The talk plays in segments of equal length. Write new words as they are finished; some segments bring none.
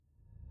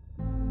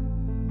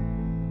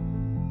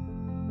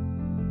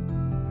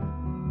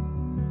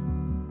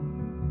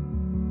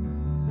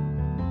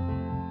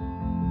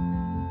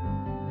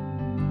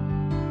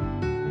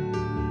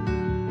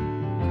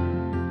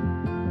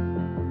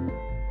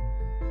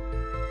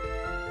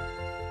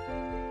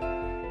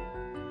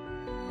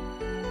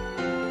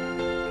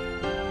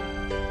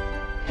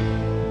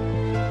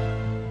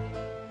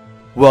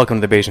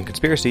Welcome to the Bayesian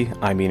Conspiracy.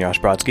 I'm Eneasz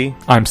Brodsky.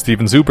 I'm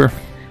Steven Zuber.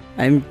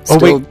 I'm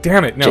still wait,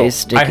 damn it. No, Jay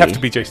Sticky. I have to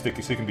be Jay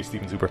Sticky, so you can be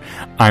Steven Zuber.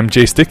 I'm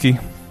Jay Sticky.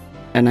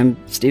 And I'm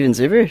Steven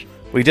Zuber.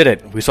 We did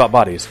it. We swapped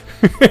bodies.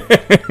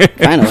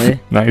 Finally.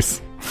 Nice.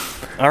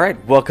 All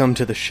right, welcome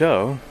to the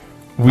show.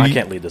 I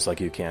can't lead this like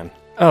you can.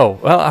 Oh,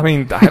 well, I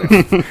mean,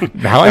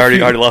 now I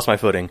already lost my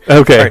footing.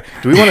 Okay. All right,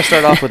 do we want to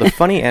start off with a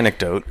funny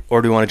anecdote,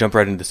 or do we want to jump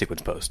right into the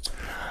sequence posts?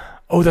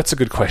 Oh, that's a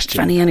good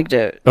question. Funny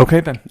anecdote.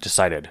 Okay, then.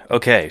 Decided.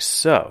 Okay,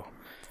 so...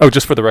 Oh,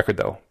 just for the record,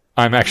 though.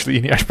 I'm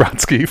actually Eneasz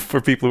Brodsky.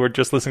 For people who are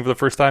just listening for the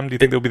first time, do you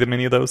think there'll be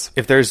many of those?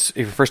 If you're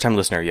a first-time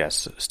listener,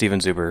 yes. Steven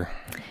Zuber.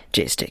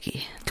 Jay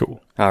Sticky.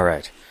 Cool. All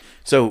right.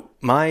 So,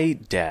 my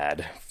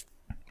dad,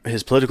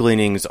 his political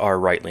leanings are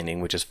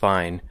right-leaning, which is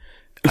fine.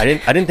 I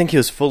didn't think he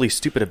was fully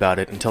stupid about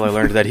it until I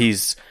learned that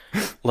he's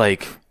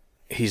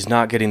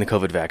not getting the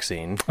COVID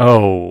vaccine.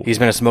 Oh. He's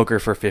been a smoker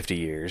for 50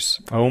 years.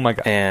 Oh, my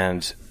God.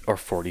 Or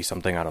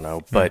 40-something, I don't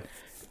know. But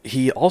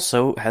he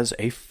also has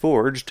a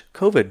forged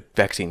COVID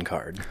vaccine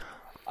card.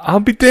 I'll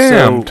be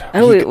damned.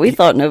 We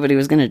thought nobody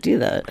was going to do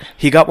that.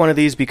 He got one of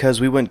these because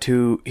we went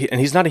to...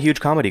 and he's not a huge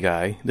comedy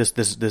guy.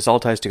 This all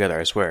ties together,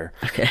 I swear.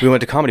 Okay. We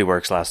went to Comedy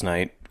Works last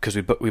night because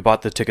we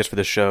bought the tickets for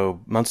the show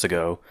months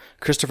ago.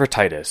 Christopher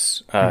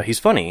Titus. He's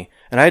funny,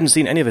 and I hadn't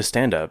seen any of his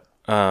stand-up,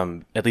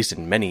 at least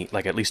in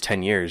at least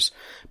 10 years.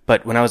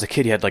 But when I was a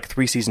kid, he had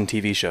 3-season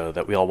TV show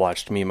that we all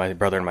watched, me, my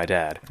brother, and my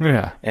dad.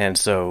 Yeah. And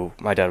so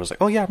my dad was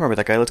like, oh yeah, I remember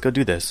that guy, let's go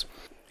do this.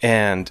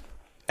 And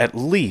at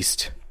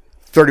least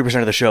 30%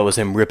 of the show was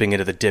him ripping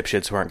into the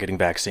dipshits who aren't getting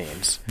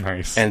vaccines.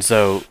 Nice. And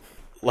so,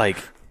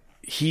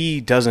 he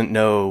doesn't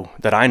know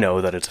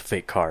that it's a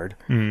fake card.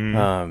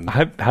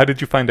 How did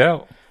you find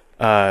out?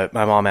 My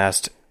mom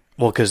asked,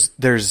 well, because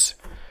there's...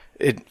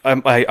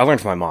 I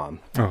learned from my mom.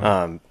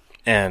 Oh.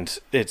 And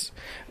it's...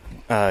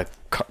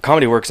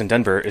 Comedy Works in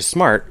Denver is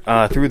smart.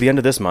 Through the end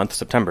of this month,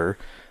 September,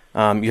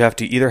 you have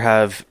to either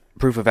have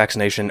proof of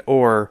vaccination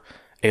or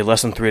a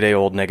less than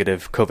 3-day-old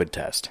negative COVID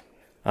test.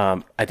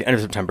 At the end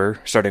of September,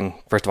 starting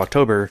 1st of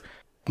October,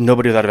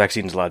 nobody without a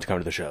vaccine is allowed to come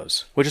to the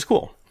shows, which is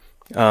cool.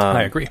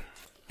 I agree.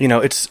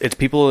 It's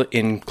people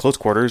in close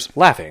quarters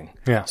laughing.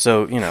 Yeah.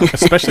 So,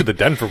 Especially the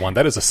Denver one.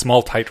 That is a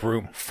small, tight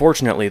room.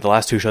 Fortunately, the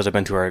last two shows I've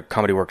been to are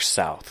Comedy Works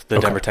South, the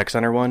Denver Tech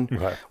Center one,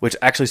 which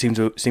actually seems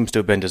to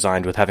have been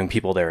designed with having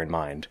people there in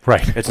mind.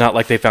 Right. It's not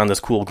like they found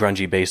this cool,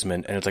 grungy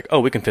basement, and it's like, oh,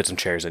 we can fit some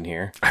chairs in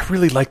here. I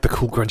really like the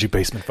cool, grungy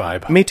basement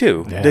vibe. Me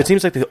too. Yeah. It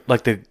seems like the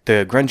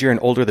grungier and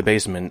older the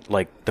basement,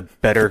 the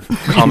better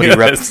comedy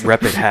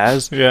rep it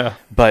has. Yeah.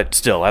 But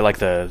still, I like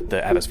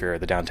the atmosphere of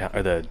the downtown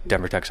or the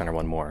Denver Tech Center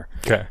one more.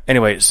 Okay.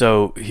 Anyway,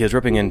 so he is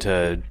ripping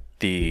into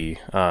the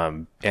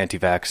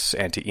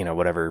anti-vax,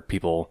 whatever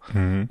people,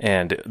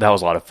 and that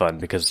was a lot of fun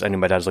because I knew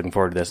my dad was looking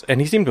forward to this, and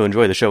he seemed to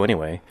enjoy the show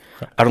anyway.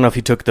 I don't know if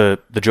he took the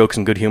jokes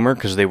in good humor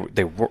because they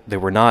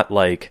were not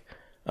they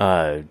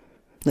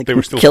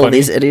were still kill funny.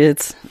 These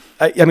idiots.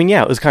 I mean,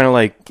 yeah, it was kind of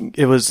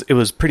it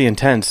was pretty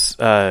intense.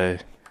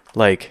 It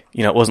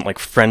wasn't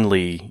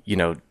friendly,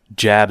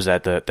 jabs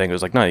at the thing. It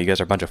was no, you guys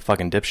are a bunch of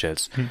fucking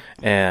dipshits.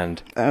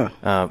 And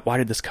why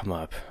did this come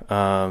up?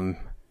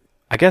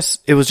 I guess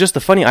it was just the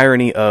funny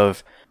irony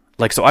of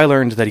so I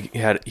learned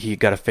that he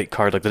got a fake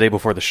card the day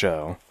before the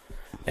show,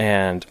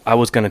 and I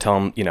was going to tell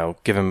him,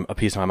 give him a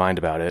piece of my mind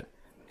about it,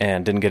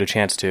 and didn't get a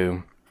chance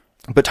to,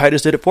 but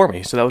Titus did it for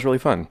me, so that was really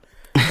fun.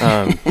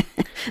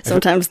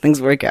 Sometimes things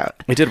work out.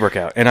 It did work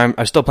out, and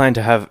I still plan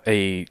to have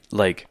a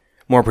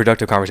more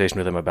productive conversation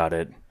with him about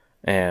it,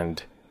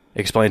 and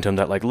explain to him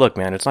that look,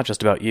 man, it's not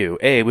just about you.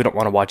 We don't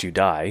want to watch you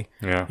die.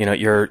 Yeah.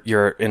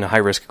 You're in a high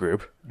risk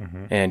group,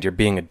 and you're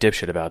being a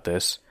dipshit about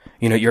this.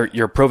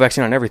 You're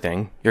pro-vaccine on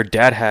everything. Your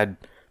dad had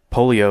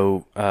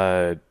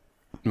polio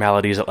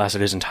maladies that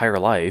lasted his entire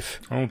life.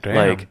 Oh,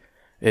 damn.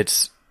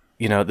 It's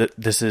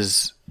this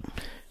is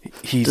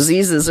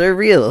diseases are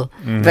real.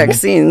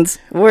 Vaccines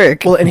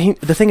work. Well, and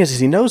the thing is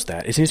he knows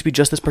that. It seems to be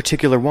just this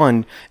particular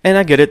one, and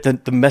I get it. The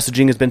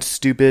messaging has been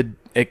stupid.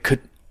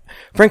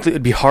 Frankly, it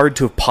would be hard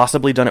to have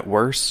possibly done it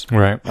worse.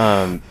 Right.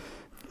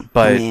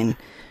 But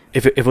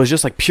if it was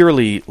just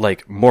purely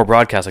more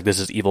broadcast,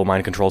 this is evil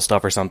mind control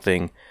stuff or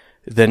something,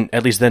 then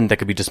at least then that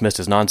could be dismissed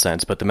as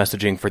nonsense. But the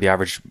messaging for the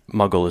average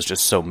muggle is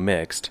just so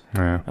mixed.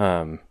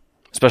 Yeah.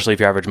 Especially if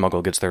your average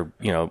muggle gets their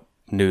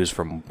news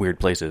from weird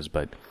places.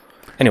 But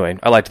anyway,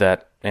 I liked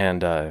that,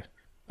 and I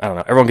don't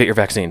know. Everyone get your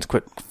vaccines.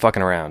 Quit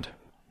fucking around.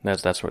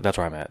 That's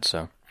where I'm at.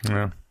 So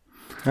Yeah.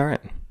 All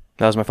right,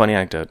 that was my funny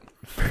anecdote.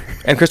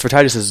 And Christopher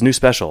Titus' new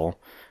special.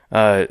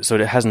 So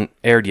it hasn't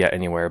aired yet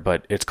anywhere,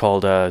 but it's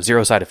called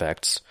Zero Side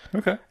Effects.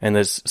 Okay. And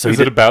is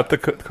it about the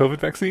COVID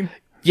vaccine?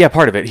 Yeah,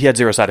 part of it. He had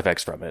zero side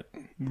effects from it.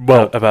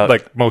 Well,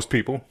 about most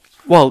people.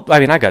 Well,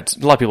 I mean, a lot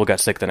of people got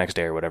sick the next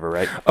day or whatever,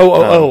 right?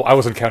 I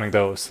wasn't counting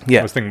those. Yeah.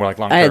 I was thinking more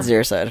long term. I had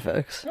zero side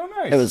effects. Oh,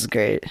 nice. It was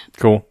great.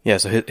 Cool. Yeah,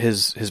 so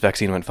his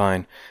vaccine went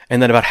fine, and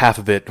then about half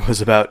of it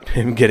was about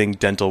him getting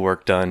dental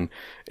work done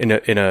in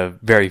a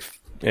very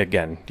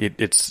again,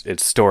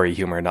 it's story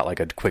humor, not like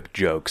a quick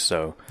joke.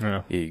 So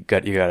you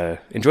gotta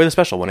enjoy the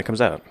special when it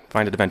comes out.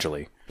 Find it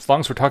eventually. As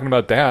long as we're talking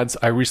about dads,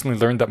 I recently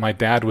learned that my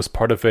dad was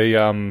part of a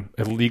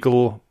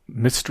illegal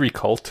mystery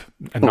cult,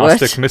 a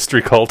Gnostic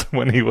mystery cult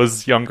when he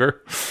was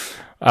younger,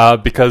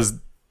 because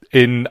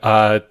in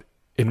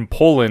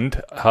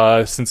Poland,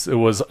 since it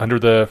was under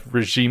the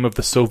regime of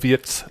the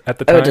Soviets at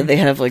the time. Oh, did they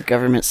have like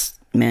government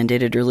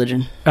mandated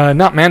religion?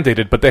 Not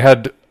mandated, but they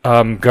had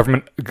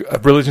government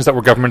religions that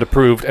were government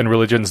approved and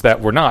religions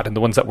that were not, and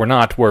the ones that were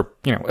not were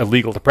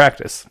illegal to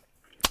practice.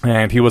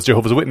 And he was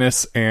Jehovah's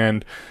Witness,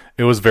 and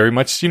it was very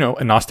much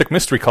a Gnostic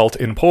mystery cult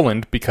in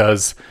Poland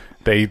because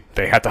they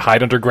had to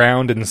hide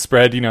underground and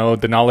spread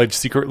the knowledge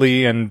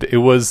secretly, and it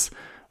was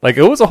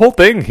a whole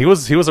thing. He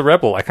was a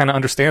rebel. I kind of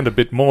understand a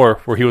bit more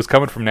where he was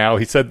coming from now.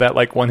 He said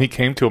that when he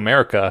came to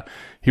America,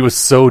 he was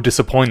so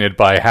disappointed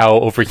by how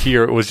over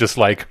here it was just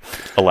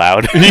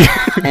allowed.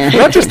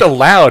 Not just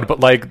allowed, but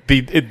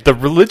the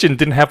religion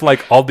didn't have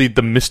all the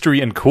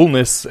mystery and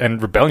coolness and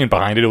rebellion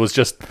behind it. It was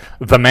just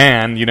the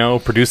man,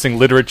 producing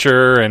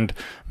literature and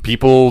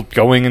people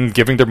going and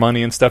giving their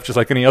money and stuff just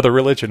like any other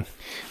religion.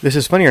 This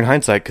is funnier in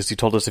hindsight because you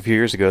told us a few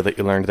years ago that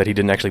you learned that he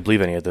didn't actually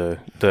believe any of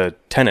the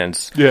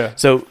tenets. Yeah.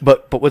 So,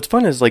 but what's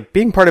fun is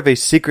being part of a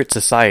secret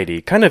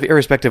society, kind of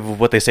irrespective of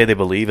what they say they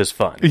believe, is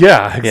fun.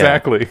 Yeah,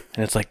 exactly. Yeah.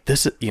 And it's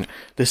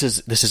this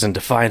is in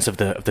defiance of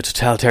the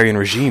totalitarian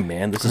regime,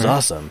 man. This is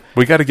awesome.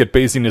 We got to get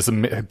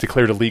Bayesianism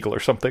declared illegal or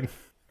something.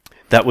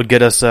 That would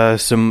get us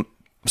some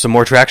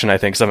more traction, I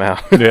think, somehow.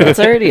 Yeah. It's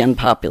already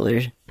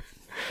unpopular.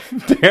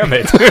 Damn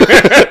it.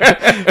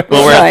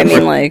 Well,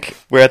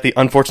 we're at the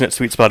unfortunate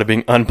sweet spot of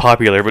being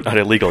unpopular but not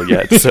illegal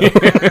yet. So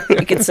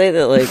you could say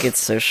that it's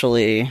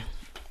socially,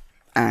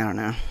 I don't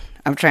know.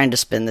 I'm trying to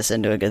spin this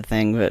into a good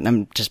thing, but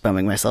I'm just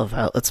bumming myself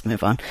out. Let's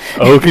move on.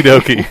 Okie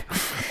dokie.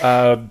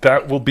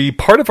 That will be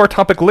part of our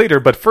topic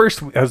later, but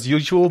first, as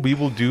usual, we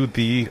will do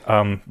the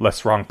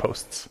Less Wrong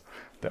posts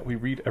that we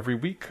read every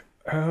week.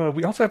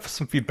 We also have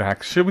some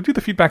feedback. Should we do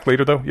the feedback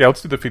later, though? Yeah,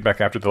 let's do the feedback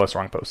after the Less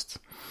Wrong posts.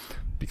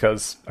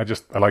 Because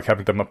I like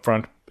having them up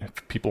front.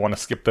 If people want to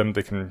skip them,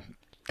 they can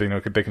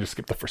just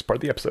skip the first part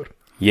of the episode.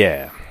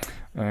 Yeah.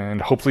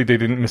 And hopefully they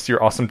didn't miss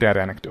your awesome dad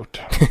anecdote.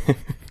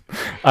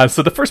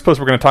 So the first post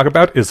we're going to talk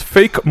about is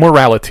fake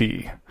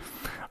morality.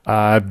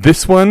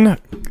 This one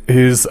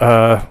is,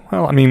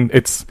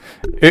 it's,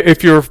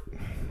 if you're,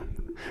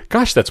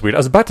 gosh, that's weird. I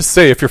was about to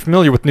say, if you're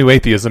familiar with New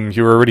Atheism,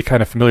 you're already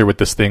kind of familiar with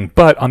this thing.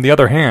 But on the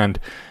other hand,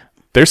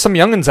 there's some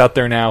youngins out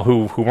there now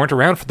who weren't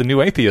around for the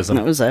New Atheism.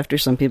 That was after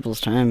some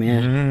people's time,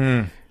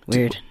 yeah.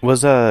 Weird.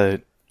 Was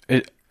and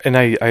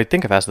I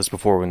think I've asked this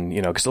before when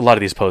because a lot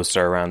of these posts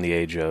are around the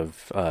age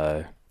of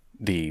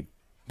the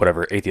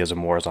whatever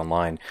atheism wars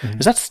online. Mm-hmm.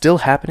 Is that still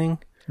happening?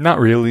 Not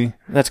really.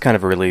 That's kind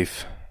of a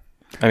relief.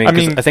 I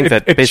think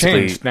that it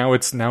basically changed. Now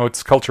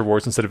it's culture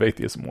wars instead of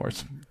atheism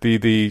wars. The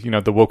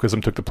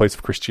wokeism took the place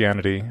of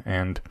Christianity,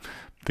 and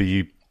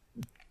the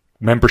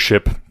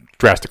membership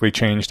drastically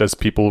changed as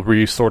people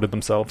resorted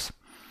themselves.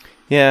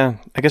 Yeah,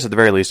 I guess at the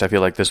very least, I feel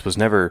like this was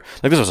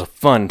a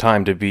fun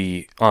time to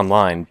be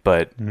online,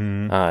 but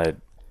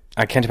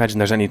I can't imagine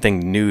there's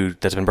anything new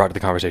that's been brought to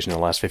the conversation in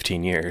the last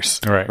 15 years.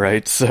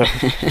 Right? So,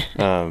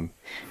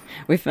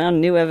 we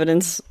found new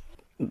evidence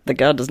that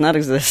God does not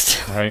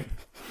exist. Right.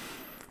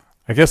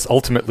 I guess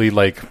ultimately,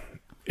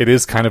 it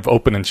is kind of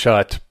open and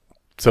shut,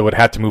 so it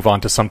had to move on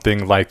to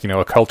something like,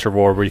 a culture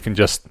war where you can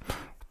just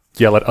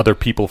yell at other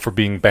people for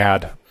being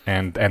bad.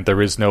 And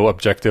there is no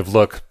objective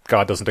look,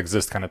 God doesn't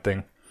exist kind of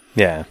thing.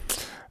 Yeah.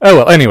 Oh,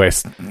 well,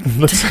 anyways,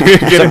 let's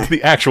get into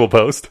the actual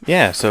post.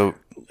 Yeah, so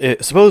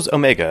suppose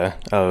Omega,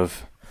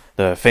 of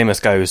the famous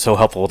guy who's so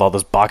helpful with all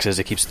those boxes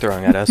he keeps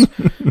throwing at us,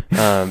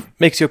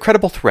 makes you a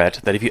credible threat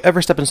that if you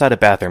ever step inside a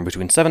bathroom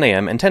between 7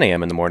 a.m. and 10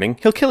 a.m. in the morning,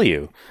 he'll kill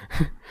you.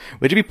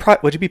 Would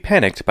you be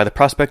panicked by the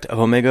prospect of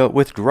Omega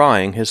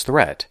withdrawing his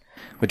threat?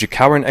 Would you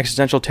cower in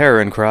existential terror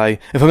and cry,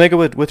 if Omega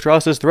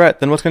withdraws his threat,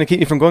 then what's going to keep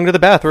me from going to the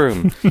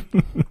bathroom?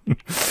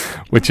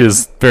 Which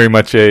is very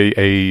much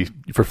a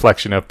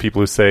reflection of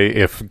people who say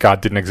if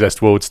God didn't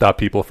exist, what would stop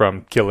people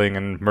from killing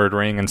and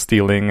murdering and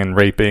stealing and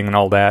raping and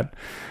all that?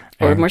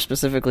 Or more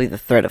specifically, the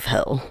threat of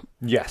hell.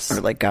 Yes.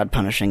 Or God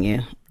punishing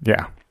you.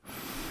 Yeah.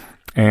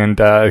 And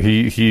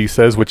he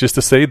says, which is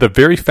to say, the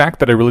very fact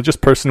that a religious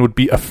person would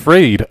be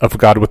afraid of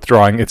God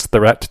withdrawing its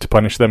threat to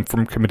punish them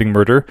from committing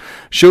murder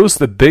shows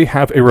that they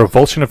have a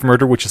revulsion of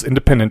murder which is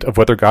independent of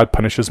whether God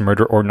punishes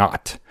murder or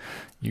not.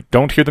 You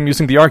don't hear them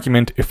using the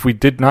argument, if we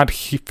did not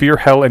fear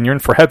hell and yearn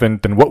for heaven,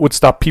 then what would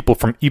stop people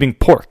from eating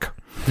pork?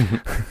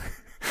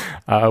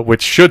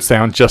 Which should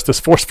sound just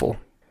as forceful.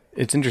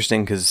 It's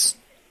interesting because,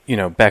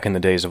 back in the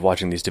days of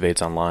watching these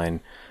debates online,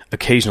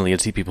 occasionally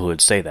you'd see people who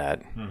would say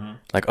that. Mm-hmm.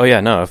 Oh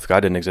yeah, no, if God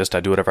didn't exist,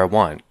 I'd do whatever I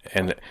want.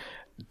 And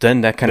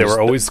then that kind of... They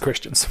were always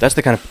Christians. That's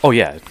the kind of... Oh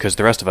yeah, because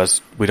the rest of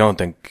us, we're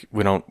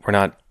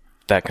not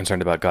that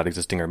concerned about God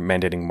existing or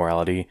mandating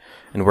morality,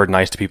 and we're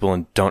nice to people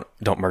and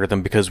don't murder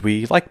them because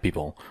we like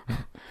people.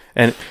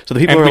 And so the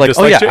people And are we like, just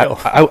oh like yeah, jail.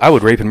 I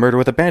would rape and murder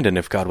with abandon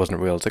if God wasn't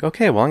real. It's like,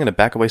 okay, well, I'm going to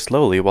back away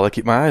slowly while I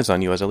keep my eyes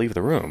on you as I leave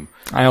the room.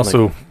 I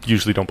also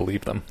usually don't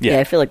believe them. Yeah,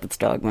 I feel like that's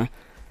dogma.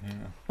 Yeah.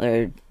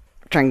 They're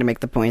trying to make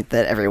the point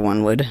that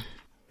everyone would.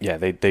 Yeah,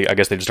 they I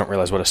guess they just don't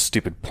realize what a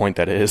stupid point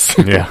that is.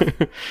 Yeah.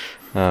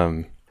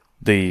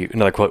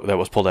 Another quote that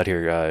was pulled out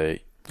here,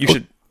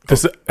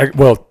 that's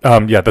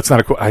not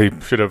a quote. I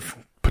should have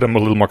put a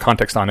little more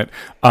context on it.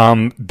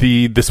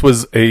 This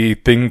was a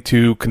thing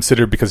to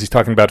consider because he's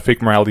talking about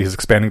fake morality. He's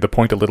expanding the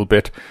point a little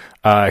bit.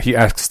 He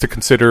asks to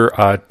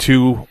consider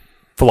two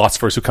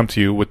philosophers who come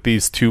to you with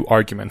these two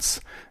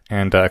arguments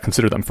and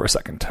consider them for a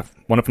second.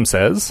 One of them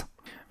says,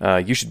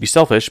 you should be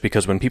selfish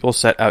because when people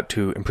set out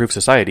to improve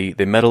society,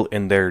 they meddle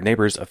in their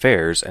neighbors'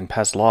 affairs and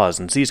pass laws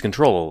and seize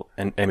control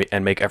and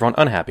make everyone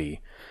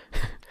unhappy.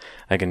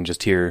 I can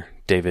just hear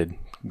David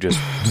just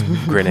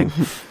grinning.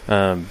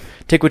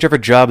 Take whichever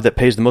job that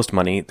pays the most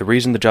money. The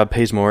reason the job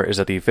pays more is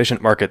that the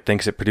efficient market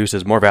thinks it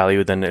produces more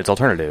value than its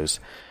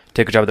alternatives.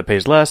 Take a job that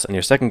pays less, and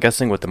you're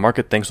second-guessing what the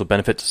market thinks will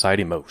benefit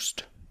society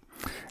most.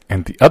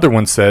 And the other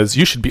one says,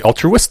 you should be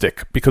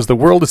altruistic, because the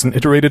world is an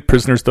iterated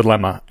prisoner's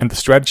dilemma, and the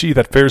strategy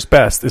that fares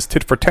best is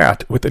tit for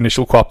tat with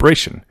initial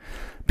cooperation.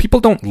 People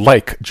don't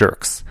like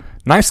jerks.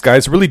 Nice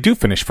guys really do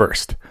finish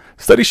first.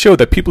 Studies show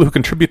that people who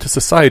contribute to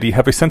society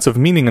have a sense of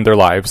meaning in their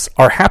lives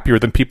are happier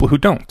than people who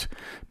don't.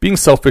 Being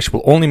selfish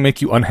will only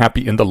make you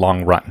unhappy in the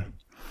long run.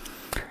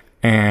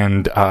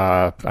 And,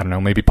 I don't know,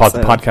 maybe pause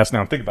the podcast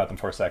now and think about them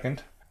for a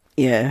second.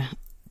 Yeah.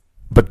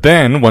 But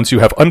then, once you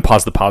have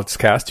unpaused the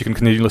podcast, you can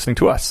continue listening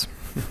to us.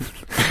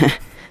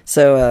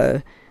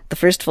 So, the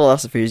first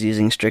philosopher is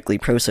using strictly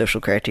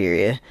pro-social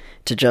criteria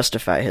to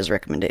justify his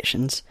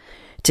recommendations.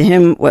 To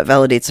him, what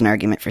validates an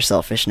argument for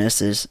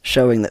selfishness is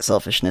showing that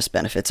selfishness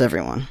benefits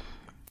everyone.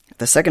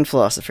 The second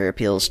philosopher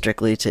appeals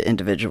strictly to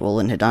individual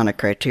and hedonic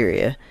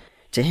criteria.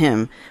 To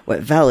him,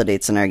 what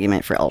validates an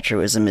argument for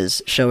altruism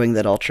is showing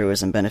that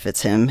altruism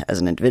benefits him as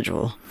an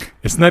individual.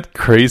 Isn't that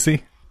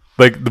crazy?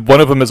 Like,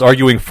 one of them is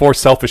arguing for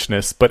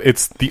selfishness, but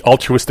it's the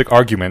altruistic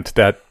argument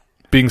that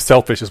being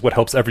selfish is what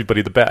helps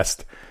everybody the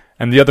best.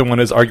 And the other one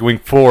is arguing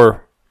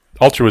for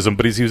altruism,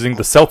 but he's using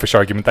the selfish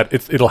argument that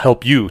it'll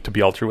help you to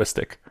be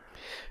altruistic.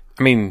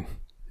 I mean,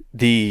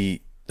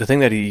 the thing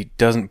that he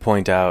doesn't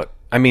point out,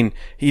 I mean,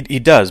 he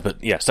does,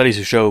 but yeah, studies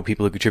who show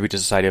people who contribute to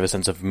society have a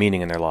sense of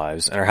meaning in their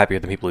lives and are happier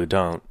than people who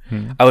don't.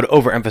 I would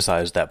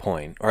overemphasize that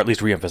point, or at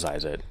least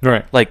reemphasize it.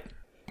 Right. Like,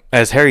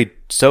 as Harry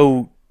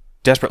so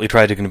desperately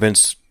tried to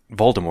convince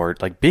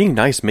Voldemort, like, being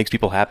nice makes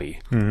people happy,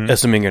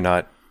 assuming you're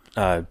not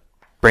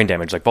brain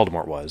damaged like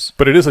Voldemort was.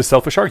 But it is a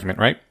selfish argument,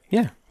 right?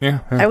 Yeah. Yeah.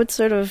 I would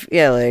sort of,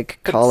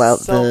 call out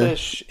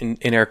selfish in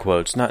air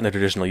quotes, not in the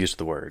traditional use of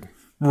the word.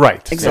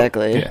 Right.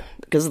 Exactly. Yeah.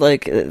 Because,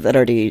 that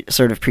already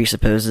sort of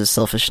presupposes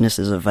selfishness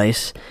is a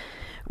vice,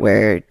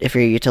 where if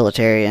you're a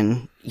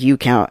utilitarian, you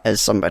count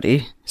as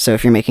somebody. So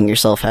if you're making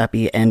yourself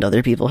happy and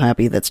other people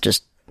happy, that's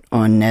just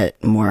on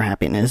net more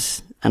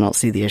happiness. I don't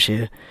see the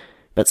issue.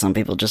 But some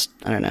people just,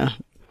 I don't know.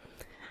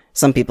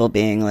 Some people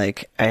being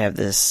like, I have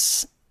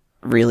this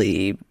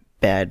really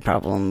bad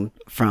problem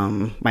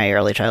from my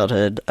early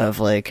childhood of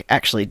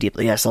actually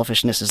deeply,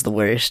 selfishness is the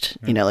worst,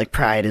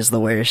 pride is the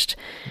worst.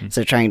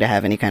 So trying to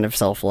have any kind of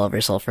self-love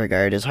or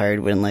self-regard is hard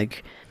when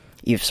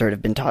you've sort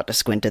of been taught to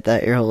squint at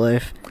that your whole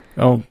life.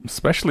 Oh,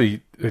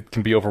 especially it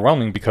can be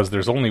overwhelming because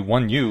there's only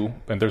one you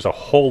and there's a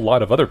whole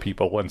lot of other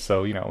people, and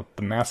so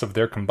the mass of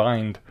their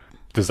combined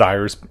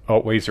desires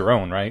outweighs your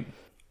own, right?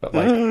 But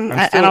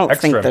I don't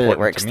think that it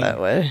works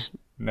that way.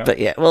 No. But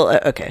yeah, well,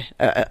 okay.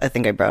 I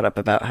think I brought up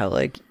about how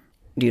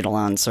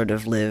Eudolons sort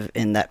of live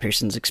in that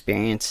person's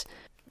experience,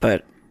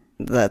 but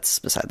that's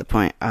beside the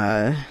point.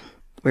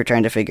 We're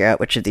trying to figure out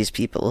which of these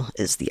people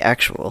is the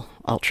actual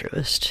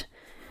altruist.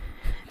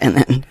 And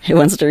then, who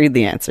wants to read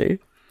the answer?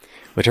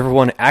 Whichever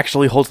one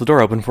actually holds the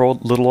door open for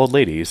little old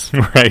ladies.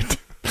 Right.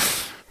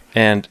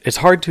 And it's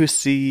hard to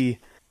see,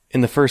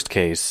 in the first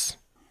case,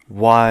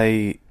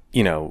 why,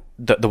 the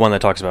one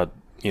that talks about,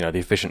 the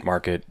efficient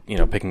market,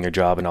 picking your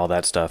job and all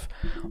that stuff,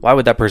 why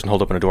would that person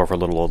hold open a door for a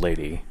little old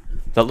lady?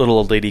 That little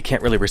old lady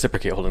can't really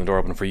reciprocate holding the door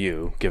open for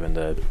you, given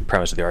the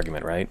premise of the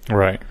argument, right?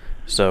 Right.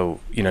 So,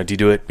 do you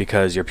do it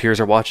because your peers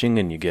are watching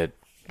and you get,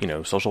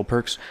 social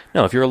perks?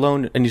 No, if you're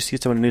alone and you see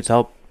someone who needs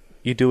help,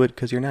 you do it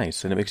because you're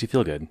nice and it makes you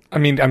feel good. I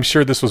mean, I'm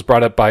sure this was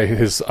brought up by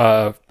his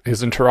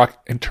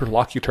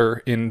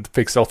interlocutor in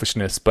Fake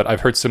Selfishness, but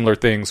I've heard similar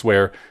things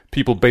where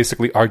people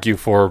basically argue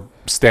for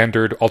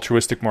standard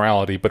altruistic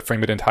morality, but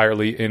frame it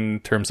entirely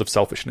in terms of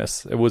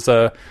selfishness. It was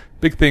a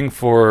big thing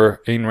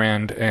for Ayn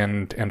Rand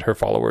and her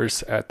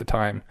followers at the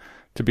time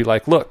to be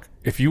like, look,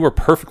 if you were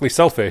perfectly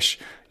selfish,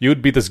 you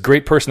would be this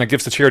great person that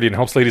gives to charity and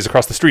helps ladies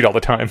across the street all the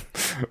time,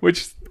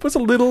 which was a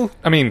little,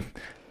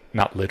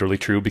 not literally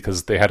true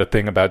because they had a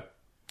thing about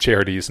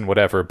charities and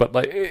whatever, but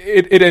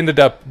it ended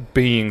up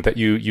being that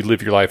you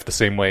live your life the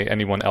same way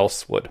anyone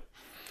else would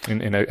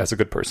as a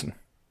good person.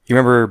 You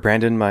remember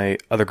Brandon, my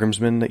other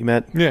groomsman that you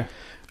met? Yeah.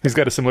 He's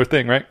got a similar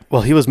thing, right?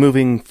 Well, he was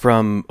moving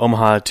from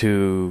Omaha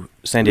to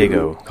San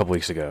Diego a couple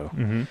weeks ago,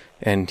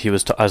 and he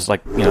was. I was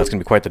like, it's going to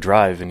be quite the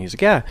drive, and he's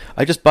like, yeah,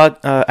 I just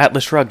bought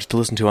Atlas Shrugged to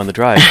listen to on the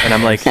drive, and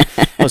I'm like,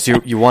 oh, so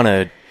you want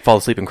to fall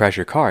asleep and crash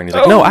your car? And he's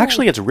like, no,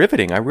 actually, it's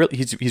riveting.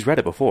 He's read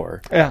it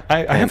before. Yeah,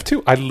 I have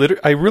too.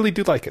 I really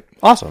do like it.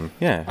 Awesome,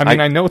 yeah. I mean,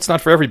 I know it's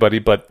not for everybody,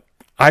 but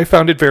I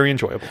found it very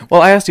enjoyable.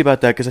 Well, I asked you about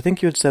that because I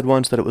think you had said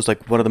once that it was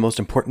like one of the most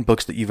important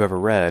books that you've ever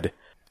read.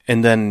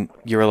 And then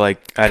you were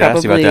like, I'd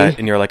asked you about that,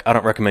 and you're like, I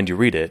don't recommend you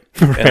read it.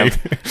 Right.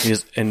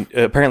 And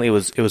apparently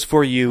it was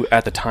for you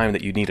at the time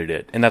that you needed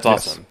it, and that's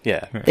awesome.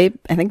 Yeah. They,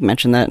 I think,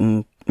 mentioned that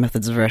in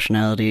Methods of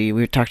Rationality.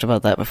 We talked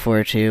about that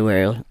before too,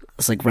 where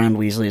it's like Ron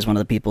Weasley is one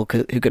of the people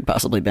who could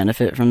possibly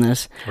benefit from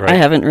this. Right. I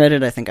haven't read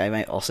it. I think I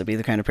might also be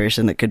the kind of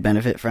person that could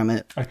benefit from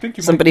it. I think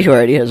you somebody who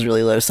already has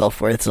really low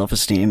self-worth,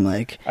 self-esteem.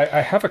 Like, I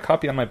have a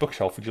copy on my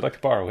bookshelf. Would you like to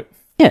borrow it?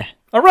 Yeah.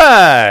 All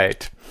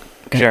right.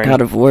 Got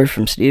God of War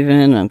from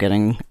Steven. I'm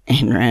getting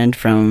Ayn Rand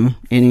from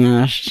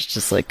Ineos. It's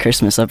just like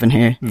Christmas up in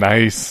here.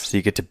 Nice. So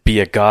you get to be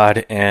a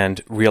god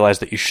and realize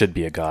that you should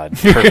be a god.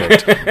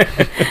 Perfect.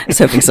 I was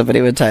hoping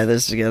somebody would tie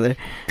this together.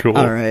 Cool.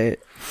 All right.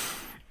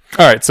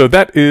 So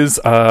that is...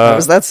 what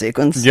was that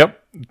sequence?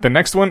 Yep. The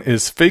next one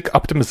is fake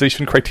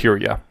optimization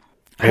criteria.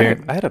 I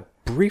had a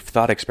brief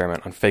thought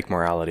experiment on fake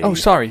morality. Oh,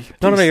 sorry.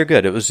 No, you're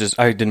good. It was just,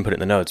 I didn't put it in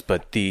the notes,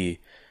 but the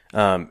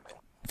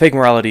fake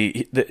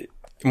morality...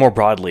 more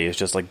broadly, is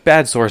just like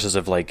bad sources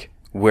of like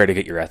where to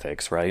get your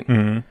ethics, right?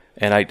 Mm-hmm.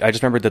 And I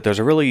just remembered that there's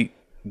a really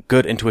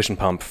good intuition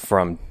pump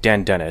from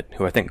Dan Dennett,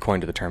 who I think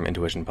coined the term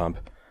intuition pump.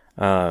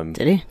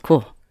 Did he?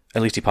 Cool.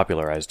 At least he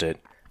popularized it.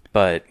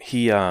 But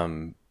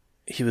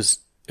it was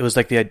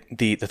like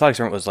the thought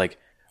experiment was like,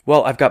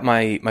 well, I've got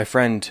my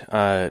friend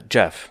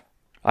Jeff.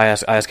 I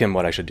ask him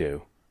what I should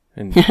do,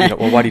 and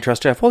well, why do you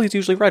trust Jeff? Well, he's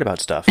usually right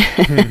about stuff,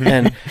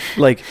 and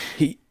like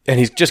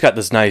he's just got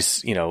this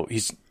nice,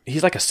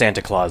 he's like a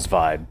Santa Claus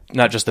vibe,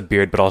 not just the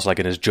beard, but also like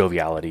in his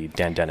joviality,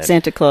 Dan Dennett.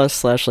 Santa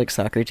Claus / like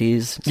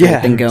Socrates.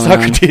 Thing going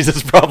Socrates on.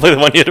 Is probably the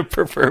one you'd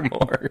prefer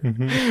more.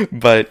 Mm-hmm.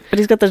 But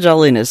he's got the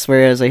jolliness,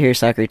 whereas I hear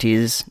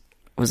Socrates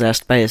was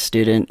asked by a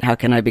student, how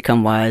can I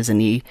become wise?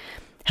 And he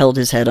held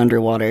his head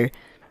underwater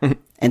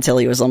until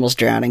he was almost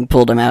drowning,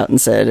 pulled him out and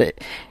said,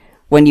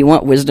 when you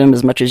want wisdom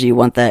as much as you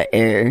want that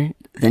air,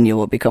 then you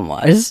will become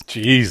wise.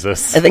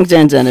 Jesus. I think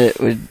Dan Dennett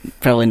would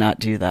probably not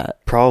do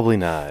that. Probably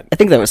not. I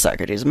think that was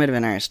Socrates. It might have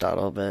been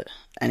Aristotle, but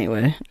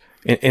anyway.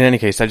 In any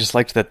case, I just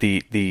liked that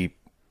the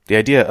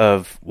idea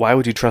of why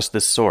would you trust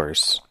this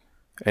source?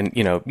 And,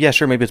 yeah,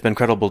 sure, maybe it's been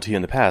credible to you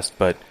in the past,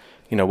 but,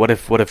 what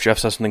if Jeff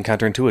says something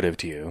counterintuitive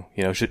to you?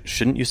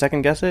 Shouldn't you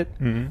second guess it?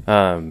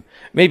 Mm-hmm.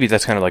 Maybe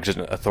that's kind of like just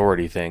an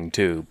authority thing,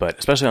 too, but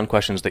especially on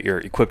questions that you're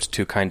equipped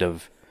to kind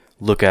of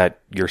look at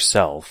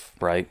yourself,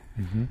 right?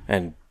 Mm-hmm.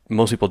 And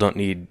most people don't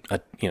need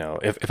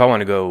if I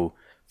want to go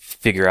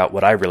figure out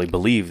what I really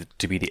believe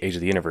to be the age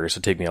of the universe,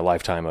 it'd take me a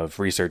lifetime of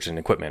research and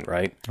equipment,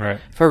 right? Right.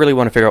 If I really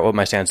want to figure out what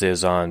my stance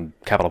is on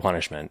capital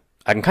punishment,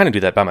 I can kind of do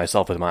that by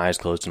myself with my eyes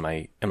closed in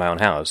my own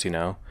house,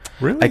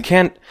 Really? I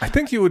can't. I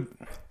think you would.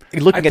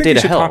 Looking at data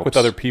you should helps. Talk with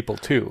other people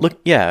too.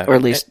 Or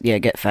at least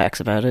get facts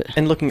about it.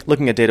 And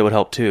looking at data would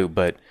help too,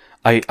 but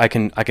I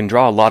can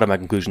draw a lot of my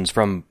conclusions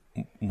from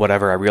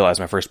whatever I realize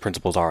my first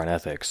principles are in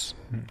ethics.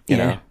 You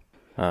know?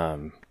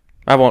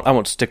 I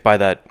won't stick by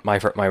that my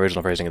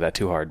original phrasing of that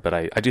too hard, but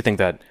I do think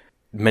that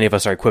many of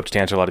us are equipped to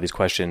answer a lot of these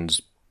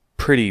questions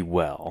pretty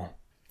well.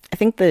 I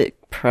think that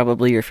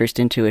probably your first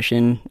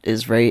intuition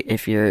is right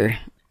if you're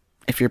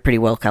pretty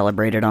well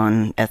calibrated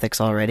on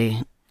ethics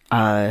already.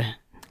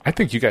 I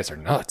think you guys are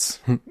nuts.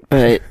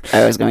 But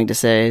I was going to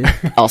say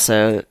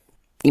also,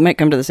 you might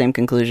come to the same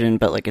conclusion,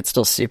 but like it's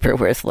still super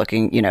worth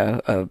looking,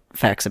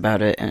 facts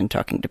about it and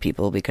talking to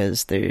people,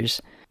 because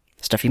there's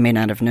stuff you may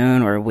not have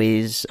known or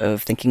ways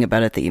of thinking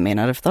about it that you may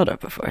not have thought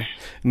of before.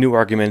 New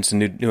arguments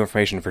and new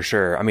information for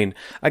sure. I mean,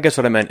 I guess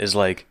what I meant is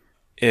like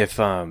if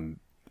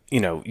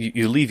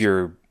you leave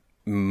your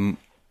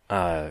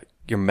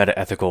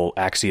meta-ethical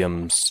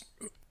axioms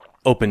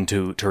open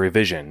to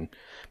revision,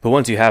 but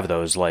once you have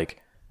those,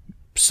 like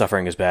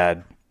suffering is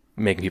bad,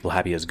 making people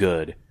happy is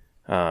good,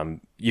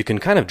 you can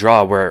kind of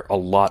draw where a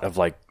lot of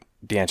like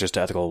the answers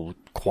to ethical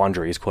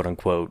quandaries, quote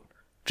unquote,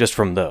 just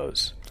from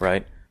those,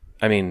 right?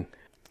 I mean,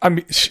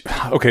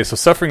 okay, so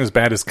suffering is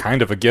bad is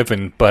kind of a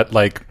given, but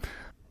like,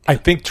 I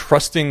think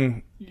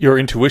trusting your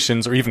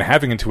intuitions or even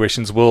having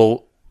intuitions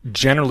will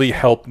generally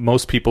help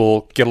most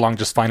people get along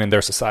just fine in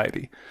their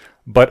society.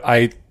 But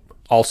I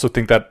also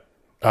think that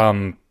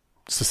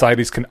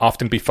societies can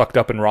often be fucked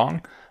up and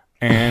wrong.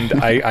 And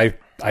I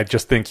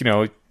just think,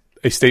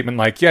 a statement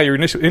like, yeah, your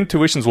initial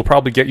intuitions will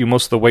probably get you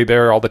most of the way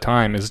there all the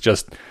time is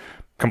just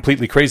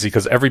completely crazy,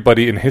 because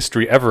everybody in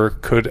history ever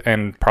could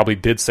and probably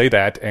did say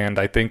that, and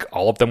I think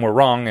all of them were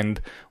wrong, and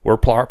we're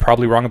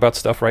probably wrong about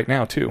stuff right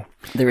now too.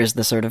 There is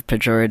the sort of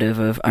pejorative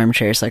of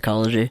armchair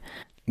psychology.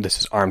 This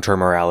is armchair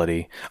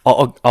morality.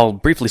 I'll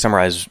briefly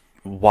summarize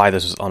why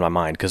this was on my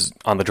mind, because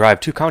on the drive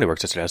to Comedy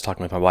Works yesterday, I was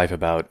talking with my wife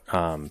about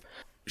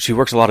she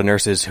works with a lot of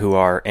nurses who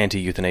are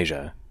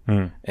anti-euthanasia,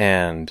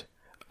 and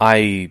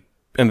I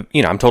am,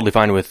 I'm totally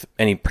fine with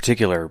any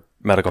particular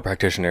medical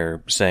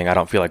practitioner saying I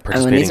don't feel like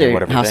participating these in are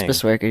whatever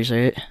hospice thing. workers,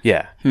 right?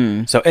 Yeah.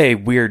 So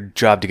weird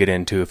job to get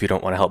into if you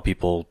don't want to help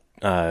people,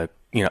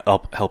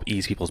 help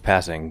ease people's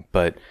passing,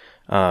 but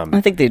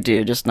I think they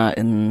do, just not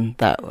in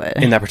that way.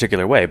 in that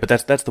particular way. But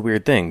that's the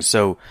weird thing.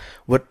 So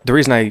the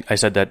reason I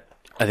said that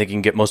I think you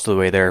can get most of the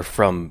way there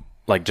from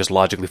like just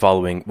logically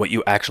following what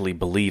you actually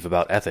believe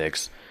about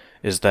ethics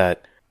is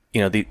that,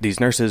 these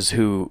nurses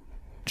who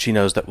she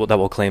knows that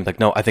will claim like,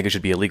 no, I think it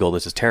should be illegal.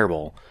 This is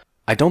terrible.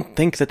 I don't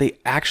think that they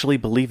actually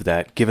believe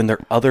that given their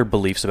other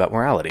beliefs about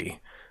morality.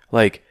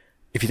 Like,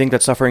 if you think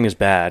that suffering is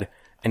bad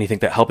and you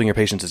think that helping your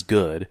patients is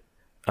good,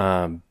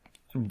 letting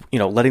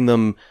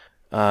them,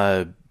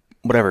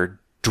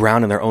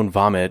 drown in their own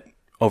vomit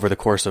over the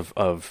course of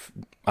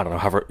I don't know,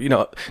 however,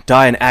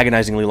 die an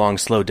agonizingly long,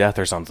 slow death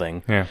or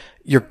something. Yeah.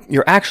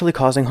 You're actually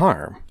causing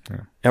harm.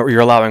 Yeah. Or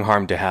you're allowing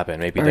harm to happen.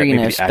 Maybe or, maybe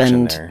the action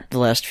spend there. the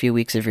last few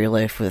weeks of your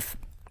life with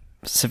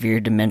severe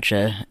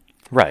dementia,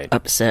 Right.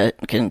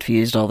 upset,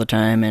 confused all the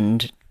time,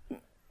 and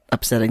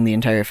upsetting the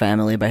entire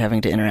family by having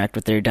to interact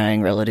with their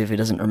dying relative who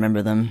doesn't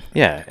remember them.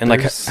 Yeah, and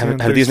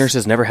have these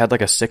nurses never had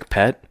like a sick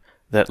pet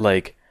that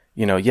like,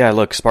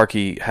 look,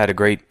 Sparky had a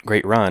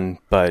great run,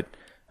 but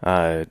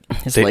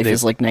his life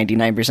is like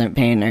 99%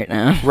 pain right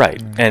now.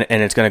 Right, and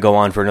it's going to go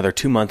on for another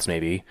 2 months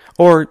maybe,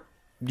 or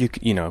it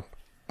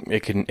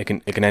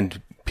can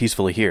end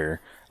peacefully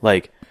here.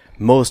 Like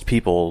many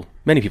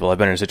people have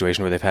been in a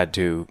situation where they've had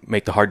to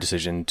make the hard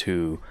decision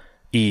to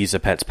ease a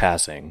pet's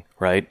passing,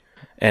 right?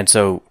 And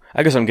so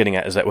I guess what I'm getting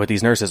at is that with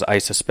these nurses, I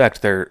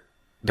suspect their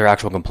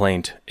actual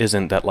complaint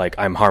isn't that like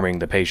I'm harming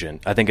the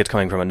patient. I think it's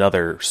coming from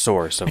another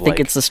source of I think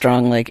it's a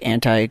strong like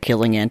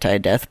anti-killing,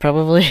 anti-death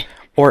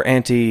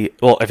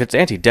well, if it's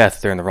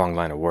anti-death, they're in the wrong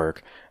line of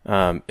work.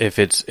 If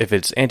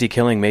it's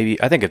anti-killing,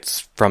 maybe I think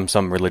it's from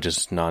some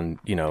religious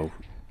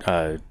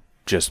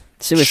just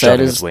suicide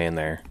shoving is its way in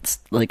there. It's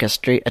like a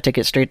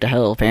ticket straight to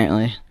hell,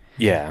 apparently.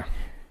 Yeah.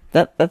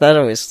 That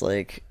always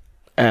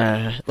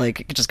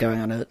just going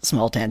on a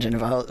small tangent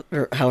about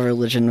how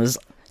religion was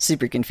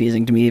super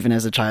confusing to me even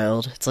as a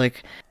child. It's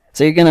like,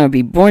 so you're gonna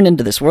be born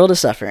into this world of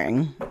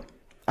suffering,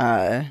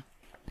 and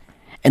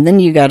then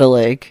you gotta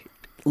like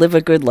live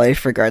a good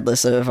life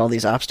regardless of all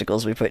these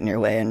obstacles we put in your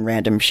way and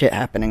random shit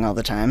happening all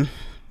the time.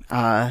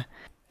 And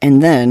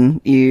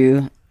then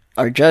you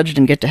are judged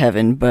and get to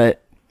heaven,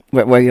 but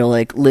where you'll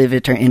like live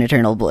in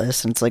eternal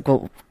bliss. And it's like,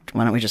 well,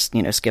 why don't we just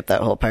skip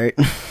that whole part?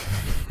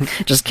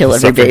 Just kill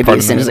every baby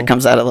as soon as it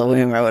comes out of the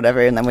womb or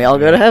whatever, and then we all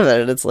go to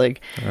heaven. And it's like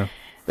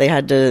they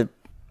had to.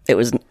 It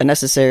was a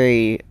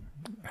necessary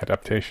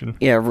adaptation.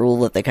 Yeah, rule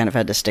that they kind of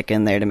had to stick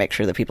in there to make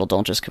sure that people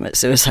don't just commit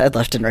suicide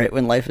left and right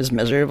when life is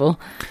miserable.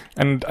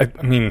 And I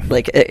mean,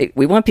 like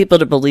we want people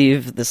to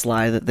believe this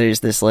lie that there's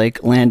this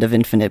like land of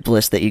infinite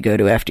bliss that you go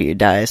to after you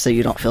die, so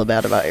you don't feel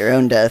bad about your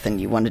own death and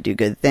you want to do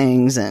good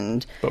things.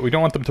 But we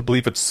don't want them to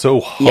believe it's so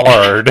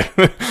hard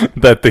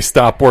that they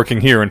stop working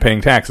here and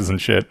paying taxes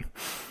and shit.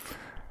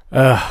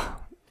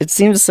 It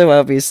seems so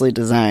obviously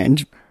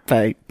designed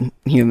by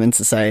human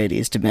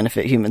societies to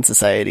benefit human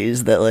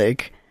societies that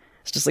like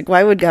it's just like,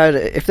 why would God,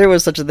 if there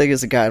was such a thing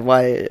as a God,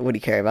 why would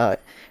he care about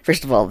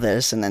first of all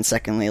this, and then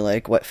secondly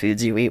like what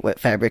foods you eat, what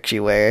fabrics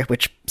you wear,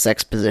 which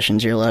sex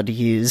positions you're allowed to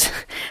use,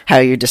 how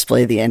you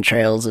display the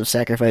entrails of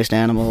sacrificed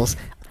animals.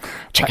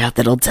 Check out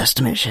that Old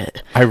Testament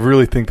shit. I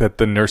really think that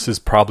the nurses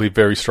probably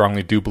very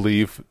strongly do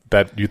believe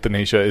that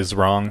euthanasia is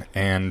wrong,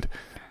 and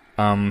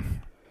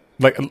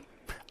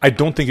I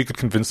don't think you could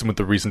convince them with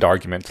the reasoned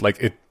argument.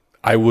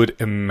 I would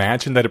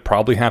imagine that it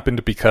probably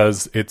happened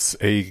because it's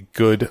a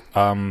good,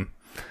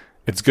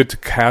 it's good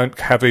to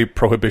have a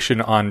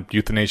prohibition on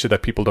euthanasia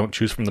that people don't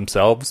choose from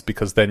themselves,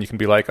 because then you can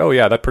be like, oh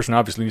yeah, that person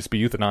obviously needs to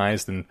be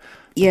euthanized, and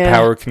the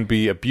power can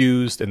be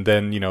abused, and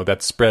then,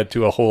 that's spread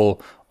to a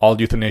whole, all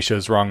euthanasia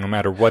is wrong no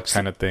matter what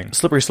kind of thing.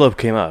 Slippery slope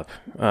came up.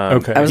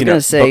 Okay. I was going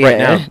to say, but right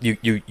now,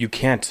 you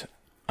can't,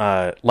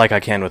 like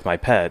I can with my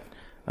pet,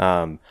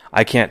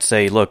 I can't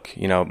say, look,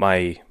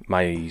 my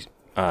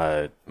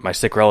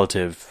sick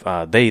relative,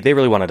 they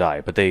really want to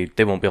die, but they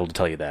won't be able to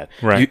tell you that.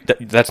 Right.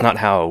 That's not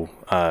how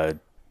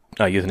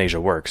euthanasia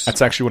works.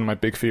 That's actually one of my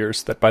big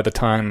fears, that by the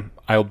time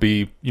I'll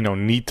be,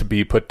 need to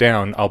be put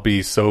down, I'll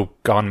be so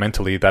gone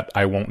mentally that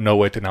I won't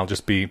know it, and I'll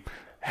just be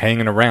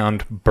hanging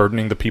around,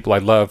 burdening the people I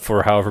love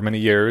for however many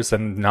years,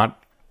 and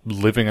not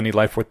living any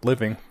life worth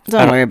living.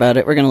 Don't worry about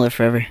it. We're going to live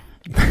forever.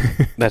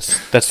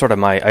 That's sort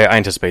of I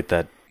anticipate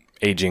that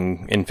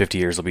aging in 50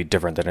 years will be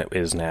different than it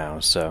is now.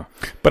 So,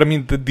 but I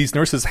mean, these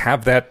nurses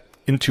have that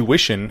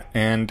intuition,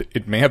 and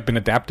it may have been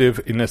adaptive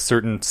in a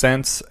certain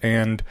sense,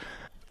 and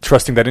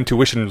trusting that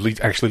intuition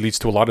actually leads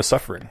to a lot of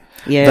suffering.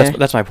 Yeah,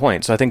 that's my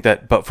point. So I think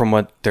that, but from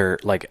what their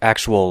like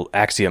actual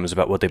axioms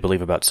about what they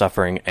believe about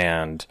suffering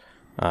and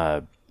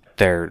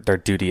their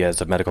duty as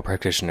a medical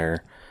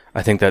practitioner,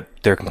 I think that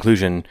their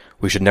conclusion,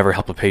 we should never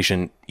help a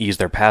patient ease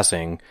their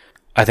passing,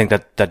 I think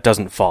that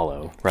doesn't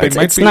follow, right?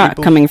 It's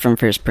not coming from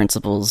first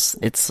principles.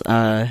 It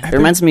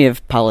reminds me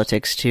of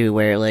politics too,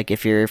 where like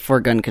if you're for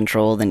gun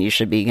control, then you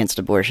should be against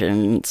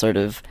abortion. Sort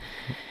of,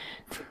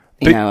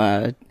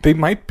 they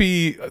might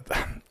be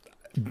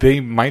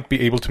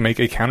able to make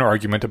a counter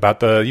argument about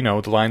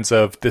the lines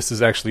of this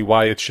is actually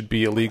why it should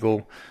be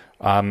illegal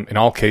in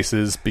all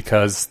cases,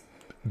 because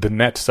the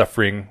net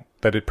suffering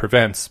that it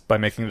prevents by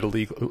making it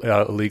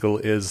illegal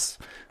is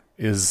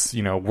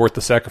worth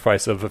the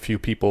sacrifice of a few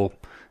people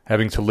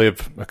having to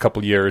live a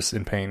couple years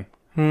in pain.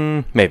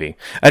 Maybe.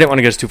 I didn't want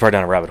to get us too far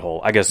down a rabbit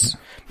hole, I guess.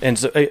 And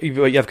so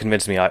you have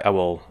convinced me. I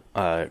will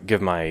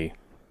give my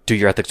do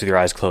your ethics with your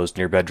eyes closed in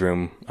your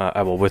bedroom.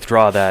 I will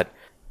withdraw that.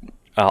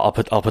 I'll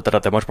put that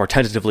up there much more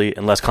tentatively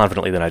and less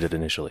confidently than I did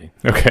initially.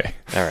 Okay.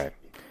 All right.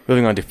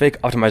 Moving on to fake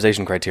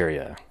optimization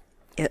criteria.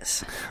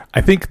 Yes.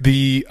 I think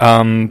the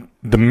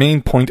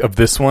main point of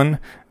this one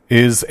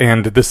is,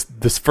 and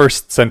this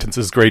first sentence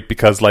is great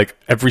because like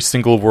every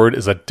single word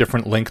is a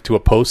different link to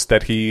a post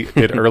that he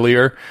did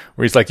earlier,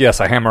 where he's like,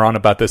 yes, I hammer on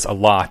about this a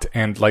lot.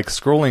 And like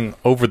scrolling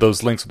over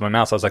those links with my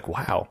mouse, I was like,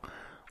 wow,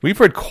 we've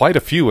read quite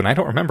a few and I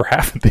don't remember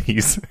half of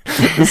these.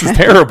 This is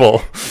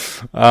terrible.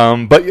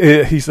 But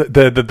he's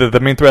the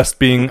main thrust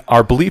being,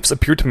 our beliefs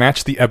appear to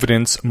match the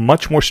evidence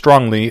much more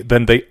strongly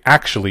than they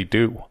actually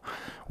do.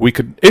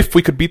 If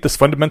we could beat this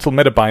fundamental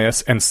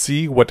meta-bias and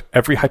see what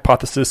every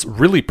hypothesis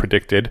really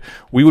predicted,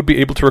 we would be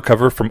able to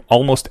recover from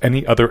almost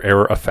any other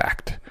error of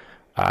fact.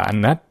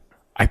 And that,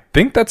 I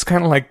think that's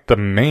kind of like the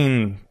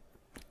main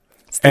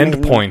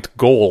endpoint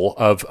goal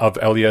of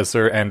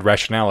Eliezer and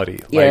rationality.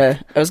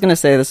 Yeah, I was going to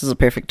say this is a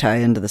perfect tie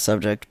into the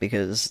subject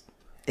because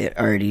it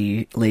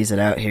already lays it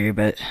out here,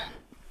 but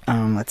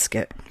let's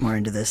get more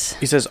into this.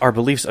 He says, our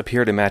beliefs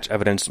appear to match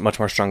evidence much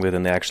more strongly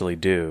than they actually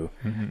do.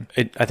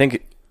 Mm-hmm. I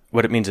think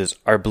what it means is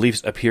our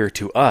beliefs appear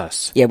to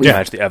us to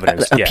match the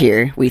evidence.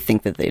 Appear. We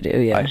think that they do,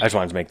 yeah. I just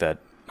wanted to make that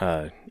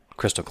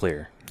crystal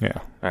clear. Yeah.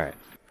 All right.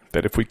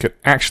 That if we could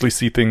actually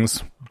see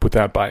things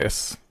without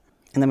bias.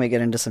 And then we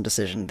get into some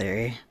decision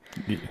theory.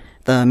 Yeah.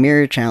 The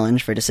mirror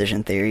challenge for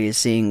decision theory is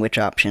seeing which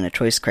option a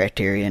choice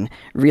criterion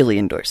really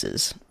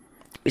endorses.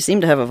 We seem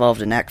to have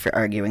evolved a knack for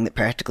arguing that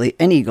practically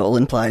any goal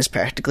implies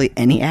practically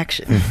any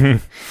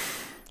action,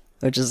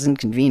 which is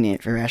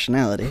inconvenient for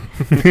rationality.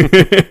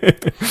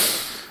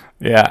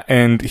 Yeah,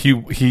 and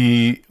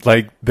he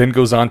like then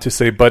goes on to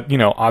say, but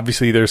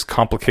obviously there's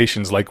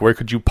complications. Like, where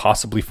could you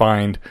possibly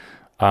find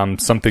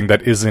something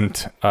that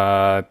isn't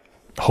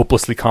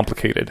hopelessly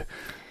complicated?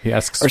 He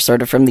asks, or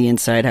sort of from the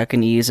inside, how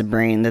can you use a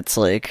brain that's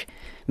like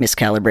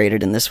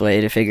miscalibrated in this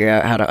way to figure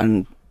out how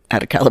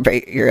to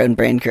calibrate your own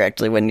brain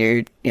correctly when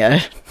you're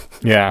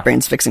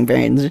brains fixing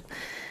brains,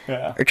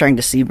 or trying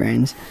to see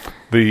brains.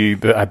 The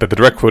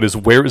direct quote is,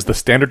 where is the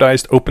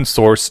standardized, open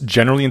source,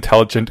 generally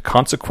intelligent,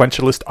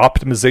 consequentialist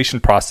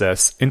optimization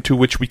process into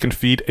which we can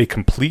feed a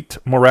complete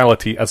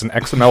morality as an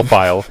XML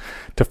file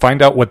to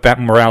find out what that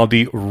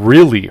morality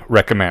really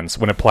recommends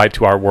when applied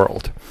to our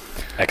world?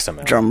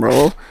 XML. Drum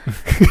roll.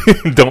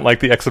 Don't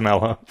like the XML,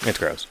 huh? It's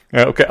gross.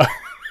 Okay.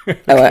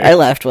 I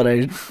laughed when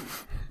I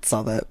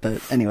saw that,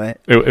 but anyway.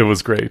 It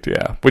was great,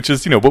 yeah. Which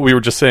is, what we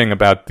were just saying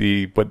about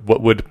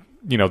what would,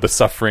 the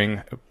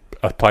suffering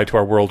applied to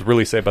our world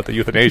really say about the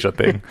euthanasia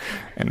thing.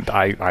 And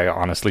I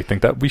honestly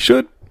think that we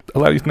should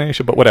allow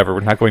euthanasia, but whatever,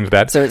 we're not going to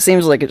that. So it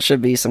seems like it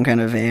should be some kind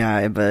of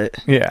AI, but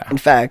in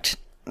fact...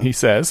 He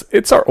says,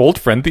 it's our old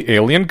friend the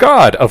alien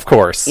god, of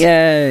course.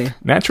 Yay.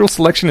 Natural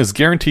selection is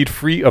guaranteed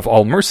free of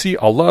all mercy,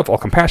 all love, all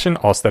compassion,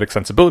 all aesthetic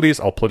sensibilities,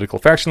 all political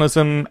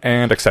factionalism,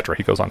 and etc.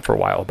 He goes on for a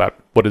while about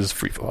what is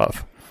free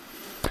of.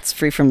 It's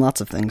free from lots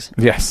of things.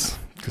 Yes,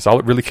 because all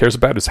it really cares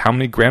about is how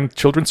many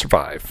grandchildren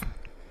survive.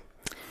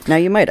 Now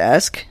you might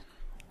ask,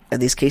 are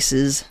these case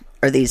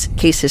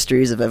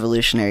histories of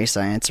evolutionary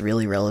science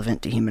really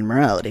relevant to human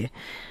morality?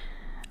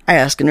 I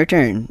ask in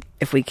return,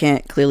 if we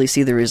can't clearly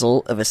see the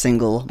result of a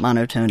single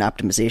monotone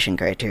optimization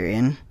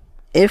criterion,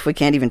 if we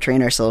can't even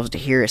train ourselves to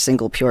hear a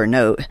single pure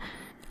note,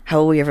 how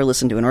will we ever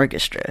listen to an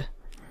orchestra?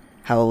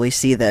 How will we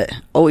see that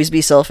always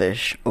be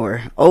selfish,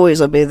 or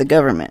always obey the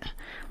government,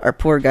 are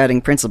poor guiding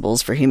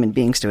principles for human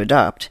beings to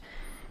adopt,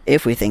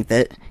 if we think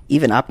that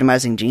even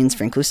optimizing genes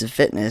for inclusive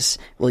fitness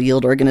will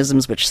yield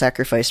organisms which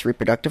sacrifice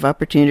reproductive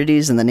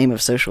opportunities in the name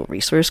of social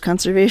resource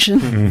conservation?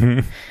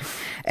 Mm-hmm.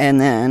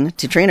 And then,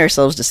 to train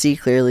ourselves to see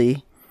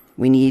clearly,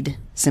 we need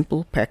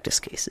simple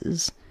practice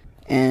cases.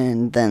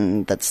 And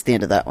then that's the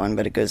end of that one,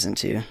 but it goes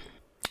into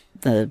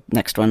the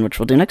next one, which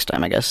we'll do next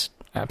time, I guess.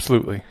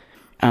 Absolutely.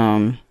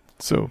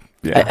 So,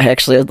 yeah. I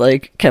actually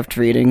kept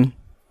reading.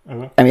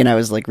 Uh-huh. I mean, I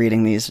was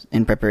reading these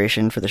in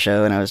preparation for the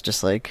show, and I was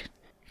just like,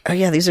 oh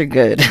yeah, these are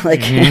good.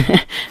 Mm-hmm.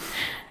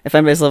 I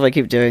find myself, I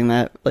keep doing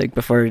that,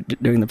 before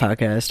doing the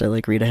podcast,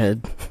 I read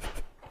ahead.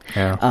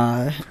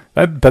 Yeah.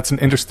 That's an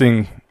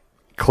interesting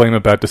claim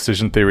about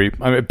decision theory.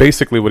 I mean,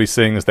 basically what he's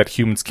saying is that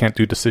humans can't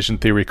do decision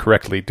theory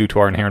correctly due to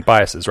our inherent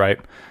biases, right?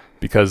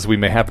 Because we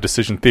may have a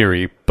decision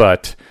theory,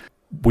 but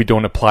we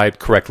don't apply it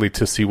correctly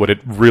to see what it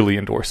really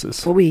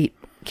endorses. Well, we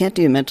can't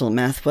do mental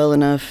math well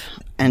enough,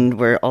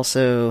 and our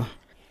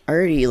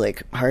already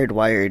like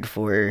hardwired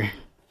for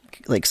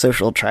like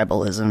social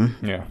tribalism.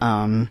 Yeah.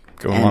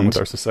 Go along with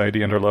our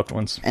society and our loved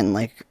ones. And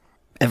like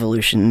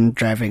evolution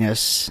driving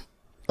us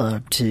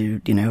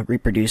to,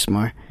 reproduce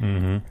more.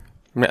 Mm-hmm.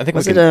 I mean, I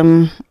think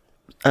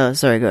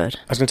sorry, go ahead.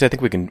 I was going to say, I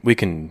think we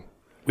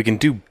can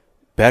do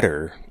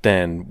better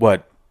than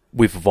what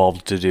we've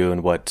evolved to do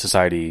and what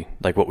society,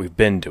 like what we've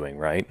been doing,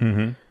 right?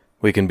 Mm-hmm.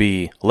 We can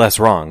be less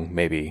wrong,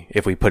 maybe,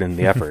 if we put in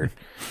the effort.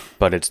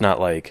 But it's not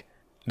like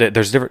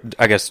there's different.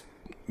 I guess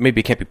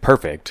maybe it can't be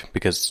perfect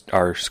because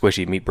our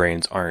squishy meat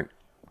brains aren't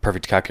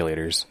perfect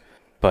calculators.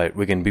 But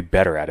we can be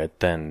better at it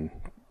than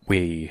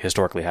we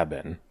historically have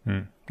been.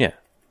 Mm. Yeah.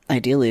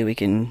 Ideally, we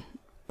can,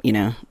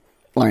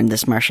 learn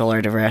this martial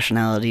art of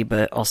rationality,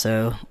 but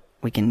also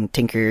we can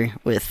tinker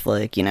with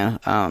like,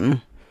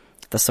 the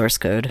source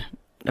code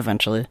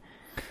eventually.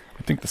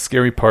 I think the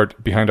scary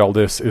part behind all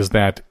this is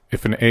that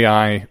if an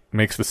AI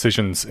makes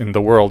decisions in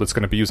the world, it's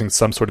going to be using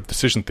some sort of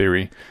decision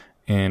theory.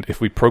 And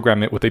if we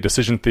program it with a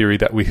decision theory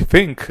that we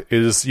think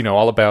is,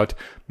 all about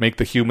make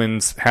the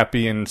humans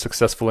happy and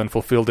successful and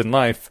fulfilled in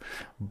life,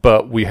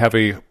 but we have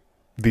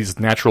these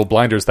natural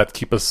blinders that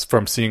keep us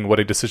from seeing what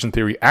a decision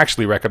theory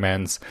actually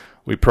recommends,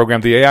 we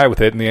program the AI with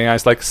it, and the AI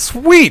is like,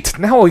 sweet,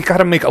 now we got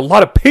to make a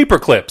lot of paper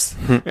clips.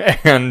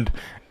 and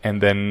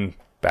then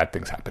bad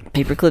things happen.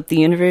 Paperclip the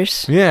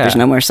universe? Yeah. There's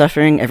no more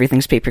suffering,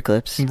 everything's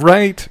paperclips.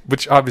 Right,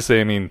 which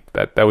obviously, I mean,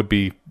 that would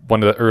be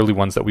one of the early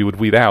ones that we would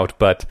weed out,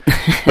 but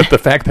the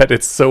fact that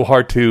it's so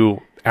hard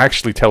to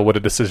actually tell what a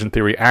decision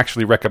theory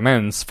actually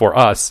recommends for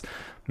us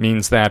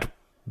means that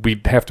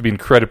we'd have to be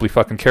incredibly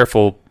fucking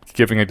careful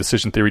giving a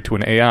decision theory to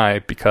an AI,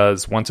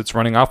 because once it's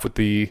running off with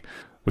the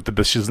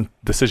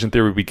decision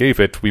theory we gave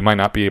it, we might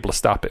not be able to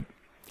stop it.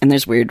 And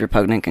there's weird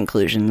repugnant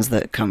conclusions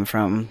that come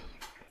from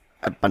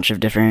a bunch of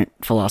different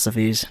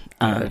philosophies,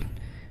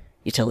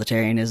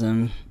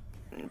 utilitarianism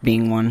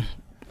being one.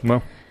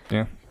 Well,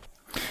 yeah.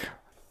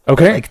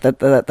 Okay. Like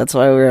that's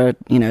why we're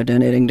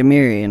donating to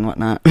Miri and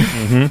whatnot.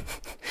 Mm-hmm.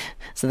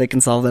 So they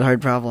can solve that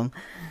hard problem.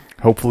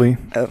 Hopefully.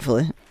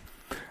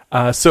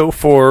 So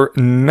for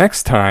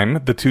next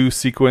time, the two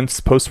sequence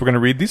posts we're going to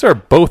read, these are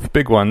both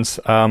big ones.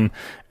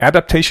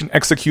 Adaptation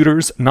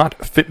executors, not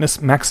fitness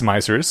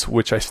maximizers,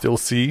 which I still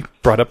see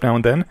brought up now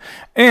and then.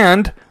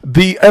 And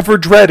the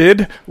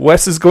ever-dreaded,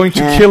 Wes is going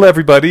to kill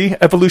everybody,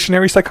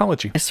 evolutionary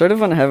psychology. I sort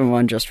of want to have him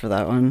on just for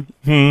that one.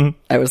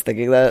 I was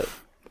thinking that.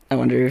 I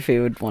wonder if he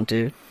would want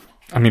to.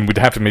 I mean, we'd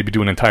have to maybe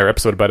do an entire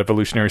episode about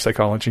evolutionary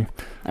psychology.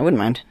 I wouldn't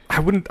mind.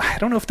 I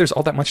don't know if there's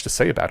all that much to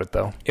say about it,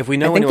 though. If we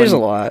know I think there's a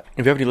lot.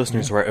 If you have any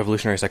listeners who are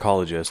evolutionary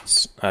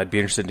psychologists, I'd be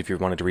interested if you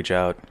wanted to reach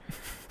out.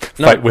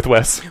 Fight with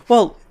Wes.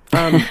 Well,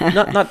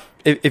 not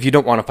if you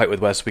don't want to fight with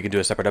Wes, we can do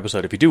a separate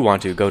episode. If you do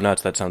want to, go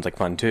nuts. That sounds like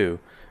fun too.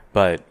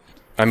 But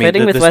I mean,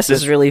 fighting with Wes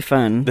is really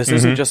fun. This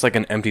isn't just like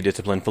an empty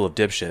discipline full of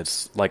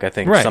dipshits, like I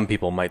think some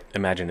people might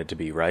imagine it to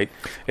be. Right?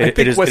 It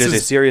is a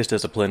serious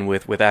discipline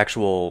with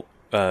actual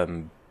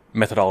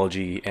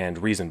methodology and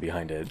reason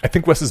behind it. I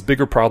think Wes's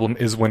bigger problem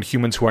is when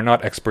humans who are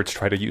not experts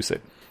try to use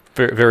it.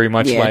 Very, very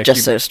much like...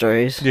 just so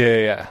stories.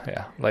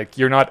 Yeah. Like,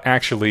 you're not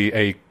actually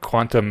a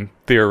quantum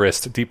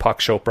theorist, Deepak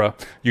Chopra.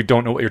 You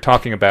don't know what you're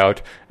talking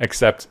about,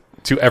 except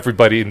to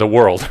everybody in the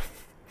world.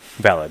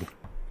 Valid.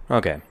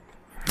 Okay.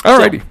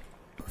 Alrighty. So,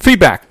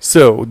 feedback.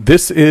 So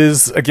this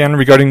is, again,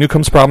 regarding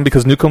Newcomb's problem,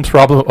 because Newcomb's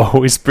problem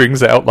always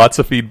brings out lots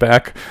of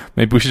feedback.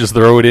 Maybe we should just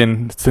throw it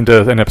in. It's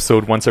into an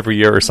episode once every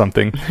year or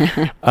something.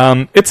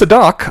 It's a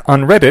doc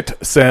on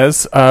Reddit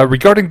says,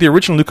 regarding the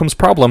original Newcomb's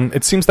problem,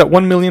 it seems that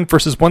 1 million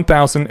versus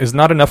 1,000 is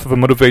not enough of a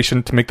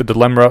motivation to make the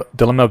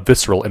dilemma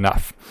visceral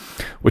enough,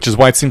 which is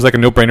why it seems like a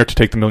no-brainer to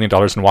take the $1 million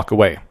and walk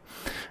away.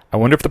 I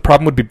wonder if the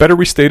problem would be better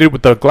restated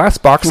with the glass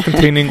box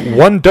containing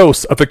 1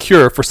 dose of a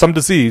cure for some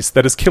disease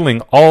that is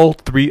killing all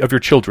 3 of your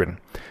children,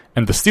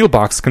 and the steel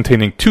box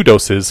containing 2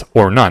 doses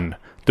or none,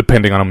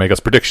 depending on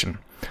Omega's prediction.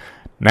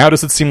 Now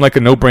does it seem like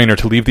a no-brainer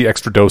to leave the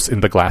extra dose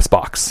in the glass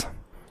box?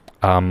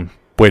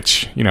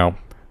 Which,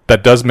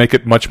 that does make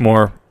it much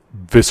more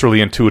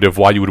viscerally intuitive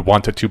why you would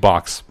want a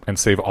 2-box and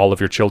save all of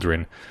your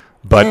children.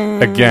 But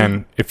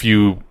again, if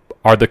you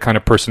are the kind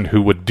of person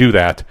who would do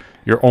that,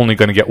 you're only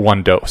going to get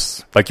 1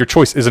 dose. Like, your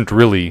choice isn't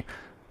really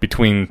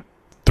between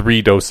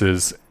 3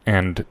 doses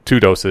and 2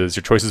 doses.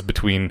 Your choice is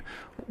between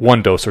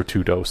 1 dose or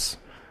 2 dose.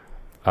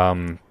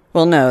 Well,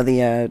 no,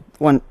 the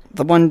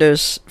one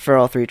dose for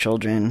all 3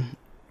 children,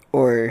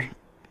 or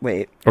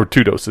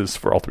 2 doses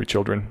for all 3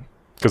 children.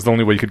 Because the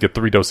only way you could get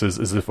 3 doses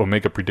is if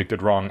Omega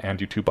predicted wrong and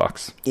you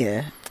 2-box.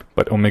 Yeah.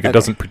 But Omega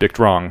doesn't predict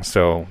wrong,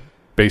 so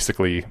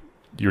basically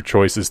your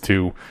choice is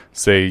to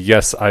say,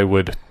 yes, I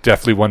would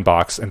definitely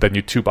 1-box, and then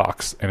you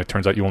 2-box, and it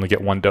turns out you only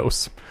get 1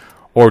 dose.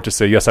 Or to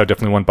say, yes, I would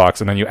definitely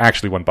 1-box, and then you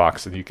actually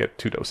 1-box, and you get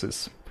 2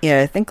 doses.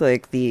 Yeah, I think,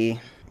 the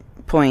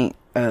point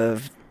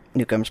of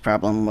Newcomb's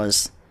problem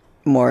was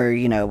more,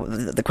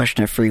 the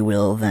question of free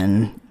will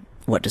than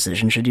what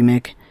decision should you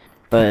make.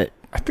 But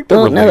I think they're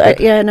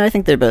related. I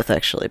think they're both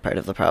actually part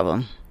of the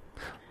problem.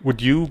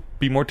 Would you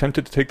be more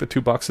tempted to take the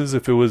 2 boxes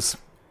if it was,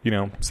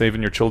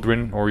 saving your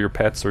children or your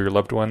pets or your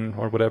loved one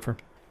or whatever?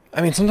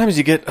 I mean, sometimes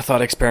you get a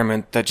thought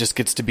experiment that just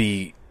gets to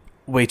be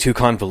way too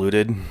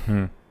convoluted.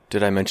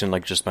 Did I mention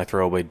like just my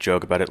throwaway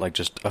joke about it, like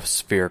just a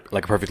sphere,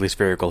 like a perfectly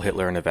spherical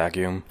Hitler in a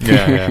vacuum?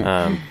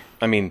 Yeah.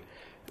 I mean,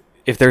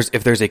 if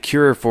there's a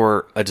cure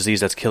for a disease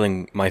that's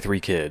killing my 3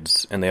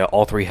 kids, and they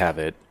all 3 have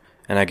it,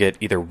 and I get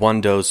either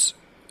 1 dose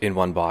in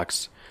one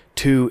box,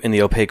 2 in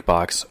the opaque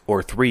box,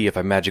 or 3 if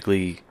I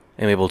magically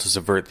am able to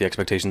subvert the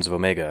expectations of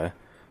Omega,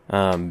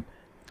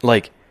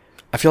 like,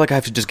 I feel like I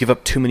have to just give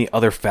up too many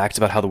other facts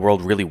about how the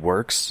world really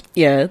works.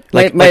 Yeah,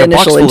 like my a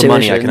initial box full intuition. of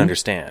money I can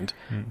understand,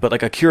 but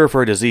like a cure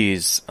for a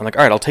disease, I'm like,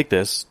 all right, I'll take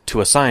this to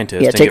a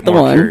scientist and take get the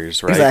more one.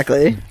 cures, right?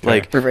 Exactly.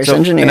 Like reverse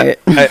engineer and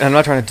it. I'm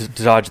not trying to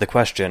dodge the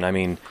question. I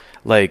mean,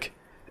 like,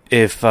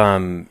 if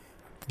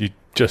You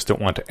just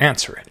don't want to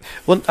answer it.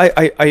 well,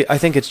 I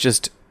think it's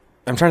just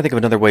I'm trying to think of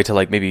another way to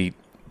like maybe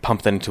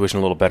pump that intuition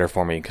a little better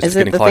for me because Is it's it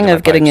getting the clogged thing in my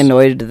of getting pipes.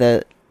 annoyed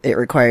that it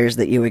requires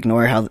that you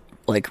ignore how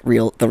like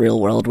the real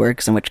world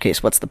works? In which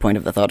case, what's the point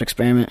of the thought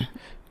experiment?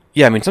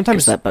 Yeah, I mean, Because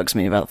sometimes that bugs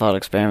me about thought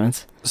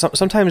experiments.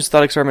 sometimes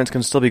thought experiments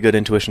can still be good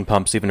intuition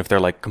pumps, even if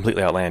they're like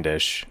completely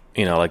outlandish.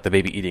 You know, like the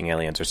baby eating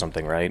aliens or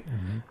something, right?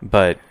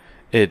 But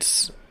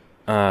it's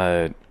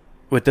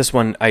with this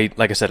one, I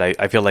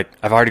feel like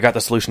I've already got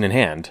the solution in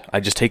hand. I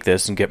just take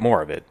this and get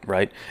more of it,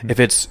 right? If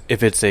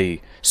it's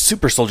a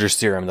super soldier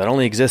serum that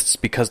only exists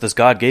because this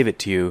god gave it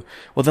to you,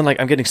 well then like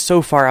I'm getting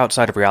so far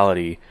outside of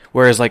reality.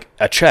 Whereas like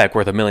a check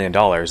worth $1 million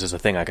is a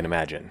thing I can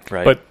imagine,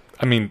 right? But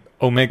I mean,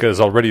 Omega is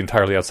already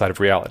entirely outside of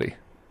reality.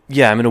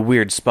 Yeah, I'm in a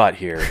weird spot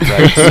here,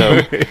 right?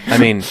 So I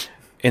mean,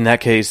 in that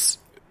case,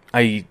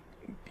 I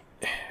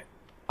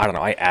don't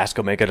know, I ask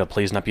Omega to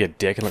please not be a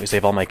dick and let me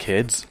save all my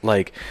kids.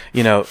 Like,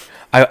 you know,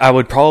 I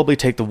would probably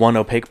take the 1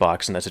 opaque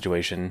box in that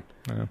situation.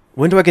 Yeah.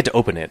 When do I get to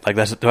open it? Like,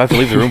 do I have to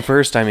leave the room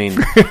first? I mean,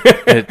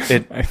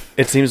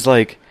 it seems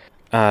like...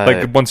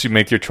 like, once you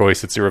make your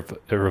choice, it's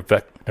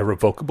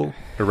irrevocable?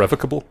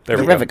 There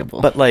we go.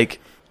 But,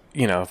 like,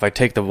 you know, if I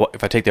take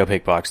the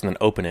opaque box and then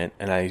open it,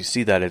 and I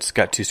see that it's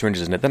got 2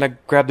 syringes in it, then I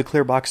grab the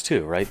clear box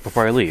too, right,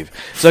 before I leave.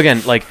 So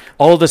again, like,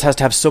 all of this has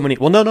to have so many...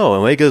 Well, no,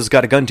 Omega's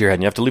got a gun to your head,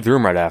 and you have to leave the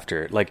room right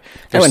after. Like,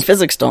 and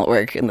physics don't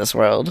work in this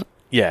world.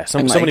 Yeah,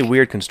 so many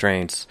weird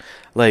constraints.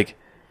 Like,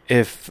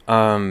 if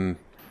I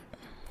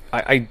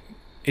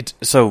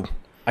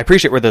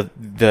appreciate where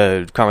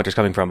the commenter's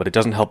coming from, but it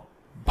doesn't help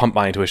pump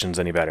my intuitions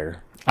any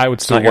better. I would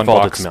still not your one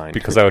fault, box it's mine.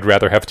 because I would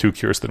rather have 2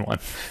 cures than 1.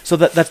 So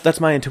that's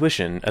my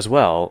intuition as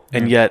well,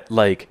 and yet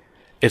like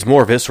it's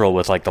more visceral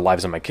with like the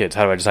lives of my kids.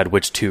 How do I decide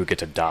which 2 get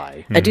to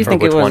die? I do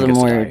think it which was one a gets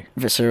to more die?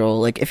 visceral.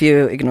 Like if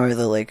you ignore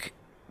the like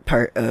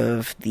part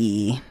of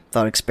the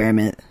thought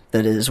experiment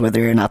that is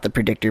whether or not the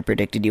predictor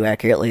predicted you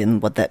accurately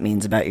and what that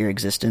means about your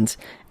existence,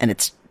 and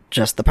it's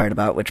just the part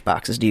about which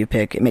boxes do you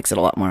pick, it makes it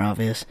a lot more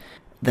obvious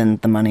than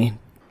the money.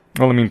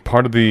 Well, I mean,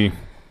 part of the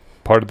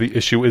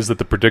issue is that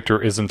the predictor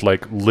isn't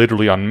like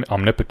literally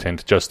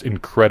omnipotent, just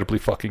incredibly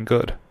fucking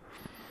good.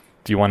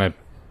 Do you want to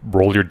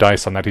roll your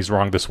dice on that he's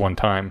wrong this one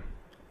time?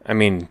 I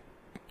mean,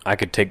 I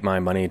could take my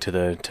money I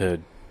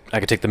could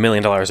take the $1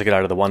 million I get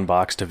out of the 1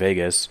 box to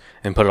Vegas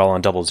and put it all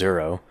on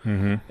 00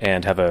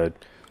 and have a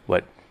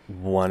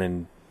 1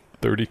 in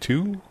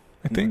 32,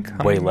 I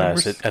think. Way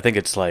less. I think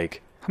it's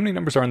like... How many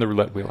numbers are on the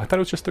roulette wheel? I thought it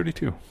was just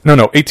 32.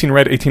 No, 18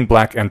 red, 18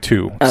 black, and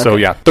 2. Okay. So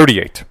yeah,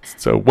 38.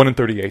 So 1 in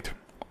 38.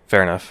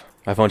 Fair enough.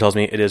 My phone tells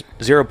me it is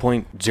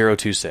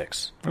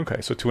 0.026.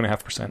 Okay, so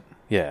 2.5%.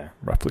 Yeah.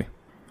 Roughly.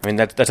 I mean,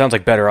 that sounds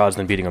like better odds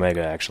than beating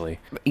Omega, actually.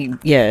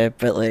 Yeah,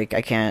 but like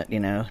I can't,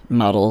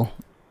 model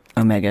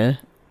Omega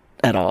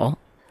at all.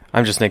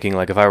 I'm just thinking,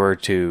 like, if I were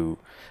to...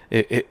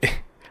 If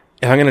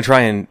I'm going to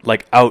try and,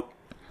 like,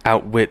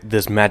 outwit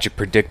this magic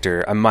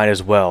predictor, I might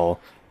as well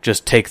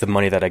just take the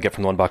money that I get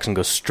from the 1 box and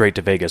go straight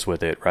to Vegas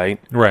with it, right?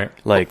 Right.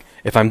 Like,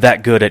 if I'm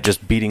that good at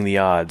just beating the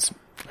odds,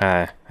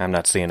 I'm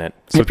not seeing it.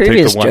 The So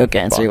previous take the joke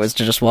 1 answer box. was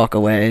to just walk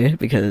away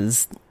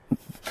because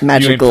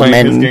magical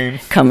playing his men game.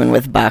 coming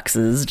with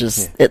boxes.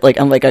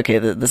 I'm like, okay,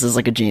 this is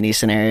like a genie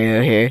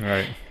scenario here.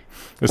 Right.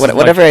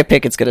 Whatever I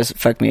pick, it's gonna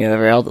fuck me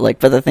over.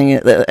 But the thing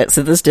is,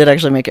 so this did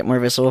actually make it more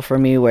visceral for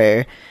me,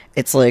 where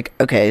it's like,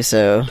 okay,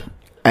 so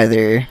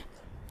either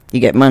you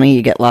get money,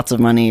 you get lots of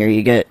money, or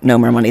you get no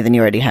more money than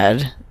you already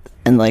had,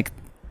 and like,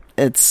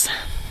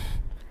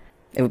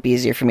 it would be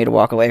easier for me to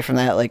walk away from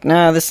that. Like,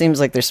 no, this seems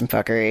like there's some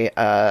fuckery.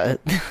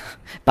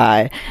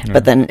 Bye. Yeah.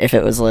 But then if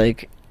it was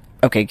like,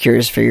 okay,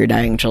 cures for your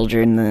dying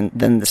children,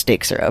 then the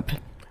stakes are up.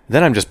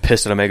 Then I'm just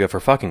pissed at Omega for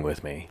fucking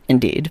with me.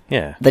 Indeed.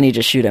 Yeah. Then you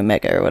just shoot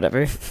Omega or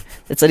whatever.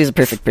 It said he's a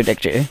perfect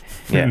predictor.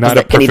 Yeah. Not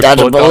a can he perfect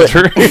dodge a bullet?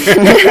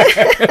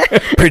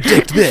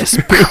 Predict this.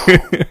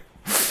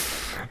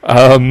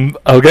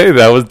 Okay,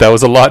 that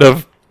was a lot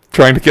of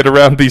trying to get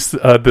around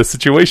the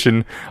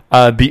situation.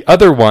 The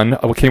other one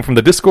came from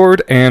the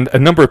Discord, and a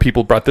number of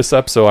people brought this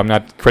up, so I'm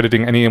not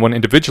crediting anyone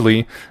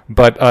individually,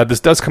 but this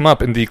does come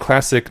up in the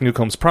classic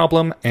Newcomb's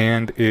problem,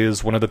 and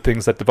is one of the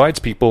things that divides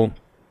people.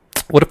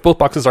 What if both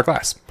boxes are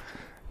glass?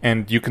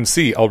 And you can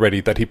see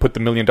already that he put the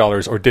 $1 million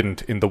or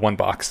didn't in the 1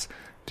 box.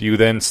 Do you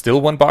then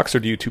still 1 box, or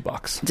do you 2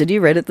 box? Did you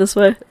write it this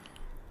way?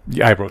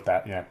 Yeah, I wrote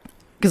that, yeah.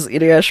 Because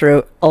Inuyasha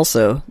wrote,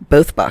 also,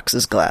 both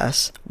boxes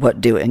glass. What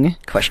doing?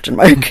 Question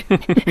mark.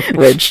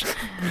 Which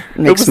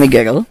makes me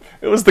giggle.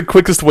 It was the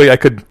quickest way I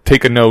could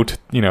take a note,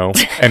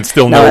 and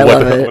still No, I know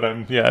love it. what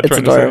I'm It's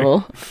trying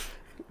adorable. to say.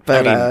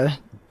 But, I mean,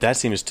 that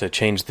seems to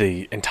change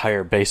the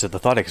entire base of the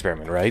thought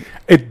experiment, right?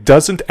 It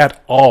doesn't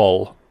at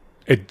all.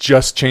 It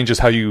just changes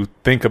how you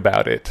think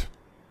about it.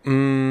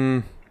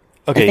 Okay,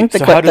 I think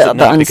so how does it the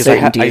not? Because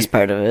uncertainty is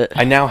part of it.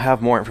 I now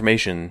have more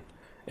information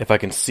if I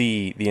can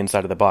see the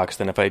inside of the box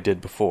than if I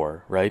did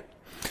before, right?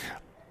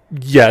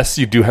 Yes,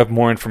 you do have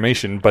more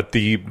information, but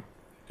the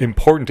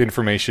important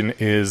information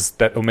is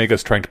that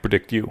Omega's trying to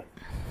predict you.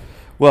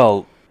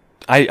 Well,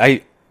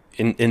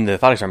 in the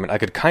thought experiment, I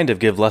could kind of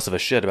give less of a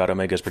shit about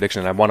Omega's prediction,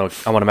 and I want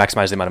to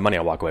maximize the amount of money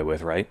I walk away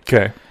with, right?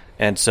 Okay.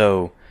 And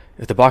so,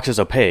 if the box is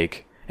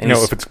opaque, and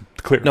if it's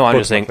clear. no, I'm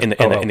just saying in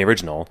the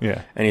original,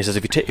 Yeah. And he says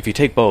if you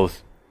take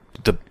both,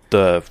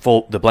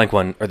 the blank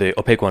one or the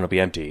opaque one will be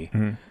empty.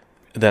 Mm-hmm.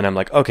 Then I'm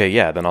like, okay,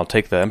 yeah, then I'll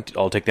take the empty,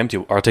 or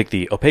I'll take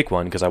the opaque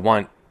one because I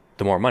want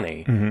the more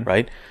money, Mm-hmm.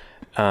 right?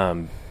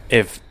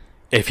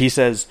 If he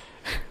says,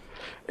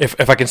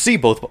 if I can see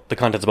both the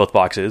contents of both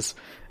boxes,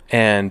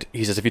 and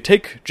he says if you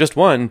take just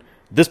one,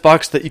 this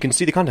box that you can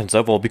see the contents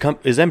of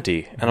is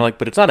empty, and I'm like,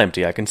 but it's not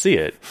empty, I can see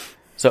it.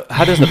 So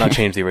how does that not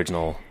change the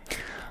original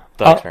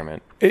thought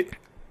experiment?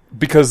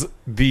 Because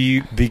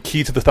the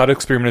key to the thought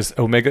experiment is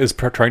Omega is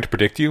trying to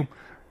predict you.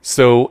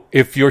 So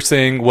if you're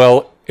saying,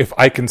 well, if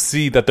I can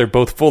see that they're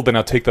both full, then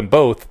I'll take them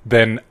both,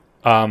 then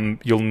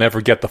you'll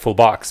never get the full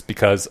box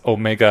because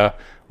Omega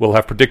will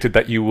have predicted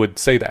that you would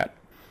say that.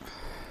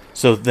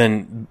 So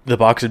then the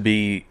box would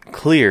be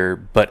clear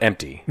but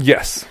empty.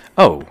 Yes.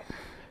 Oh.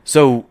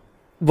 So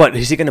what,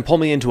 is he going to pull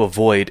me into a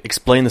void,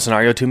 explain the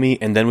scenario to me,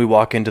 and then we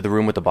walk into the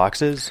room with the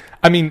boxes?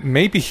 I mean,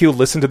 maybe he'll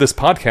listen to this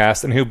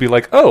podcast and he'll be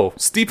like, oh,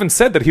 Stephen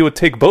said that he would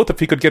take both if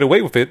he could get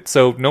away with it,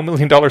 so no $1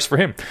 million for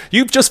him.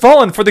 You've just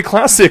fallen for the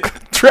classic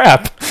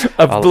trap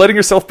of letting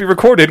yourself be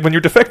recorded when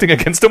you're defecting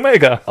against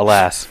Omega.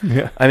 Alas.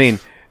 Yeah. I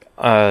mean,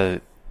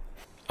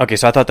 okay,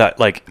 so I thought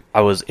that, I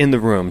was in the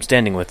room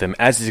standing with him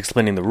as he's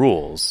explaining the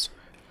rules,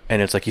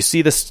 and it's like, you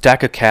see this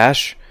stack of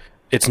cash?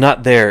 It's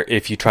not there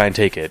if you try and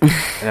take it.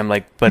 And I'm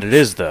like, but it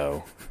is,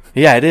 though.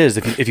 Yeah, it is.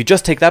 If you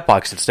just take that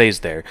box, it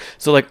stays there.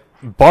 So,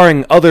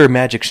 barring other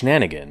magic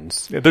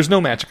shenanigans. Yeah, there's no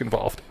magic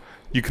involved.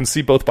 You can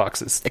see both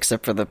boxes.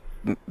 Except for the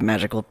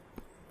magical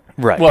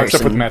Right. Well,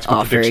 except for the person magical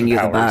offering prediction you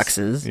powers. the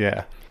boxes.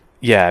 Yeah.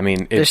 Yeah, I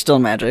mean... There's still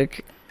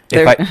magic.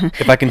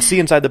 If I can see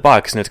inside the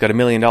box and it's got $1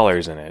 million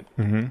in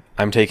it,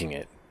 I'm taking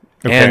it.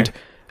 Okay. And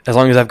as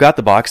long as I've got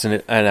the box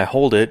and I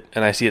hold it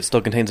and I see it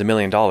still contains $1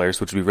 million, which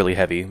would be really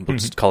heavy, we'll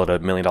just call it a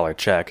 $1 million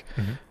check,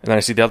 and then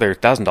I see the other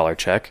 $1,000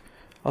 check,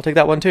 I'll take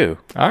that one too.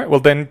 All right. Well,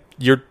 then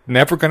you're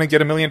never going to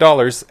get $1 million,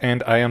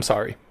 and I am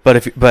sorry.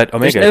 But Omega,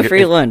 There's no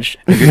free lunch.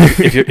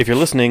 if you're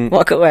listening,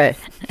 Walk away.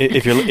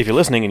 if you're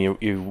listening and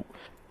you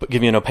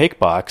give me an opaque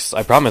box,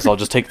 I promise I'll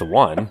just take the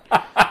one.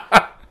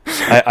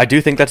 I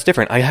do think that's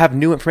different. I have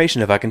new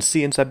information if I can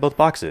see inside both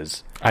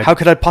boxes. How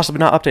could I possibly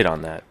not update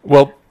on that?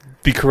 Well,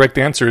 the correct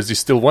answer is you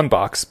still one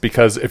box,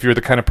 because if you're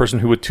the kind of person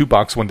who would two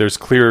box when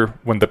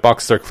the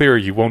boxes are clear,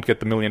 you won't get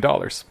the $1 million.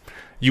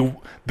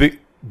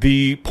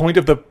 The point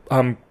of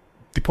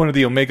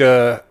the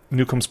Omega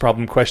Newcomb's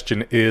problem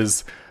question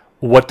is,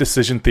 what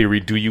decision theory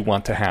do you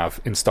want to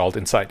have installed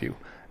inside you?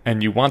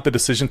 And you want the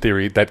decision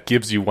theory that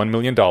gives you $1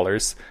 million,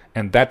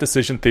 and that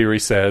decision theory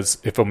says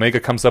if Omega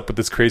comes up with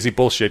this crazy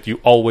bullshit,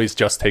 you always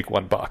just take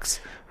one box,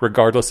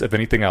 regardless of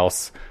anything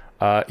else,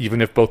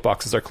 even if both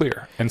boxes are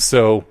clear. And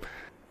so,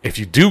 if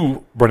you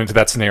do run into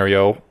that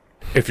scenario,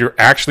 if you're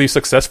actually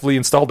successfully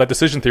installed that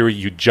decision theory,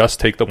 you just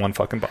take the one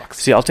fucking box.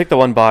 See, I'll take the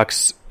one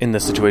box in the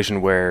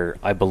situation where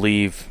I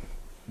believe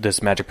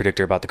this magic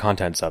predictor about the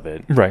contents of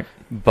it. Right.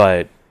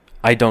 But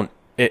I don't...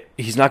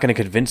 he's not going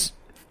to convince...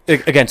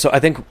 Again, so I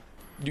think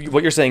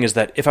what you're saying is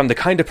that if I'm the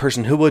kind of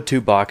person who would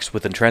two box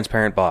with a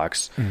transparent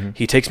box,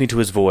 he takes me to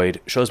his void,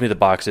 shows me the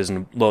boxes,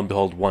 and lo and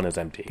behold, one is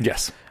empty.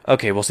 Yes.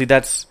 Okay, well, see,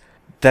 that's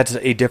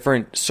a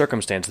different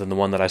circumstance than the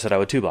one that I said I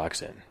would two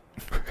box in.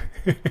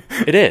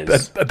 It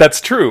is.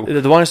 That's true.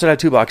 The one I said I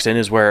two box in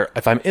is where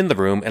if I'm in the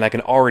room and I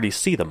can already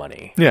see the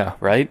money. Yeah.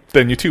 Right?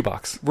 Then you two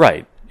box.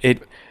 Right.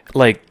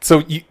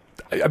 So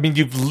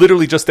you've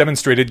literally just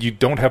demonstrated you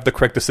don't have the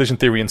correct decision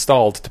theory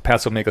installed to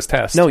pass Omega's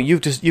test. No,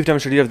 you've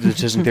demonstrated you have the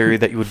decision theory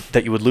that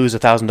you would lose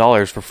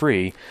 $1,000 for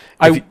free.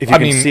 I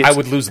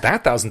would lose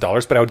that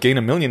 $1,000, but I would gain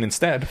 $1 million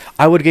instead.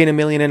 I would gain $1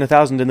 million and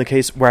 $1,000 in the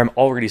case where I'm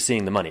already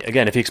seeing the money.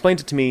 Again, if he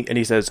explains it to me and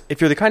he says,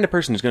 if you're the kind of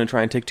person who's going to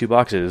try and take two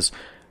boxes,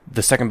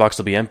 the second box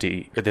will be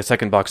empty, or the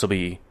second box will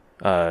be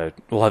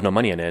will have no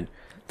money in it,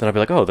 then I'll be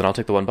like, oh, then I'll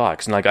take the one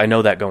box, and I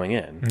know that going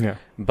in. Yeah.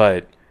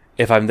 But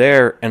if I'm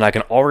there and I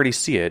can already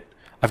see it,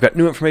 I've got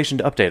new information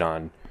to update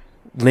on,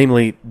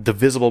 namely the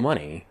visible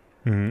money.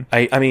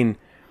 Mm-hmm.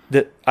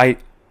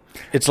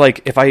 It's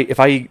like if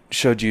I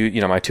showed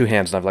you, my two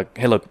hands, and I'm like,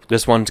 hey, look,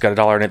 this one's got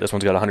 $1 in it, this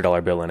one's got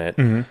 $100 bill in it,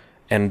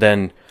 and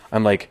then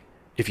I'm like,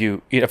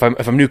 if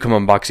I'm Newcomb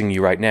unboxing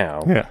you right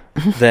now, Yeah.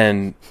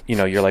 then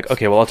you're like,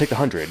 okay, well, I'll take the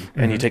 100,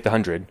 and you take the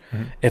 100.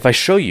 If I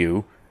show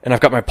you and I've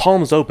got my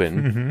palms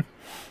open,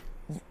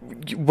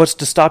 what's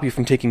to stop you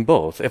from taking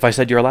both? If I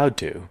said you're allowed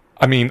to,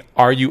 I mean,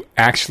 are you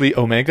actually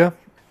Omega?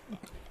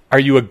 Are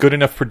you a good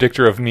enough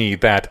predictor of me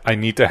that I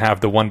need to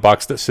have the one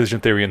box decision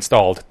theory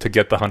installed to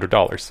get the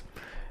 $100,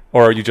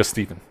 or are you just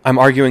Steven? I'm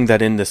arguing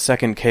that in the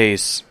second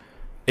case,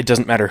 it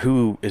doesn't matter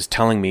who is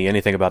telling me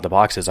anything about the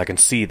boxes. I can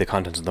see the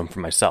contents of them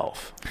for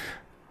myself.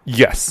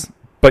 Yes,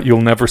 but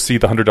you'll never see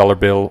the $100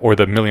 bill or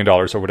the $1 million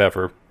or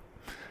whatever.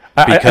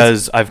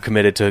 Because I've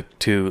committed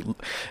to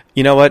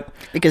you know what?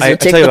 Because you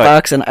take the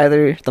box and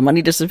either the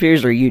money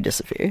disappears or you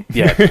disappear.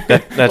 Yeah,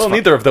 that's well, fine.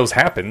 neither of those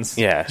happens.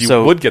 Yeah,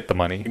 you would get the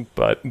money,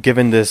 but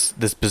given this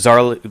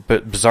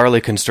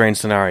bizarrely constrained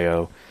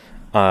scenario,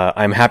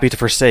 I'm happy to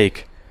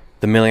forsake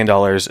the $1 million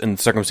in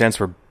the circumstance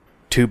where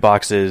two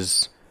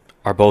boxes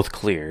are both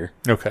clear.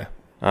 Okay.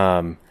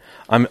 I'm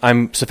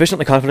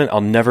sufficiently confident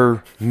I'll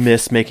never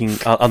miss making.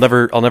 I'll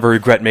never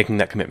regret making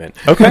that commitment.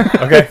 Okay.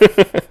 Okay.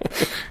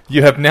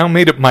 You have now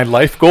made it my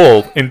life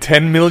goal in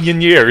 10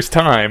 million years'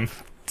 time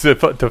to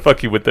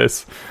fuck you with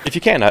this. If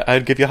you can,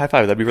 I'd give you a high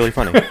five. That'd be really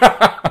funny.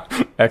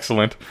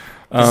 Excellent.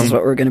 This is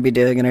what we're going to be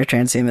doing in our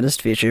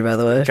transhumanist future, by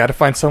the way. Got to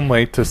find some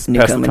way to pass the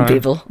Newcomb time.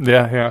 people.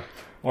 Yeah, yeah.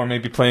 Or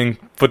maybe playing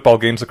football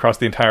games across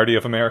the entirety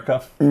of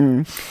America.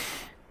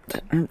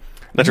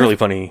 That's a really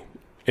funny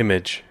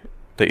image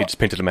that you just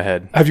painted in my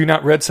head. Have you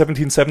not read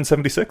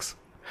 17776?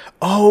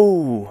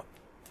 Oh,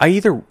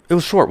 it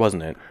was short,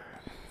 wasn't it?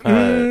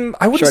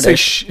 I wouldn't say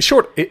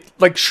short.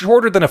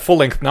 Shorter than a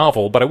full-length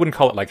novel, but I wouldn't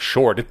call it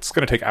short. It's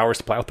going to take hours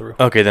to plow through.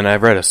 Okay, then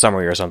I've read a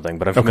summary or something,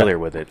 but I'm familiar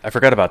with it. I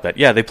forgot about that.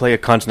 Yeah, they play a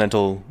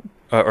continental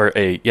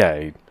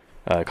a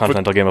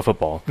continental game of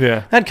football.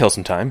 Yeah, that'd kill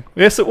some time.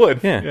 Yes, it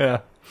would. Yeah.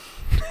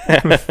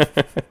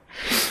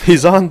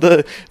 He's on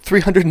the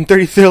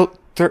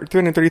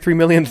 333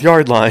 millionth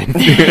yard line.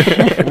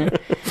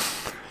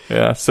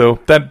 Yeah, so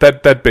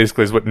that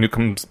basically is what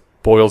Newcomb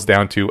boils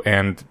down to,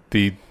 and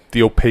the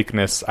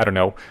opaqueness, I don't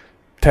know,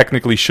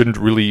 technically shouldn't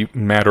really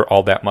matter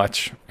all that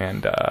much,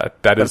 and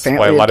that is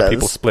why a lot of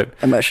people split.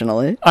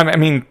 Emotionally. I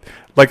mean,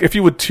 if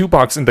you would two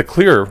box in the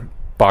clear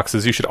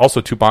boxes, you should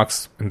also two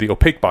box in the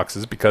opaque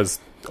boxes, because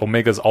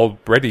Omega's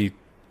already,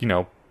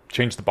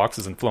 changed the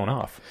boxes and flown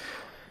off.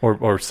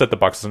 Or set the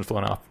boxes and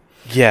flown off.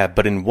 Yeah,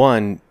 but in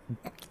one,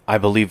 I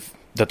believe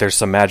that there's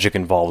some magic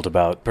involved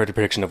about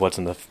prediction of what's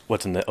in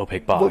the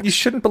opaque box. Well, you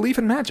shouldn't believe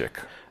in magic.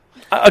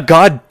 A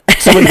god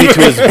summoned me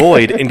to his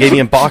void and gave me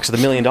a box with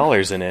 $1 million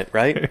in it,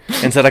 right?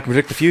 And said I can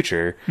predict the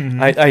future.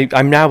 Mm-hmm.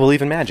 I'm now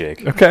believe in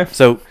magic. Okay.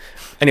 So,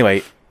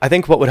 anyway, I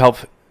think what would help,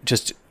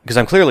 just because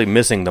I'm clearly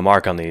missing the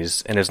mark on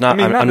these, and it's not.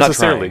 Not I'm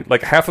necessarily.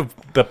 Not half of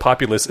the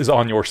populace is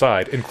on your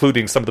side,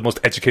 including some of the most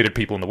educated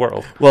people in the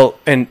world. Well,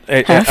 but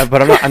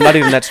I'm not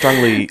even that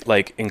strongly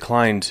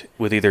inclined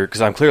with either, because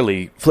I'm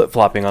clearly flip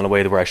flopping on a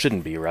way where I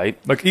shouldn't be, right?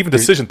 Even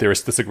decision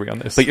theorists disagree on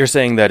this. But you're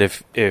saying that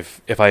if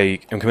I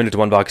am committed to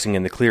unboxing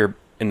in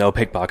the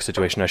opaque box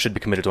situation, I should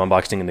be committed to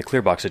unboxing in the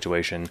clear box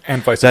situation,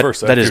 and vice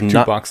versa. That if is you're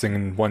not two-boxing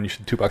in one, you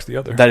should two-box the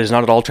other. That is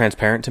not at all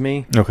transparent to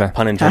me. Okay,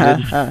 pun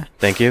intended.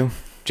 Thank you,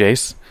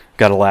 Jace.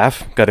 Got a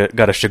laugh. Got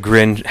a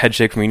chagrin head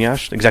shake from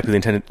Eneasz. Exactly the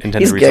intended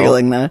He's result. He's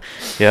giggling though.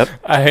 Yep.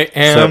 I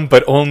am,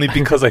 but only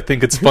because I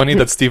think it's funny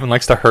that Steven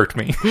likes to hurt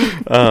me.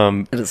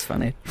 It is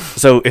funny.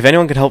 So if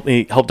anyone can help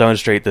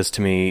demonstrate this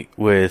to me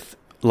with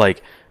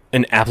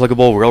an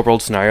applicable real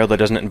world scenario that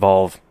doesn't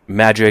involve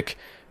magic,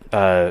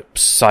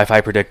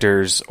 sci-fi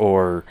predictors,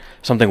 or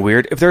something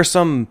weird. If there's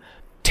some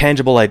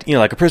tangible idea,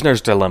 like a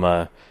prisoner's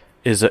dilemma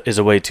is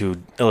a way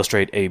to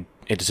illustrate a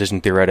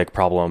decision theoretic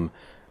problem.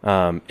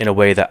 In a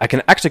way that I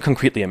can actually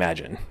concretely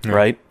imagine,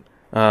 right?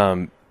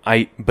 But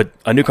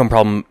a Newcomb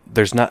problem,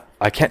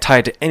 I can't tie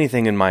it to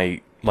anything in my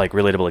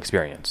relatable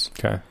experience.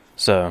 Okay.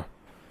 So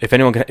if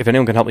anyone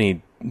can help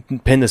me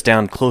pin this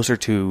down closer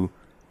to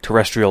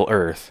terrestrial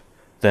Earth,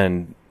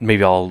 then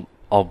maybe I'll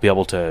be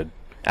able to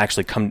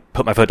actually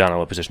put my foot down on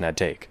what position I'd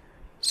take.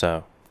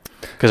 So,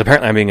 because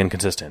apparently I'm being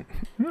inconsistent,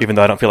 even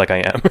though I don't feel like I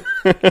am.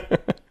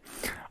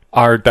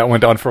 That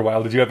went on for a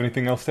while. Did you have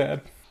anything else to add?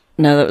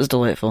 No, that was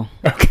delightful.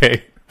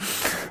 Okay.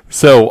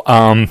 So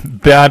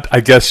that,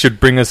 I guess,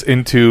 should bring us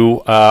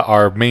into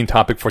our main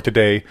topic for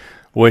today,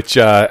 which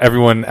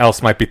everyone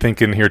else might be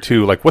thinking here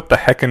too, what the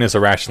heckin' is a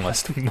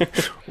rationalist?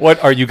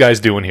 What are you guys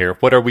doing here?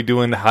 What are we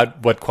doing?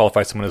 What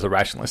qualifies someone as a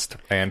rationalist?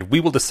 And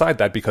we will decide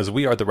that because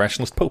we are the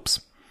rationalist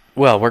popes.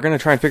 Well, we're going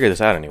to try and figure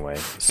this out anyway.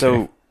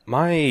 So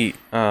my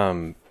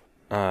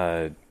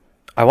I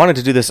wanted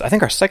to do this. I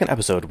think our second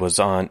episode was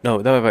on.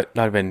 No, that would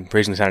not have been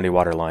Raising the Sanity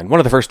Waterline.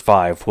 One of the first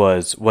 5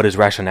 was what is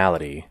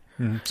rationality.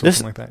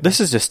 This like that, yeah. This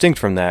is distinct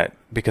from that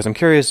because I'm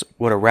curious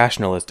what a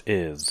rationalist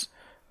is.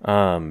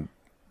 And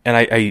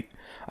I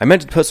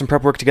meant to put some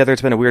prep work together.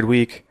 It's been a weird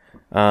week,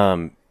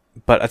 but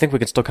I think we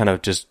can still kind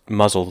of just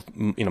muddle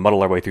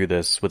our way through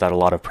this without a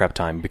lot of prep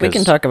time. Because we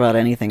can talk about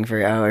anything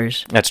for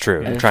hours. That's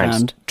true.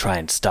 Try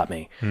and stop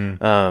me.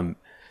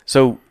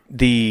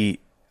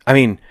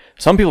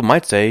 some people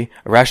might say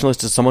a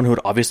rationalist is someone who would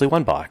obviously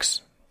one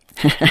box.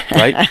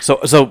 Right?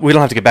 So we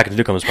don't have to get back into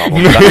Newcomb's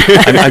problem.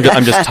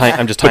 I'm just tying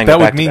But it that back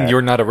would to mean that.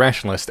 you're not a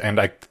rationalist, and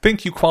I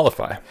think you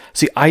qualify.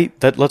 See,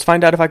 let's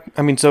find out if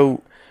I mean,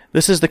 so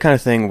this is the kind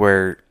of thing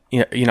where,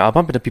 you know, I'll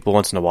bump into people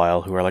once in a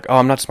while who are like, oh,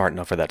 I'm not smart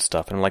enough for that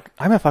stuff. And I'm like,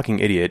 I'm a fucking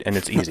idiot and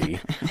it's easy.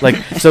 Like,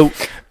 so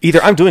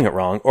either I'm doing it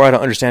wrong or I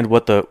don't understand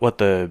what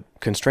the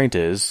constraint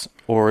is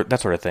or that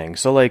sort of thing.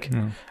 So like,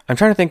 I'm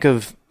trying to think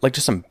of like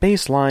just some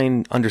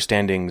baseline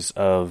understandings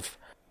of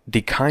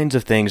the kinds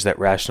of things that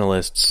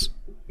rationalists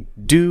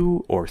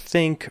do or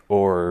think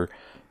or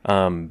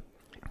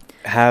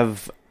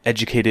have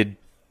educated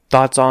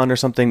thoughts on or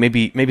something.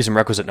 Maybe some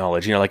requisite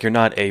knowledge. You know, like you're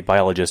not a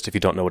biologist if you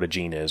don't know what a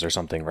gene is or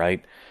something,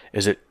 right?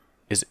 Is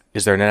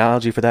there an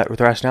analogy for that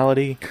with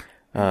rationality?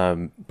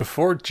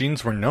 Before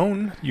genes were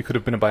known, you could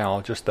have been a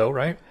biologist, though,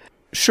 right?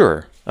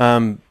 Sure.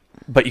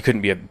 But you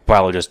couldn't be a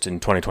biologist in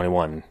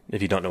 2021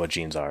 if you don't know what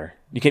genes are.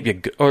 You can't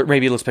be or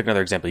maybe let's pick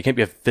another example. You can't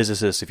be a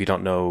physicist if you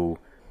don't know...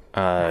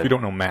 if you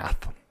don't know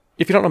math.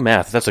 If you don't know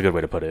math, that's a good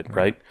way to put it,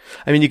 right?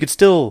 I mean, you could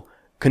still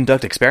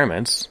conduct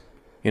experiments.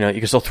 You know, you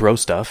can still throw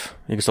stuff.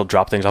 You can still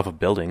drop things off of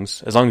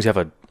buildings. As long as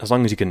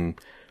you can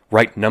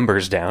write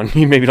numbers down,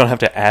 you maybe don't have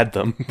to add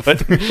them.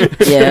 But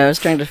yeah, I was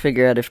trying to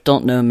figure out if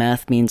don't know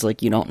math means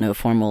like you don't know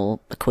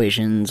formal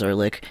equations or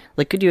like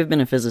could you have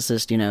been a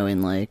physicist, you know,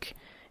 in like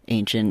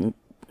ancient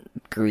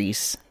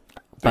Greece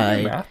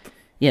by Math?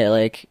 yeah,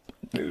 like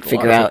There's a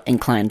figure lot of out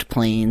inclined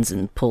planes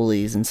and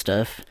pulleys and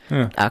stuff,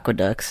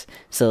 aqueducts.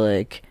 So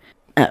like,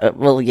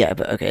 well, yeah,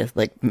 but okay,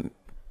 like.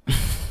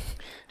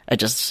 I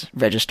just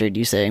registered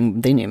you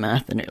saying they knew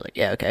math, and you're like,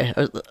 yeah, okay.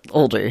 I was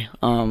older.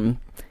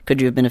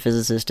 Could you have been a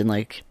physicist in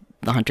like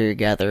the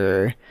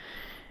hunter-gatherer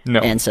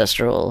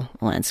ancestral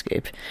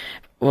landscape?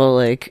 Well,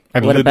 like,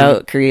 what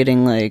about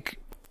creating like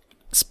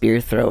spear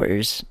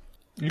throwers?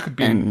 You could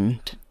be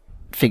and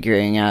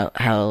figuring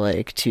out how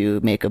like to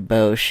make a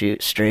bow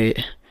shoot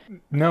straight.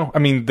 No, I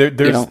mean, there's...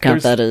 You don't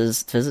count that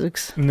as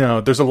physics?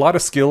 No, there's a lot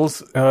of skills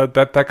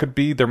that could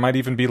be. There might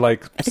even be,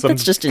 like, I think some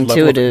that's just level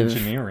intuitive of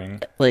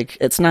engineering. Like,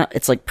 it's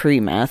like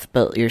pre-math,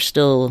 but you're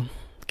still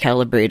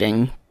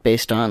calibrating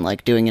based on,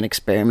 like, doing an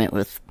experiment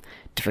with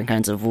different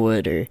kinds of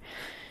wood or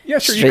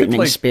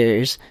straightening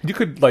spears. You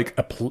could, like,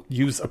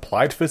 use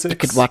applied physics. You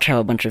could watch how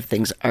a bunch of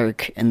things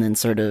arc and then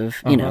sort of,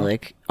 you know,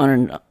 like, on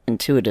an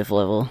intuitive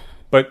level.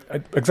 But,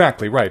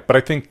 exactly, right. But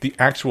I think the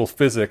actual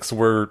physics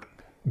were...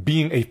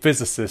 Being a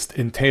physicist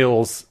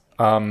entails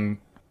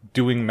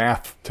doing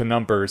math to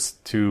numbers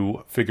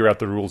to figure out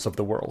the rules of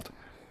the world.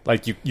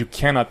 Like, you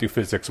cannot do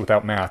physics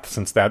without math,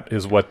 since that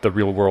is what the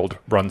real world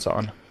runs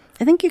on.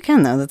 I think you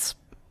can, though. That's,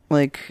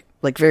 like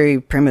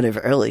very primitive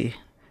early.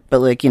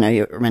 But, like, you know,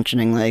 you're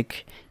mentioning,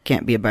 like,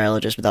 can't be a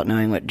biologist without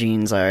knowing what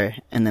genes are,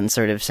 and then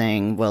sort of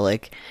saying, well,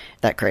 like,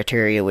 that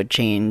criteria would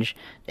change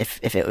if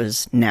it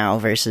was now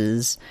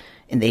versus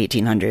in the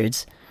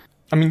 1800s.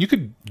 I mean, you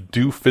could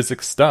do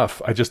physics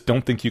stuff. I just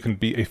don't think you can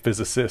be a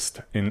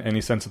physicist in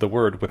any sense of the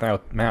word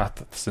without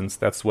math, since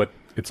that's what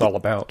it's all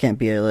about. Can't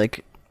be a,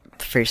 like,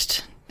 the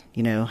first,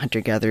 you know,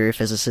 hunter-gatherer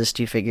physicist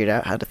who figured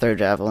out how to throw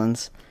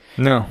javelins.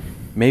 No.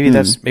 Maybe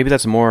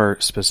that's a more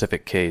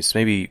specific case.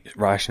 Maybe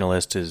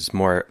rationalist is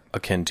more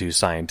akin to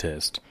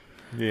scientist.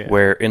 Yeah.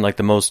 Where in, like,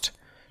 the most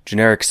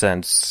generic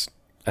sense,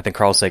 I think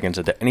Carl Sagan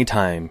said that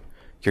anytime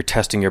you're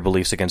testing your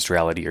beliefs against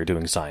reality, you're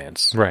doing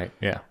science. Right,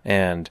 yeah.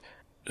 And...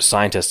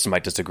 scientists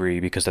might disagree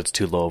because that's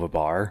too low of a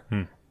bar,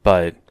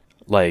 but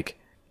like,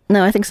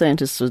 no, I think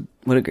scientists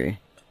would agree.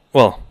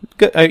 Well,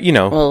 you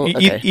know,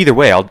 okay. Either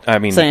way, I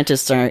mean,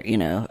 scientists aren't, you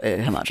know,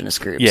 a homogenous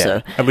group. Yeah,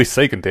 so. At least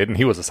Sagan did, and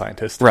he was a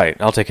scientist, right?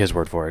 I'll take his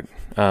word for it.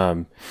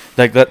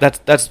 Like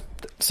that's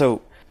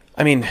so.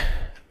 I mean,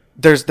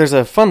 there's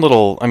a fun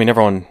little. I mean,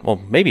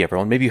 maybe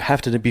you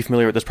have to be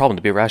familiar with this problem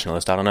to be a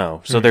rationalist. I don't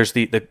know. So there's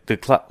the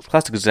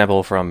classic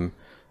example from.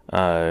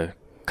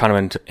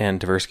 Kahneman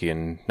and Tversky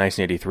in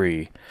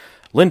 1983.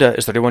 Linda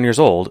is 31 years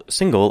old,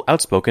 single,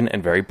 outspoken,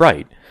 and very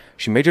bright.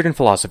 She majored in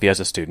philosophy as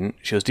a student.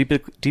 She was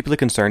deeply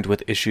concerned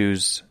with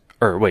issues...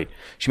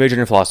 she majored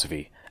in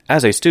philosophy.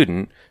 As a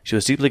student, she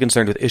was deeply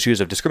concerned with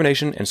issues of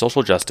discrimination and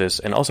social justice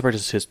and also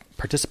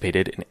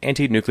participated in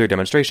anti-nuclear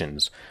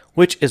demonstrations.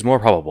 Which is more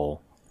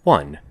probable?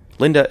 1.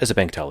 Linda is a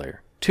bank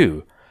teller.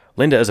 2.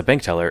 Linda is a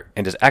bank teller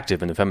and is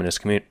active in the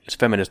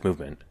feminist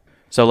movement.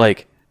 So,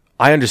 like,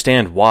 I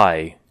understand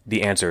why...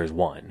 the answer is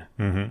 1.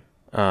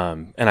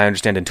 And I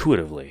understand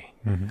intuitively.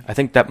 I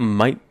think that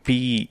might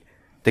be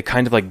the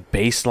kind of like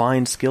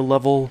baseline skill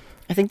level.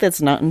 I think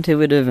that's not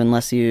intuitive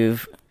unless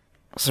you've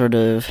sort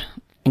of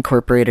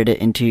incorporated it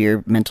into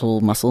your mental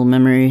muscle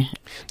memory.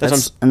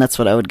 And that's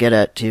what I would get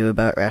at too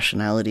about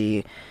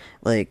rationality.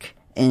 Like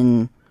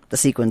in the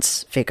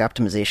sequence fake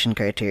optimization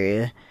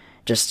criteria,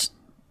 just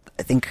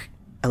I think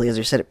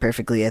Eliezer said it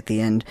perfectly at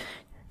the end.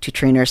 To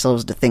train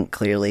ourselves to think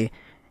clearly... ...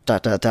 You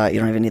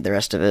don't even need the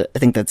rest of it. I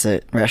think that's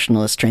it.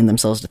 Rationalists train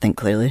themselves to think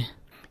clearly.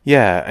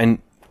 Yeah, and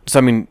so,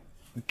 I mean,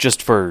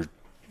 just for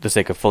the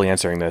sake of fully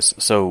answering this,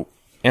 so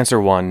answer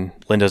 1,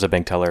 Linda's a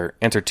bank teller.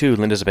 Answer 2,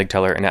 Linda's a bank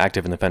teller and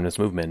active in the feminist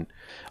movement.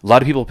 A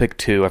lot of people picked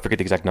 2. I forget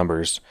the exact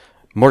numbers.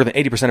 More than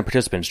 80% of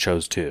participants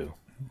chose 2.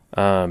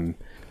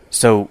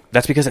 So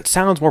that's because it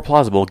sounds more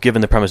plausible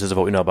given the premises of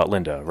what we know about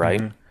Linda,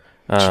 right?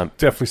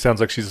 Definitely sounds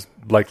like she's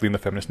likely in the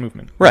feminist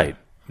movement. Right.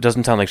 It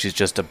doesn't sound like she's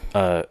just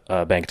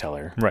a bank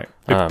teller. Right.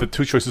 If the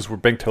 2 choices were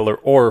bank teller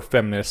or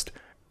feminist,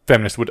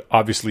 feminist would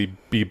obviously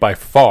be by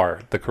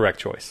far the correct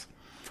choice.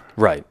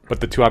 Right. But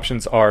the 2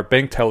 options are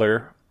bank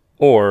teller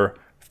or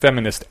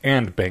feminist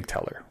and bank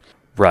teller.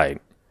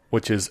 Right.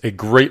 Which is a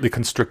greatly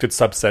constricted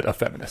subset of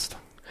feminist.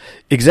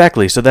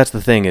 Exactly. So that's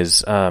the thing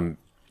is,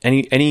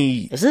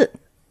 any... Is it?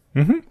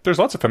 Mm-hmm. There's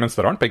lots of feminists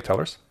that aren't bank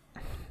tellers.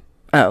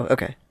 Oh,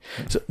 okay.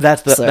 So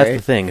that's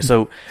the thing.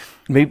 So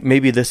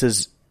maybe this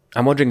is...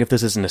 I'm wondering if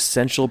this is an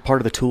essential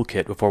part of the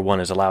toolkit before one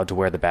is allowed to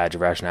wear the badge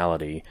of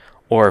rationality,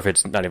 or if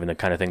it's not even the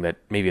kind of thing that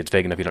maybe it's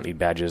vague enough you don't need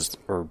badges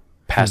or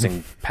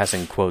passing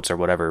quotes or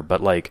whatever.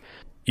 But like,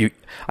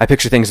 I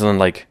picture things in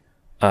like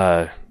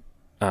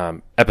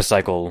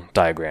epicycle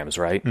diagrams,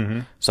 right? Mm-hmm.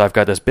 So I've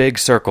got this big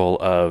circle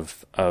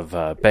of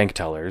bank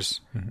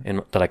tellers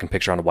that I can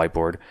picture on a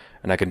whiteboard,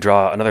 and I can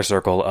draw another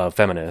circle of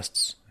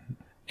feminists,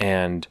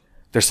 and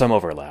there's some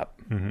overlap,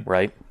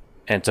 right?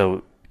 And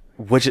so,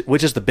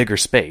 which is the bigger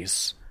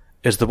space?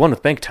 Is the one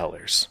with bank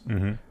tellers.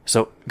 Mm-hmm.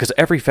 So, because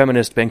every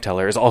feminist bank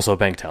teller is also a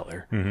bank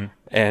teller,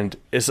 and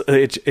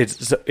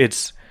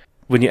it's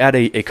when you add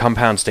a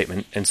compound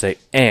statement and say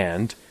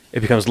 "and," it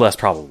becomes less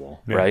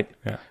probable, right?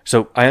 Yeah.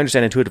 So I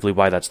understand intuitively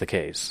why that's the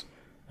case.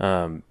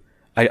 I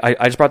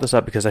just brought this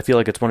up because I feel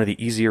like it's one of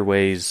the easier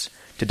ways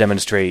to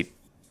demonstrate.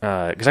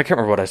 Because I can't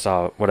remember what I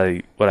saw, what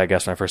I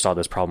guessed when I first saw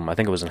this problem. I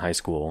think it was in high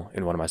school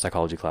in one of my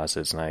psychology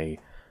classes, and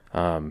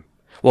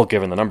well,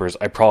 given the numbers,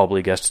 I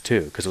probably guessed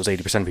 2 because it was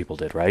 80% of people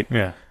did, right?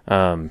 Yeah.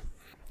 And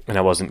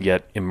I wasn't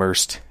yet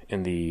immersed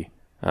in the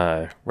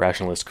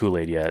rationalist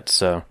Kool-Aid yet,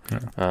 so.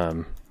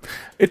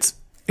 It's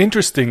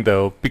interesting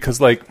though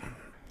because like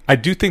I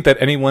do think that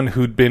anyone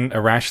who'd been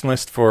a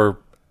rationalist for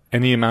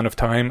any amount of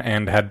time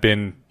and had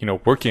been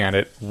working at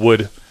it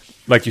would,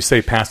 like you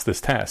say, pass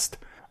this test.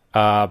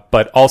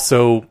 But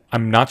also,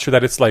 I'm not sure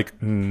that it's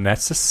like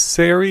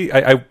necessary.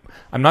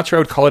 I'm not sure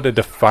I would call it a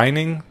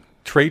defining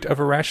trait of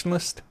a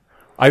rationalist.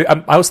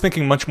 I was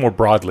thinking much more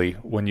broadly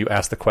when you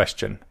asked the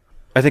question.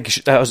 I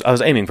think I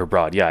was aiming for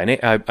broad, yeah. And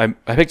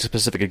I picked a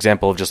specific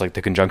example of just like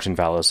the conjunction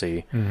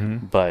fallacy,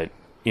 but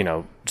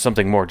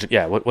something more.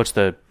 Yeah, what's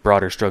the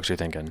broader strokes you're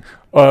thinking?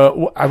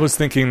 I was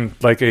thinking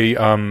like a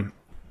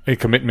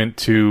commitment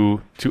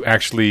to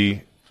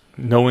actually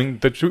knowing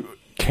the truth,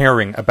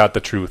 caring about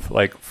the truth,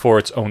 like for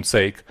its own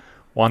sake,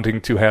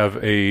 wanting to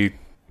have a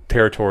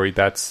territory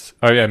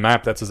a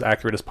map that's as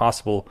accurate as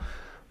possible.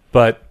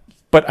 But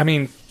I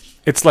mean,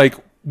 it's like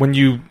when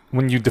you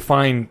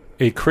define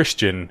a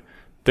Christian,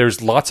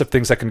 there's lots of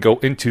things that can go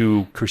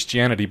into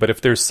Christianity, but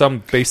if there's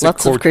some basic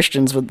lots of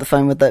Christians would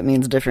define what that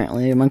means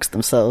differently amongst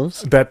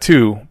themselves. That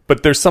too,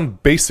 but there's some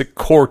basic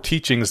core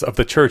teachings of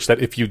the church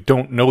that if you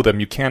don't know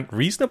them, you can't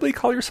reasonably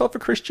call yourself a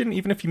Christian,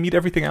 even if you meet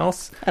everything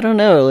else. I don't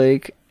know,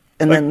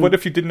 then what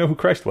if you didn't know who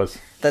Christ was?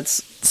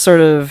 That's sort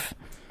of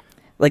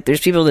like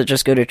there's people that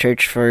just go to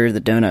church for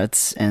the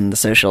donuts and the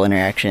social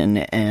interaction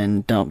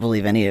and don't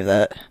believe any of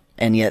that.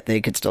 And yet they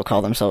could still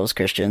call themselves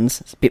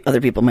Christians. Other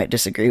people might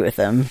disagree with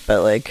them,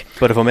 but like...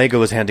 But if Omega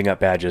was handing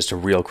out badges to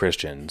real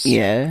Christians,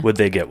 would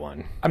they get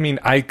one? I mean,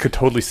 I could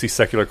totally see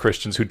secular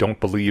Christians who don't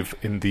believe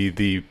in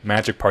the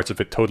magic parts of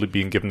it totally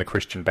being given the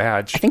Christian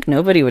badge. I think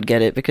nobody would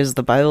get it because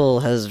the Bible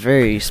has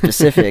very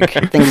specific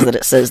things that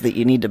it says that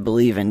you need to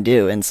believe and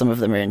do, and some of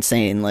them are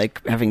insane,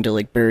 like having to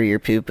like bury your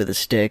poop with a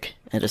stick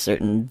at a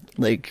certain,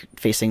 like,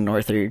 facing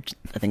north, or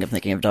I think I'm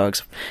thinking of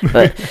dogs.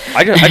 But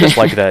I just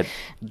like that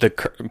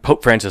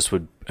Pope Francis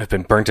would have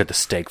been burnt at the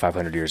stake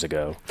 500 years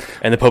ago,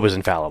 and the Pope is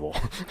infallible.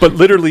 But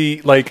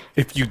literally, like,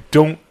 if you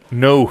don't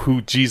know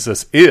who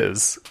Jesus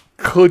is,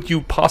 could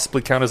you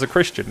possibly count as a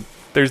Christian?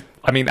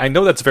 I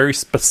know that's very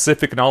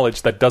specific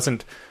knowledge that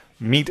doesn't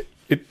meet...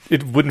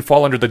 It wouldn't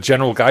fall under the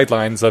general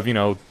guidelines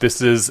of,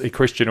 this is a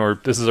Christian or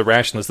this is a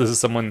rationalist, this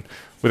is someone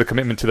with a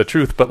commitment to the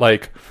truth, but,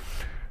 like...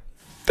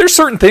 There's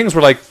certain things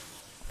where, like,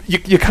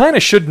 you kind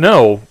of should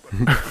know.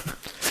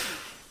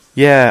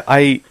 Yeah,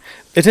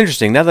 it's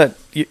interesting now that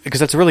because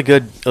that's a really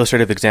good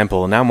illustrative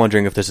example. And now I'm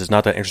wondering if this is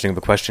not that interesting of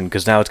a question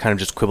because now it's kind of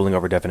just quibbling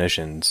over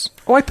definitions.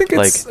 Oh, I think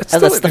it's still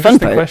that's an the fun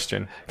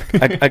interesting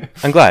part. question.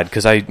 I'm glad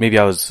because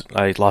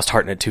I lost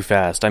heart in it too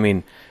fast. I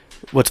mean,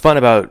 what's fun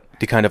about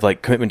the kind of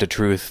like commitment to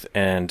truth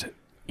and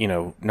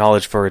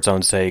knowledge for its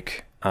own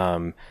sake,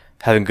 having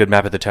a good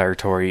map of the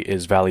territory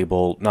is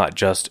valuable, not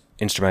just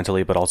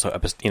instrumentally, but also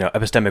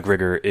epistemic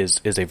rigor is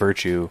a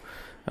virtue.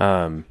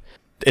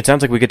 It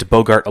sounds like we get to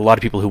bogart a lot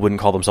of people who wouldn't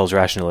call themselves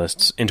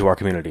rationalists into our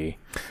community.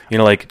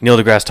 Like Neil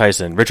deGrasse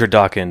Tyson, Richard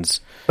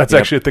Dawkins. That's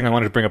actually a thing I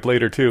wanted to bring up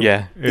later, too.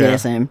 Yeah,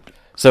 same.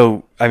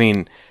 So, I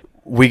mean,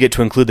 we get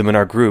to include them in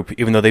our group,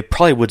 even though they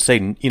probably would say,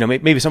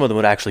 maybe some of them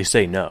would actually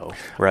say no,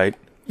 right?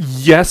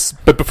 Yes,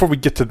 but before we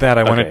get to that,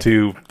 I wanted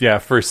to,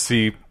 first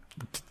see,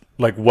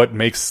 like, what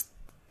makes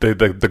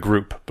the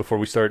group before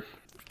we start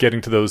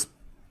getting to those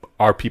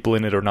are people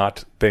in it or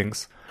not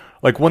things.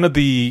 Like one of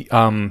the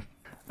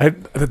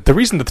the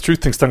reason that the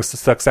truth thing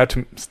sticks out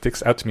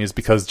to me is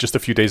because just a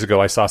few days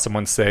ago I saw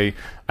someone say,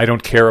 "I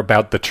don't care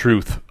about the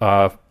truth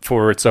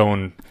for its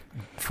own."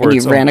 And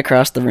you ran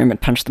across the room and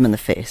punched them in the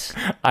face.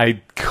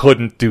 I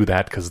couldn't do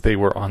that because they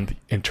were on the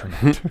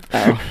internet.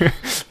 Oh.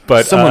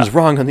 But someone's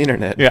wrong on the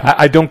internet. Yeah,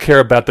 I don't care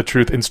about the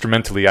truth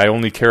instrumentally. I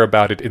only care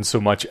about it in so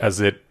much as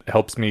it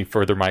helps me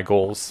further my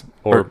goals.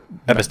 Or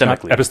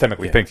epistemically.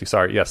 Epistemically, Yeah. thank you.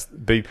 Sorry, yes.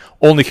 They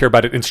only care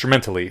about it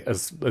instrumentally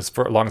as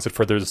long as it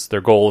furthers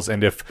their goals.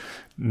 And if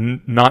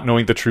not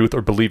knowing the truth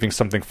or believing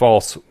something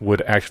false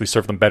would actually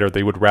serve them better,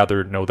 they would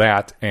rather know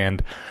that.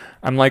 And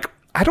I'm like,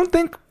 I don't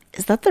think...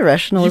 Is that the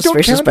rationalist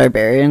versus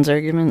barbarians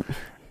argument?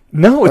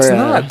 No, it's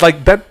not.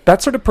 Like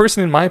that sort of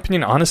person, in my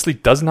opinion, honestly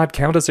does not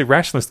count as a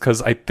rationalist,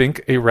 because I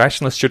think a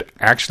rationalist should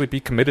actually be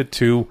committed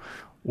to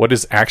what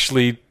is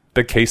actually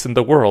the case in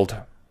the world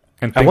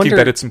and thinking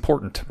that it's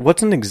important.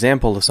 What's an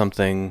example of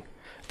something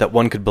that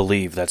one could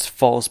believe that's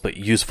false but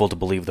useful to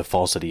believe the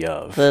falsity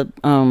of? The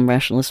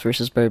rationalists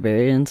versus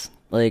barbarians.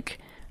 Like,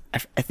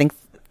 I think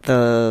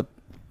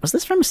was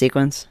this from a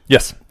sequence?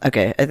 Yes.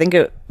 Okay, I think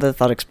the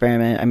thought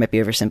experiment, I might be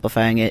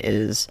oversimplifying it,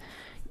 is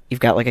you've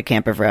got like a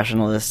camp of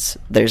rationalists,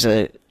 there's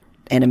a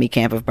enemy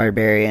camp of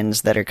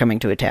barbarians that are coming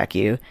to attack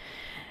you,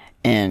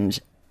 and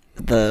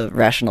the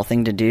rational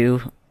thing to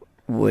do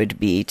would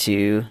be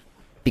to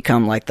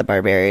become like the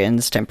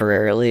barbarians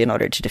temporarily in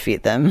order to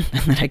defeat them,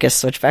 and then I guess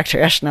switch back to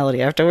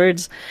rationality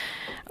afterwards.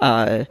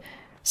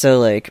 So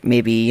like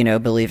maybe,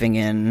 believing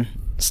in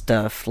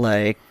stuff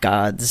like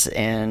gods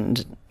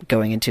and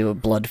going into a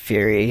blood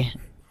fury.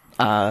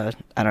 I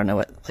don't know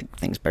what like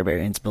things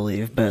barbarians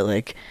believe, but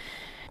like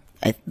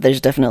there's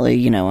definitely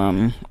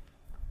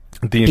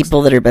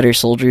people that are better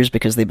soldiers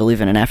because they believe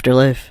in an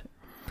afterlife.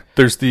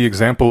 There's the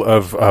example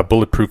of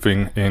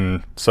bulletproofing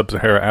in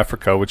sub-Saharan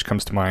Africa, which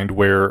comes to mind,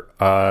 where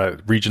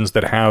regions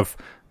that have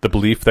the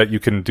belief that you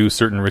can do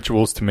certain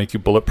rituals to make you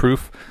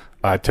bulletproof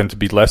tend to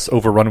be less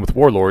overrun with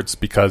warlords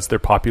because their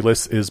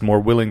populace is more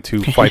willing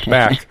to fight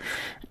back.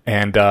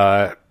 And,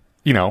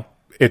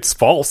 it's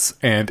false,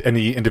 and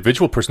any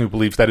individual person who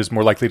believes that is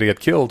more likely to get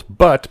killed.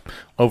 But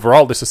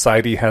overall, the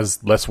society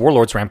has less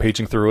warlords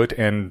rampaging through it,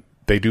 and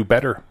they do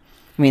better.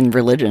 I mean,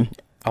 religion.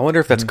 I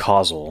wonder if that's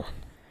causal.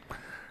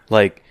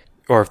 Like,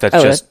 or if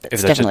that's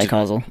it's definitely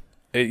causal.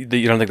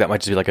 You don't think that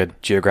might just be like a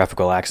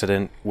geographical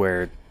accident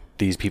where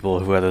these people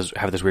who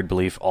have this weird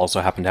belief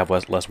also happen to have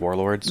less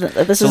warlords?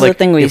 This is the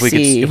thing we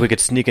see. If we could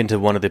sneak into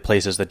one of the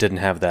places that didn't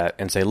have that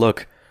and say,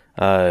 look,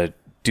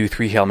 do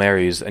 3 Hail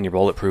Marys and you're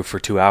bulletproof for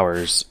 2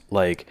 hours,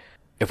 like,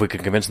 if we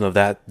could convince them of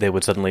that, they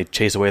would suddenly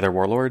chase away their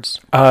warlords?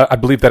 I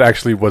believe that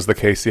actually was the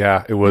case,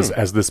 yeah. It was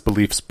as this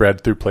belief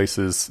spread through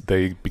places,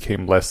 they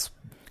became less...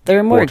 There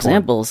are more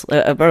examples.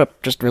 I brought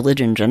up just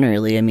religion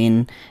generally. I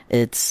mean,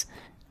 it's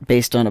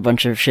based on a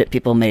bunch of shit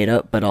people made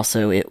up, but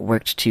also it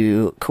worked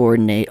to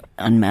coordinate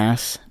en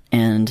masse,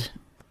 and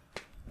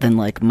then,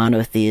 like,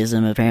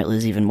 monotheism apparently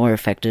is even more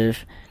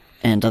effective,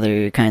 and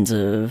other kinds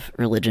of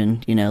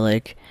religion,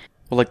 like...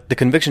 Well, like, the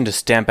conviction to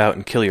stamp out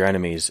and kill your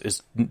enemies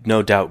is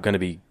no doubt going to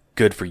be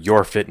good for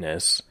your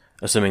fitness,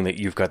 assuming that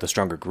you've got the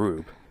stronger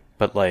group.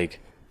 But,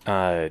 like,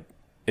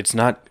 it's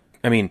not...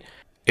 I mean,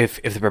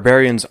 if the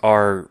barbarians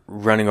are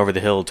running over the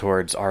hill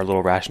towards our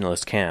little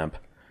rationalist camp,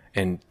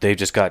 and they've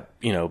just got,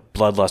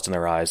 bloodlust in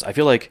their eyes, I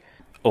feel like...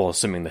 Well,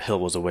 assuming the hill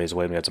was a ways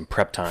away, we had some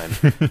prep time.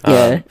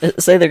 Yeah,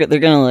 say they're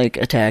gonna, like,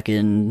 attack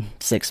in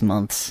 6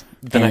 months.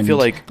 Then I feel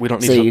like we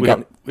don't need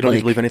to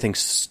leave anything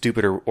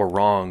stupid or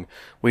wrong.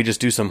 We just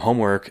do some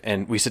homework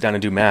and we sit down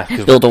and do math.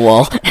 Build a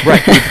wall.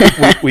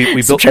 Right.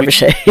 We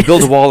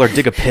build a wall or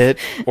dig a pit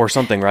or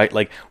something, right?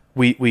 Like,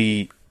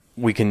 we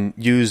can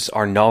use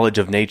our knowledge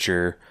of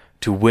nature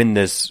to win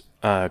this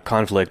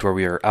conflict where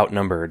we are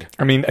outnumbered.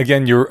 I mean,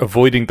 again, you're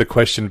avoiding the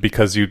question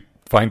because you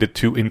find it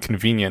too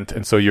inconvenient,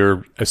 and so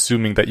you're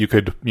assuming that you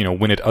could,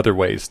 win it other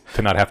ways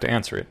to not have to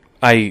answer it.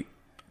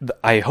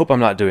 I hope I'm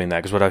not doing that,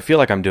 because what I feel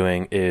like I'm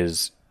doing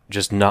is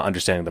just not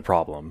understanding the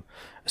problem.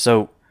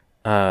 So,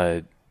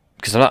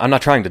 because I'm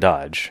not trying to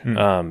dodge.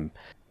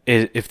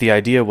 If the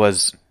idea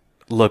was,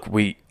 look,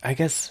 I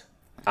guess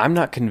I'm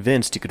not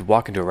convinced you could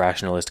walk into a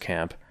rationalist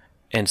camp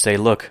and say,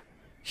 look,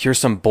 here's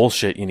some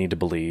bullshit you need to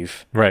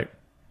believe. Right.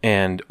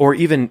 Or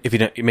even if you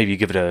don't, maybe you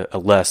give it a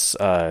less,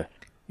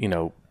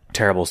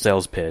 terrible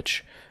sales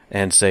pitch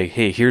and say,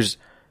 hey, here's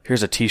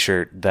a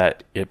t-shirt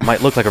that it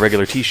might look like a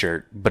regular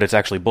t-shirt, but it's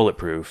actually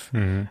bulletproof.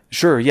 Mm-hmm.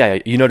 Sure, yeah,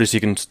 you notice you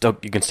can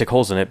stick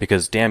holes in it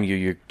because damn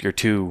you're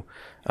too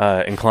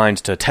inclined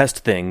to test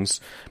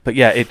things. But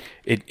yeah,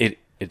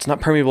 it's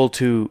not permeable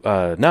to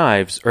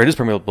knives, or it is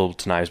permeable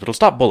to knives, but it'll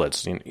stop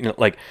bullets.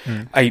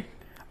 I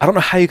don't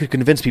know how you could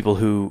convince people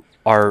who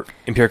are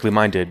empirically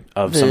minded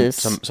of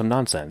some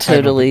nonsense.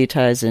 Totally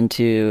ties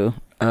into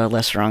a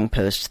Less Wrong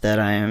post that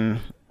I'm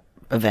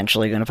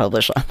eventually going to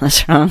publish on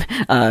Less Wrong.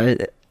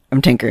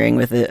 I'm tinkering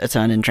with it a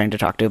ton and trying to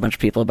talk to a bunch of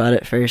people about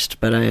it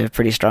first, but I have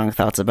pretty strong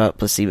thoughts about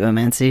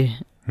placebomancy.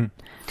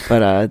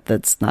 But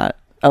that's not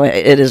Oh,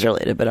 it is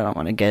related, but I don't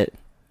want to get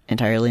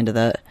entirely into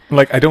that.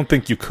 Like, I don't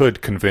think you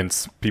could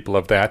convince people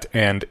of that,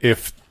 and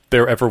if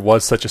there ever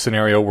was such a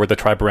scenario where the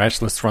tribe of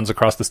rationalists runs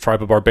across this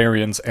tribe of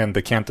barbarians and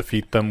they can't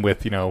defeat them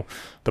with,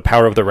 the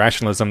power of the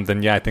rationalism,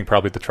 then yeah, I think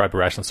probably the tribe of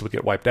rationalists would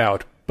get wiped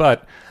out.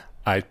 But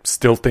I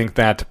still think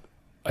that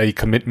a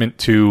commitment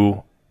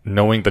to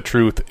knowing the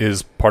truth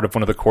is part of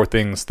one of the core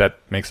things that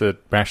makes a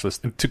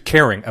rationalist, to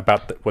caring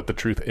about what the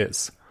truth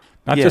is.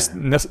 Not just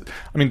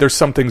there's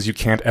some things you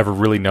can't ever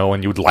really know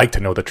and you would like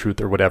to know the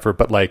truth or whatever,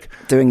 but like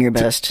doing your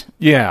best.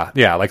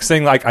 Like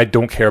saying like I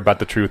don't care about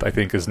the truth, I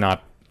think is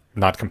not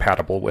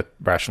compatible with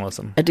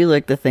rationalism. I do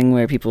like the thing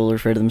where people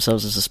refer to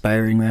themselves as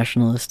aspiring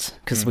rationalists,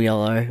 because we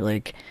all are,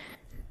 like,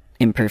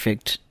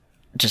 imperfect,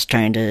 just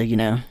trying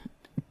to,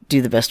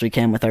 do the best we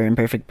can with our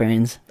imperfect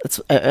brains.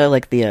 I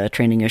like the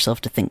training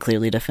yourself to think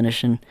clearly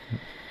definition.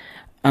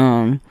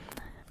 I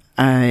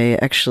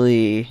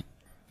actually...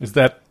 Is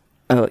that...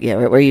 Oh, yeah,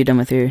 were you done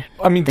with your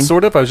thing?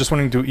 Sort of. I was just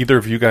wondering, do either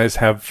of you guys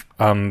have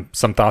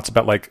some thoughts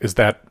about, like,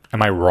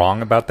 am I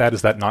wrong about that?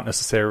 Is that not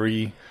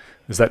necessary?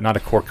 Is that not a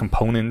core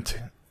component?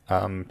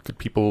 Could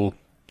people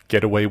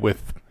get away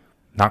with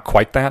not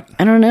quite that?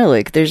 I don't know.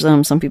 Like, there's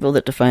some people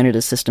that define it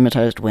as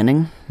systematized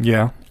winning.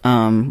 Yeah.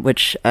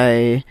 Which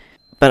I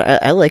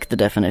like the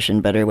definition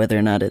better, whether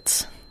or not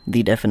it's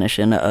the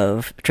definition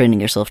of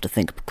training yourself to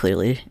think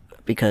clearly,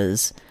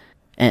 because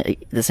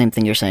the same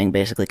thing you're saying,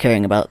 basically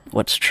caring about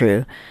what's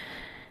true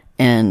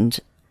and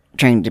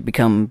trying to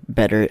become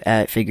better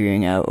at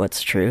figuring out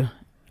what's true,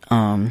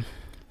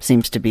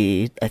 seems to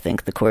be, I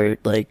think, the core,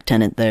 like,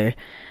 tenet there.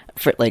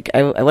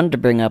 I wanted to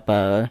bring up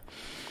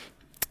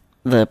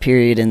the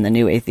period in the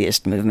new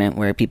atheist movement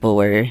where people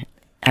were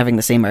having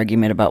the same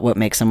argument about what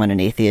makes someone an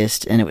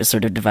atheist, and it was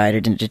sort of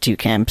divided into two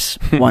camps.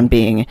 One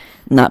being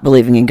not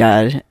believing in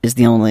God is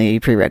the only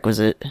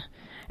prerequisite,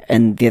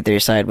 and the other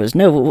side was,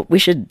 no, we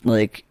should,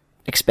 like,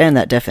 expand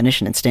that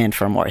definition and stand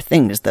for more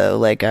things, though,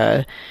 like,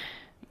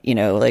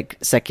 like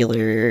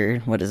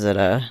secular,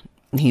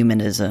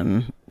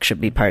 humanism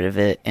should be part of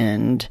it,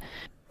 and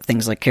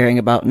things like caring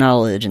about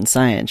knowledge and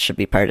science should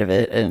be part of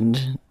it.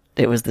 And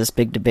it was this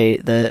big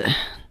debate that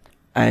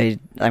I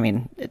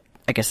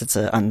guess it's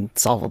an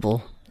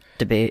unsolvable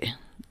debate.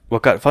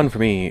 What got fun for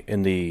me in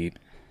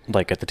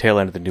at the tail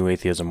end of the New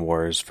Atheism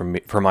Wars,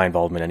 for my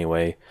involvement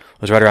anyway,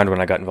 was right around when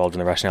I got involved in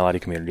the rationality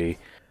community,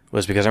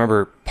 was because I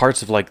remember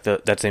parts of like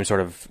that same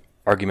sort of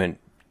argument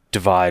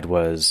divide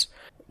was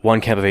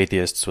one camp of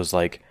atheists was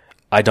like,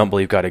 I don't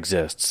believe God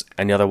exists.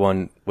 And the other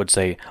one would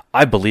say,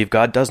 I believe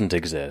God doesn't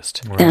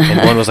exist. Right.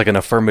 And one was like an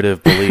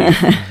affirmative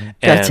belief.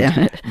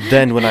 And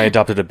then when I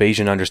adopted a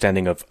Bayesian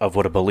understanding of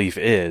what a belief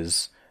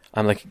is,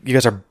 I'm like, you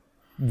guys are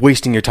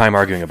wasting your time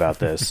arguing about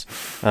this.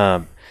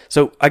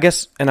 So I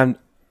guess, and I'm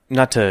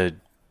not to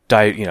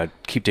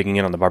keep digging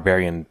in on the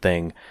barbarian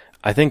thing.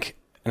 I think,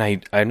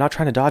 and I'm not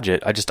trying to dodge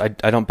it.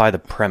 I don't buy the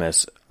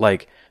premise.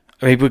 Like,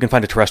 maybe we can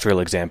find a terrestrial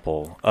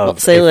example of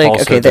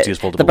falsehood that's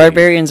useful to the believe.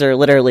 Barbarians are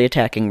literally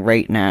attacking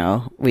right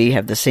now. We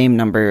have the same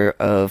number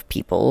of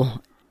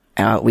people.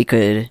 We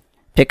could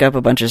pick up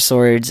a bunch of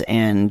swords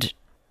and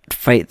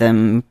fight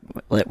them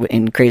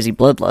in crazy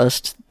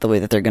bloodlust, the way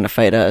that they're going to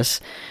fight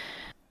us.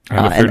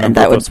 And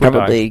that would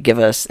probably give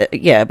us...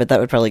 but that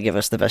would probably give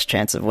us the best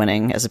chance of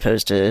winning, as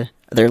opposed to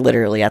they're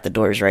literally at the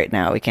doors right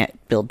now. We can't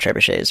build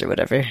trebuchets or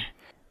whatever.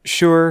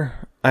 Sure.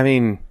 I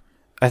mean,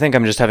 I think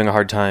I'm just having a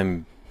hard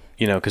time...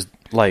 because,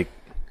 like...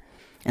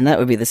 And that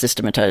would be the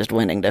systematized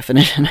winning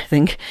definition, I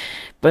think.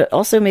 But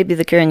also maybe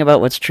the caring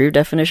about what's true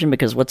definition,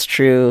 because what's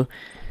true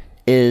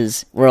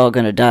is we're all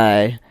going to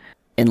die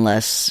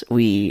unless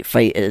we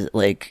fight as,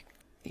 like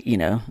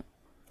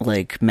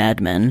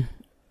madmen,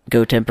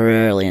 go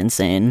temporarily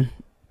insane.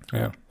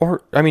 Yeah.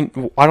 Or, I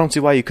mean, I don't see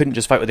why you couldn't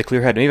just fight with a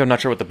clear head. Maybe I'm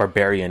not sure what the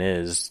barbarian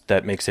is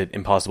that makes it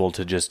impossible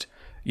to just...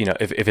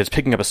 if it's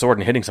picking up a sword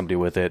and hitting somebody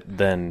with it,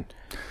 then...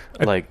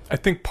 I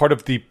think part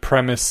of the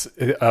premise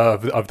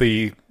of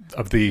the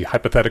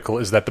hypothetical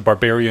is that the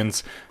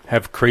barbarians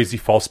have crazy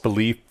false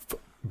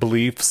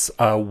beliefs,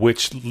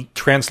 which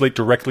translate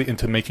directly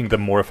into making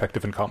them more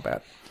effective in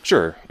combat.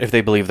 Sure, if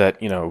they believe that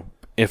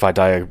if I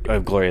die a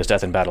glorious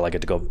death in battle, I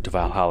get to go to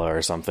Valhalla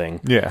or something.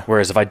 Yeah.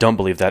 Whereas if I don't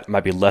believe that, I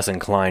might be less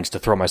inclined to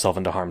throw myself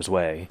into harm's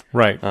way.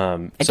 Right.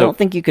 I don't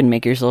think you can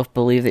make yourself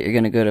believe that you're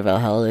going to go to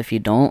Valhalla if you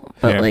don't,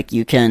 but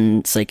you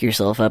can psych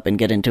yourself up and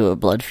get into a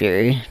blood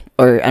fury.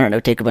 Or, I don't know,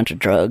 take a bunch of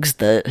drugs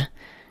that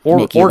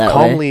make you that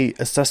calmly way.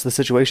 Assess the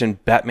situation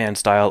Batman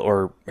style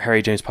or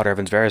Harry James Potter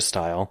Evans Varys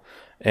style.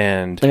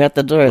 And they're at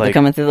the door. They're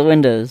coming through the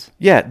windows.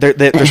 Yeah,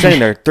 they're standing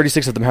there.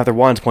 36 of them have their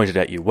wands pointed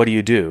at you. What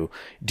do?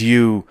 Do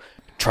you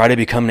try to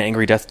become an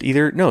angry Death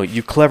Eater? No,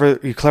 you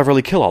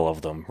cleverly kill all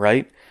of them,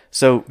 right?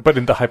 So, but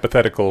in the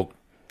hypothetical,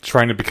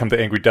 trying to become the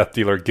angry Death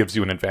Dealer gives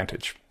you an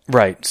advantage.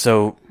 Right.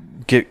 So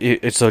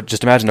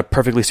just imagine a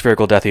perfectly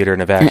spherical Death Eater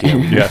in a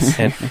vacuum. Yes.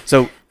 And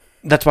so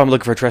that's why I'm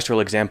looking for a terrestrial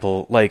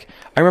example. Like,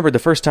 I remember the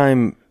first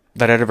time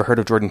that I'd ever heard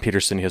of Jordan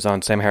Peterson. He was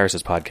on Sam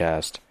Harris's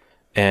podcast,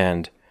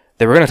 and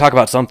they were going to talk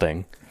about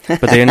something,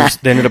 but they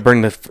ended up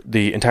burning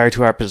the entire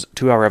 2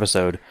 hour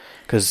episode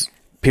because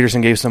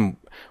Peterson gave some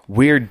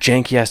weird,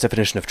 janky-ass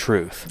definition of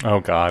truth. Oh,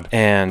 God.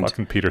 And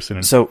fucking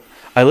Peterson. So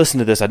I listened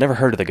to this. I'd never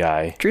heard of the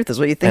guy. Truth is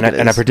what you think and it is.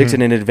 And I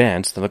predicted in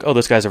advance. I'm like, oh,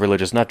 this guy's a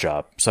religious nut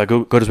job. So I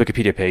go to his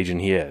Wikipedia page, and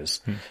he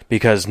is.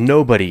 Because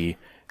nobody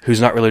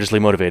who's not religiously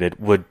motivated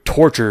would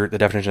torture the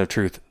definition of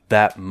truth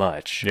that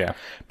much. Yeah.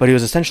 But he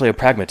was essentially a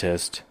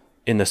pragmatist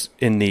in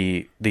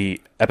the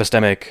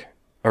epistemic,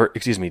 or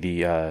excuse me,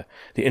 the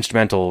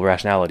instrumental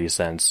rationality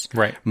sense.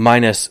 Right.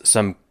 Minus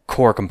some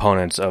core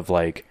components of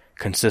like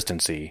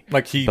consistency.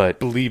 Like he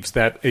believes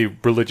that a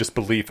religious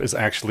belief is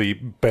actually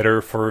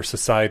better for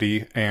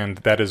society, and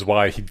that is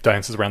why he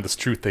dances around this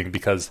truth thing,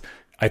 because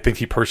I think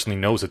he personally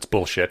knows it's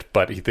bullshit,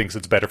 but he thinks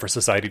it's better for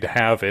society to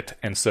have it,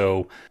 and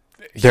so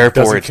he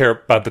doesn't care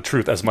about the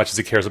truth as much as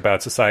he cares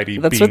about society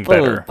being better. That's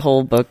what the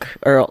whole book,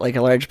 or like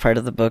a large part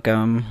of the book,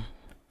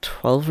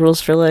 12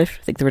 Rules for Life,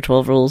 I think there were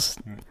 12 rules,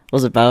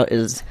 was about,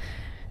 is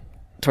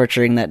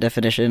torturing that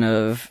definition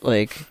of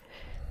like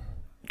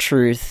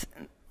truth.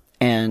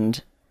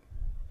 And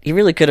he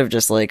really could have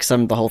just like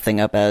summed the whole thing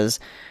up as,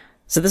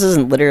 so this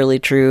isn't literally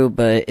true,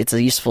 but it's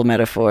a useful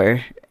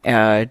metaphor,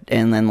 and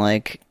then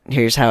like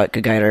here's how it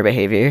could guide our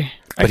behavior.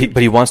 But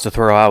he wants to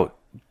throw out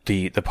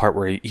the part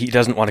where he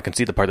doesn't want to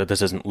concede the part that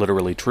this isn't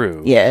literally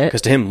true. Yeah,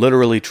 because to him,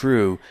 literally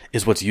true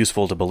is what's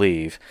useful to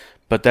believe.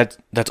 But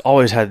that's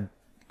always had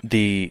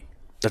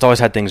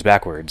things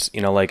backwards.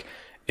 You know, like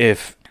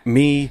if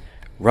me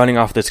running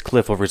off this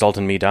cliff will result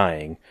in me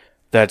dying,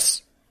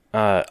 that's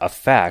a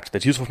fact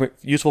that's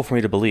useful for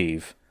me to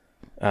believe.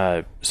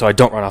 So I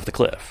don't run off the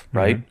cliff,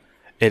 right?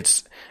 Mm-hmm.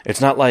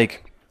 It's not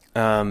like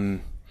the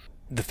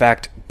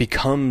fact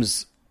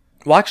becomes.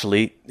 Well,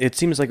 actually, it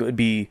seems like it would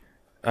be.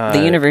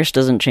 The universe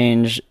doesn't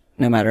change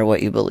no matter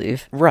what you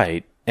believe.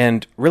 Right.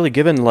 And really,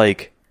 given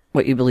like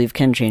what you believe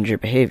can change your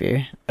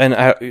behavior. And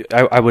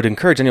I would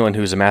encourage anyone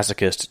who's a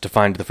masochist to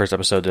find the first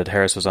episode that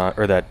Harris was on,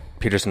 or that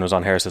Peterson was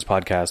on Harris's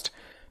podcast,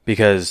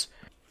 because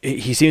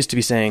he seems to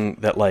be saying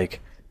that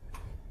like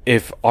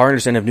if our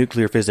understanding of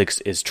nuclear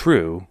physics is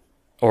true,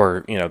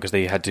 or you know, because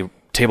they had to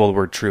table the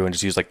word true and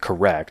just use like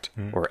correct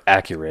or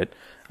accurate,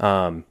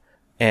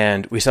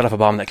 and we set off a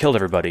bomb that killed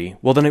everybody,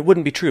 well then it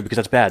wouldn't be true because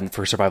that's bad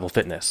for survival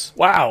fitness.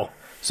 Wow.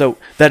 So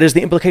that is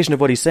the implication of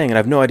what he's saying, and I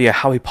have no idea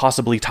how he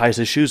possibly ties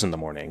his shoes in the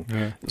morning.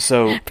 Yeah.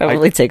 So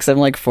probably takes him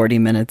like 40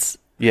 minutes.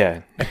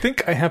 Yeah. I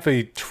think I have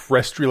a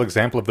terrestrial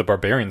example of the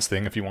barbarians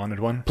thing if you wanted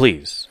one.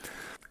 Please.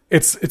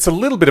 It's a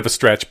little bit of a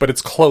stretch, but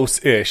it's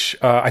close-ish.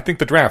 I think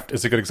the draft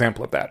is a good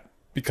example of that.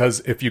 Because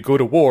if you go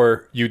to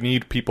war, you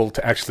need people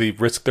to actually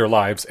risk their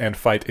lives and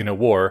fight in a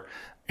war,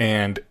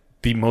 and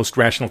the most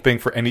rational thing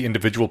for any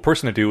individual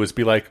person to do is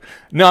be like,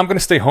 no, I'm going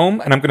to stay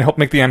home and I'm going to help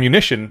make the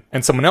ammunition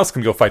and someone else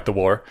can go fight the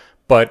war.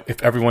 But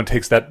if everyone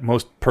takes that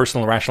most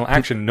personal, rational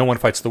action, no one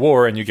fights the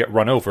war and you get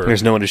run over.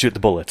 There's no one to shoot the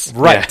bullets.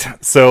 Right. Yeah.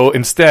 So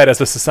instead,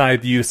 as a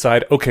society, you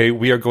decide, okay,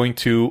 we are going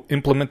to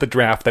implement the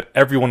draft that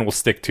everyone will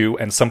stick to,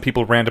 and some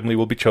people randomly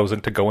will be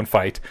chosen to go and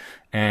fight,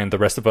 and the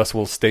rest of us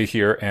will stay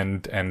here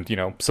and you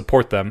know,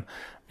 support them.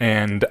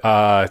 And,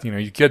 you know,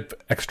 you get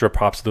extra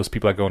props to those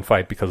people that go and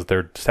fight because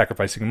they're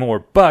sacrificing more.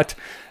 But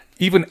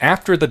even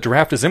after the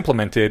draft is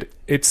implemented,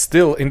 it's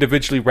still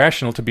individually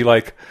rational to be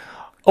like,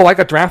 oh, I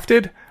got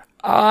drafted.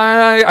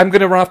 I'm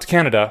going to run off to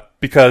Canada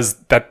because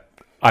that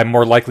I'm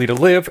more likely to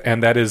live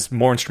and that is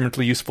more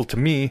instrumentally useful to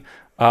me.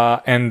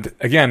 And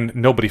again,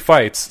 nobody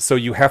fights. So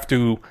you have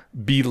to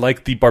be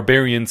like the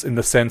barbarians in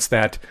the sense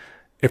that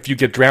if you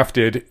get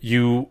drafted,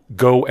 you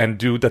go and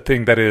do the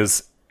thing that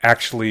is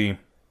actually,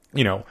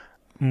 you know,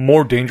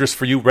 more dangerous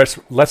for you,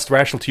 less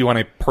rational to you on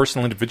a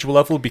personal individual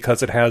level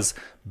because it has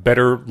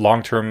better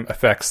long-term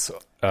effects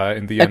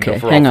in the end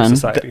overall for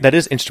society. That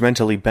is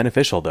instrumentally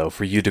beneficial, though,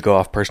 for you to go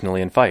off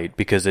personally and fight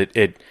because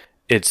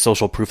it's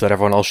social proof that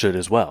everyone else should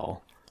as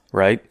well,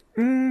 right?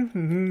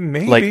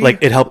 Maybe. Like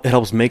it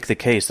helps make the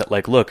case that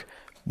like, look,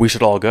 we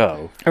should all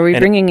go. Are we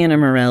bringing in a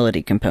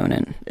morality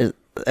component?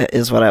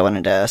 Is what I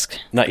wanted to ask.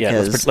 Not yet.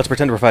 Let's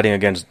pretend we're fighting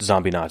against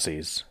zombie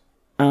Nazis.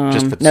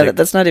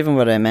 That's not even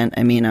what I meant.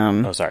 I mean,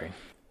 oh, sorry.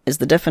 Is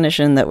the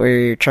definition that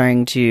we're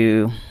trying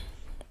to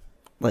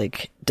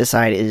like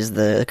decide is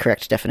the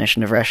correct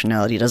definition of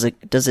rationality?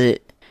 Does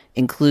it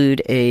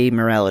include a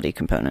morality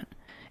component?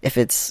 If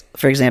it's,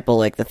 for example,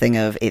 like the thing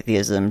of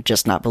atheism,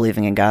 just not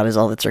believing in God is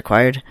all that's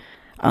required,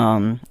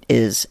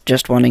 is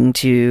just wanting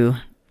to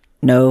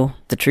know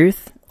the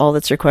truth all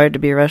that's required to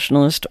be a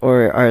rationalist,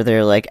 or are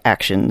there like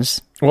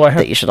actions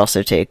that you should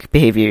also take,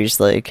 behaviors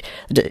like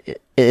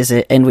is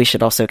it, and we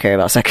should also care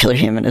about secular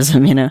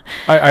humanism, you know?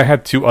 I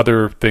had two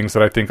other things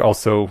that I think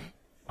also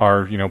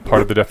are, you know,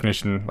 part of the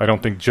definition. I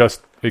don't think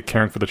just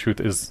caring for the truth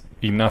is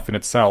enough in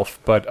itself,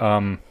 but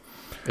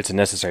it's a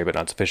necessary but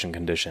not sufficient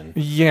condition.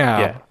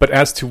 Yeah. But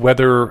as to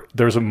whether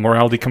there's a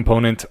morality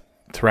component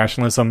to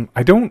rationalism,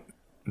 I don't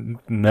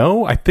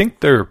know. I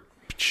think there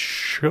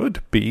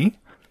should be.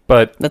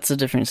 But that's a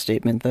different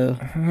statement, though.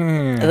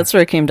 That's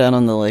where I came down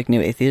on the like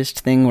new atheist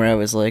thing, where I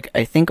was like,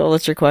 I think all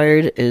that's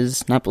required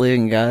is not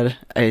believing in God.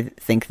 I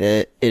think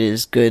that it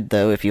is good,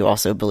 though, if you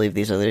also believe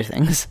these other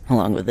things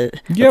along with it.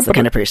 Yeah, that's the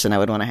kind of person I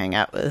would want to hang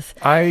out with.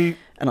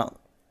 I don't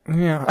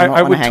I want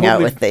to would hang out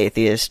totally- with the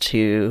atheist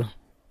who...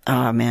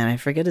 Oh, man, I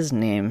forget his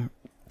name.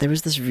 There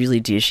was this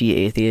really douchey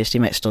atheist. He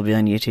might still be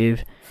on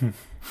YouTube.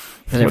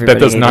 That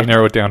does not hated.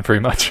 narrow it down very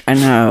much. I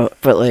know,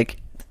 but, like,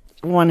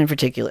 one in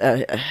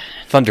particular...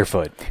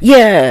 Thunderfoot.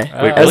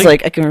 yeah! Wait, I was really?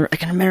 like, I can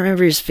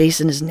remember his face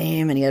and his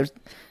name, and he had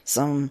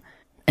some...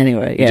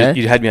 Anyway, yeah.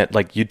 You had me at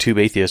like YouTube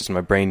atheist, and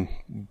my brain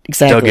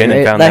Exactly, dug in right?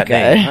 and found That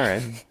that name. guy. All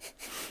right.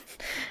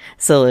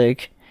 So,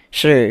 like,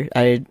 sure,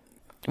 I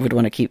would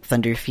want to keep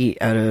Thunderfeet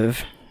out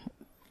of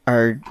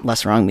our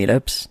Less Wrong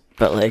meetups,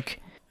 but,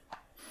 like,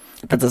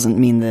 that doesn't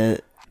mean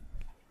that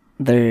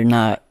they're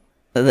not...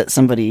 that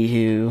somebody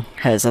who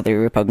has other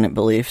repugnant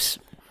beliefs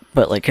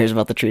but, like, cares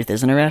about the truth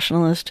isn't a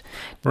rationalist.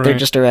 They're Right.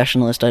 just a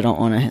rationalist I don't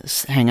want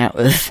to hang out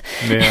with.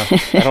 Yeah.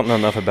 I don't know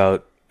enough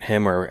about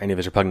him or any of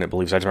his repugnant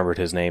beliefs. I just remembered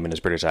his name and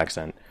his British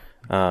accent.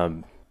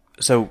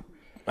 So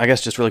I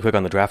guess just really quick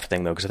on the draft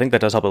thing, though, because I think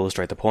that does help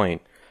illustrate the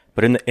point.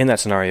 But in that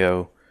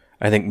scenario,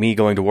 I think me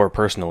going to war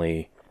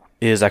personally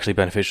is actually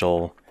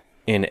beneficial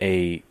in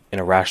a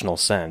rational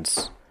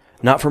sense.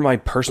 Not for my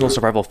personal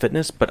survival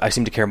fitness, but I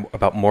seem to care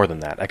about more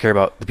than that. I care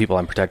about the people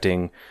I'm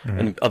protecting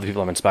and other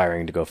people I'm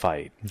inspiring to go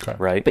fight. Okay.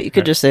 Right? But you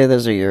could just say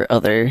those are your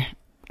other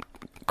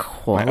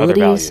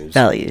qualities?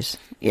 values.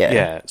 Yeah.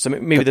 Yeah, so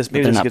maybe this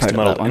they're not gets part too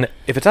of that muddled. one. And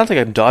if it sounds like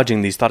I'm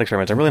dodging these thought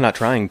experiments, I'm really not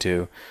trying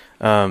to.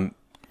 No,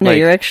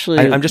 you're actually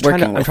I'm just trying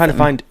working to with them.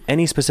 find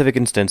any specific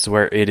instance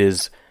where it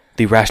is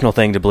the rational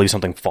thing to believe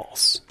something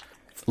false.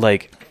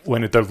 Like,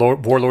 When the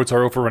warlords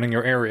are overrunning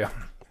your area.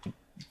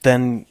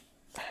 then,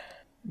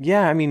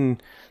 yeah, I mean,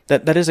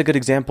 that is a good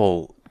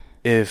example.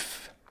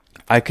 If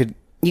I could...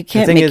 You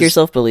can't thing make is-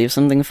 yourself believe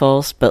something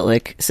false, but,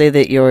 like, say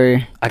that you're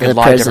I the could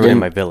lie to everyone in president.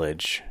 my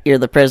village. You're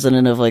the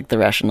president of, like, the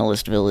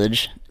rationalist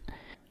village,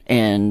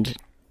 and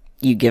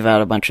you give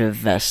out a bunch of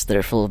vests that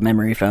are full of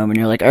memory foam, and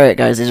you're like, all right,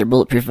 guys, these are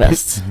bulletproof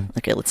vests.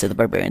 Okay, let's say the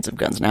barbarians have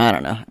guns. No, I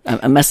don't know.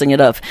 I'm messing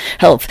it up.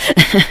 Help.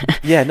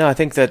 Yeah, no, I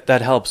think that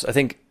helps. I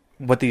think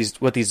what these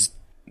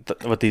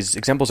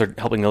examples are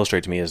helping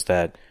illustrate to me is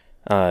that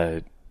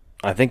I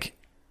think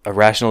a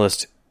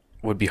rationalist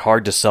would be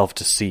hard to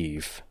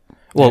self-deceive.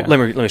 Well, Yeah.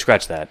 let me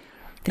scratch that.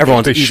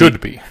 Everyone's They easy,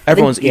 should be.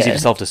 Everyone's I think- easy yeah. to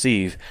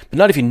self-deceive, but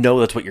not if you know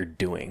that's what you're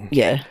doing.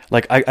 Yeah.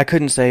 Like, I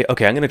couldn't say,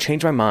 okay, I'm going to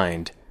change my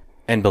mind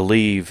and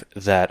believe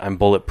that I'm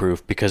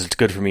bulletproof because it's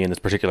good for me in this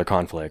particular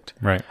conflict.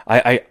 Right.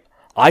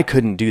 I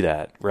couldn't do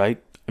that, right?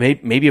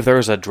 Maybe if there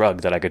was a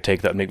drug that I could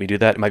take that would make me do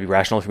that, it might be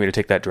rational for me to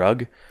take that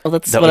drug. Well,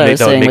 that's That what would I make- was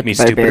that would saying make with me the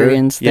stupider.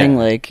 barbarians thing. Yeah.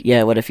 Like,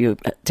 yeah, what if you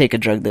take a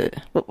drug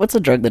that... What's a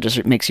drug that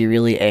just makes you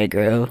really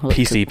aggro? What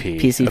could- PCP,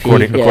 PCP,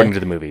 according yeah. to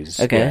the movies.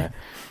 Okay. Yeah.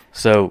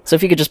 So So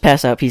if you could just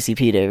pass out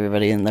PCP to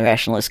everybody in the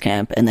rationalist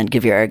camp and then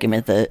give your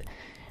argument that,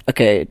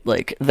 okay,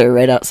 like, they're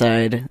right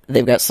outside,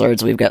 they've got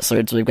swords, we've got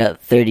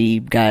 30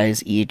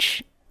 guys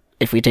each.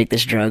 If we take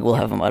this drug, we'll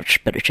have a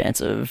much better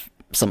chance of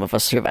some of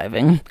us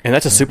surviving. and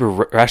that's a super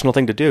rational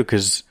thing to do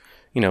because,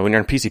 you know, when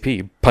you're on PCP,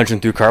 you're punching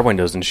through car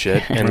windows and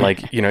shit, and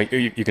like, you know,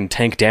 you can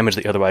tank damage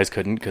that you otherwise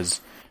couldn't because.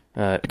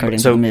 According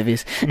so to the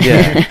movies.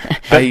 yeah,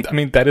 I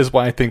mean, that is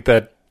why I think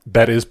that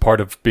is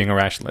part of being a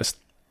rationalist.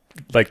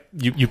 Like,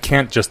 you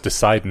can't just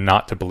decide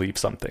not to believe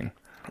something.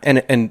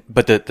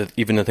 but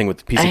even the thing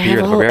with the I PCP have or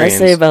a the whole barbarians.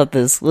 essay about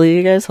this. Will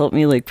you guys help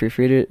me, like,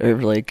 proofread it? Or,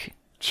 like,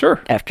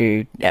 Sure.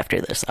 after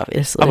this,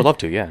 obviously. I would love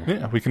to, yeah.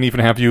 Yeah, we can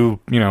even have you,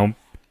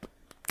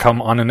 come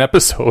on an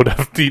episode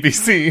of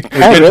BBC Oh,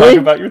 and really?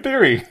 talk about your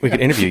theory. We could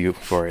interview you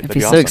for it. It'd That'd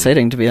be so awesome.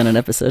 exciting to be on an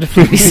episode of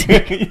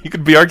BBC. You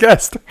could be our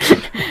guest.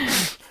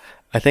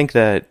 I think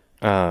that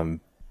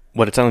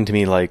what it sounded to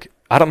me like,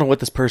 I don't know what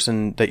this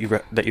person that you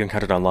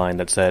encountered online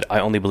that said, I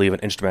only believe in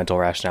instrumental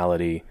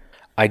rationality.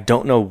 I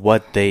don't know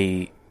what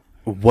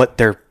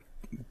they're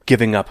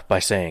giving up by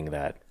saying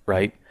that,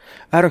 right?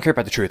 I don't care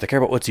about the truth. I care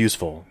about what's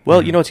useful.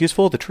 Well, you know what's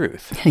useful? The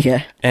truth.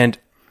 Yeah. And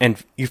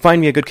you find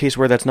me a good case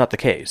where that's not the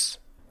case.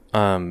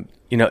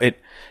 It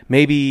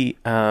maybe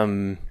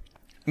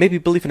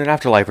belief in an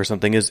afterlife or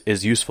something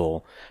is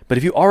useful, but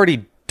if you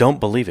already don't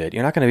believe it,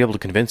 you're not going to be able to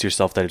convince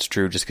yourself that it's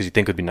true just because you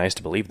think it would be nice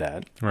to believe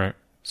that. Right.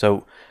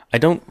 So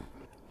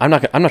I'm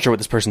not sure what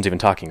this person's even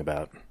talking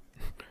about.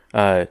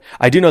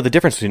 I do know the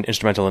difference between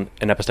instrumental and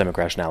epistemic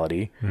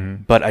rationality,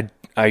 but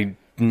I'm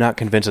not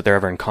convinced that they're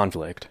ever in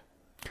conflict.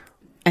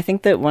 I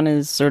think that one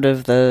is sort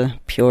of the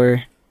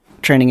pure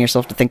training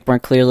yourself to think more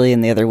clearly,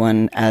 and the other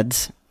one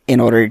adds in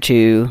order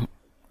to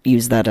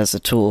use that as a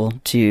tool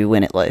to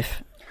win at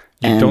life.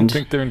 You don't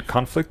think they're in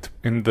conflict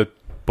in the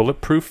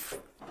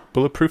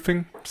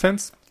bulletproofing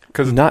sense?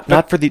 Because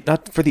Not for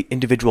the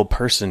individual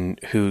person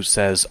who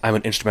says I'm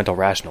an instrumental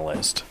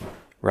rationalist,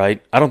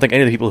 right? I don't think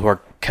any of the people who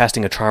are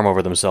casting a charm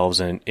over themselves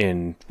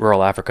in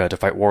rural Africa to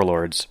fight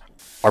warlords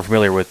are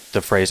familiar with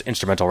the phrase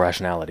instrumental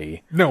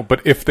rationality. No,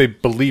 but if they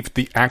believed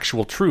the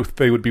actual truth,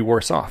 they would be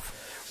worse off.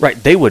 Right,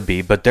 they would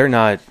be, but they're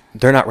not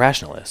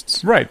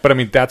rationalists. Right, but I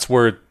mean that's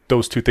where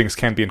those two things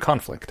can be in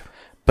conflict.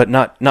 But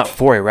not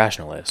for a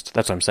rationalist.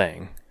 That's what I'm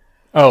saying.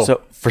 Oh,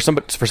 So for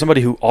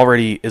somebody who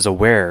already is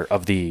aware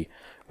of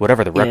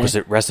whatever the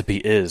requisite recipe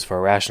is for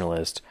a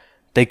rationalist,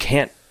 they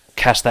can't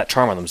cast that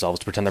charm on themselves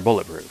to pretend they're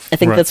bulletproof. I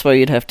think that's why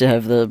you'd have to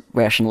have the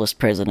rationalist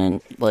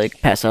president, like,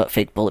 pass out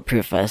fake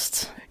bulletproof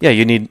vests. Yeah,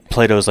 you need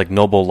Plato's, like,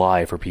 noble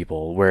lie for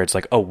people, where it's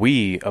like, oh,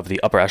 we of the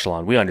upper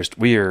echelon,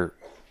 we're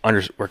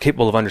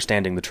capable of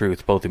understanding the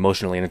truth both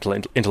emotionally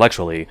and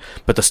intellectually,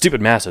 but the stupid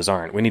masses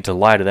aren't. We need to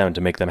lie to them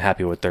to make them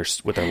happy with their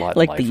lot.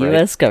 Like life, the right?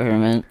 U.S.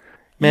 government.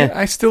 Yeah,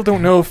 I still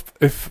don't know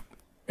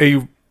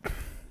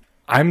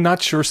I'm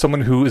not sure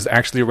someone who is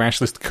actually a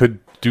rationalist could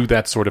do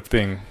that sort of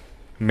thing.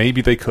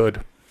 Maybe they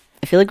could.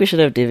 I feel like we should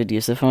have David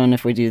Youssef on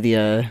if we do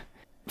the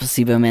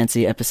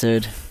placebo-mancy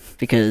episode,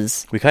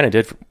 because... We kind of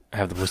did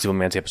have the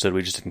placebo-mancy episode,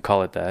 we just didn't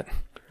call it that.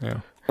 Yeah.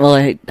 Well,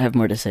 I have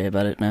more to say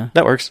about it now.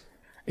 That works.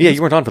 Yeah,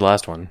 you weren't on for the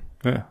last one.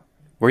 Yeah.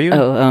 Were you?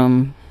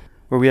 Oh,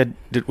 when we had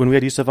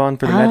Youssef on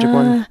for the magic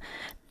one?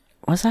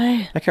 Was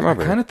I? I can't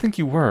remember. I kind of think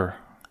you were.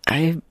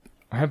 I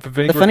have a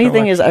vague. The funny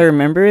thing is, I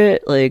remember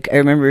it. Like, I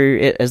remember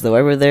it as though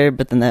I were there,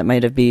 but then that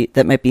might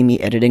be me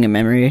editing a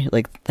memory.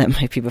 Like, that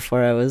might be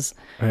before I was.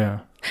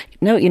 Yeah.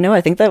 No,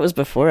 I think that was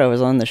before I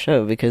was on the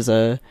show, because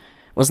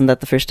wasn't that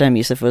the first time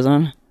Youssef was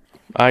on?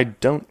 I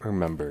don't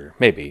remember.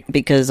 Maybe.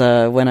 Because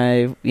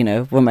when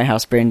my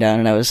house burned down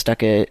and I was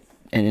stuck in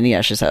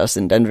Iniash's house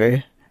in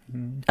Denver,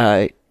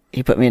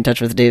 he put me in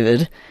touch with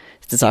David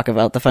to talk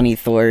about the funny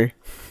Thor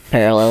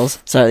parallels.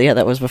 So yeah,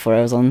 that was before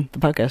I was on the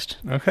podcast.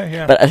 Okay,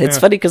 yeah. But it's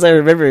funny because I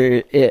remember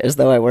it as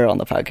though I were on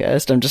the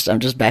podcast. I'm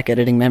just back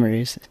editing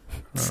memories.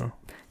 It's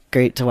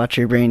great to watch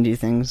your brain do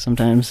things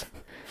sometimes.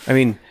 I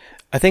mean,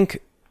 I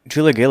think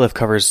Julia Galef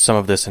covers some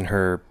of this in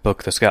her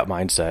book, The Scout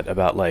Mindset,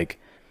 about, like,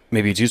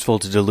 maybe it's useful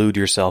to delude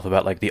yourself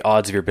about, like, the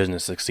odds of your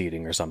business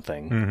succeeding or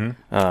something.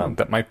 Mm-hmm.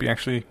 That might be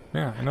actually,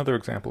 another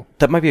example.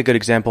 That might be a good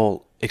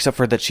example, except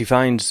for that she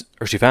found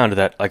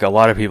that, like, a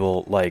lot of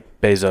people, like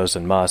Bezos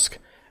and Musk,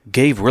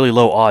 gave really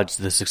low odds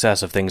to the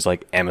success of things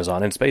like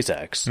Amazon and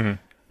SpaceX. Mm-hmm.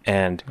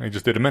 And they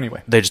just did them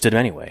anyway.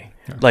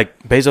 Yeah.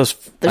 Like,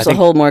 Bezos... There's a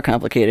whole more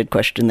complicated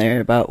question there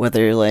about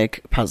whether,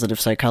 like,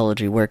 positive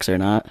psychology works or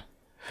not.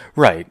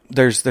 Right.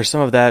 There's some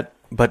of that,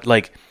 but,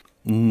 like...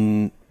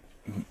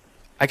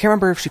 I can't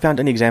remember if she found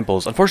any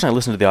examples. Unfortunately, I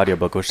listened to the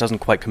audiobook, which doesn't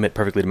quite commit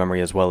perfectly to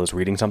memory as well as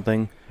reading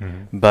something.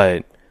 Mm-hmm.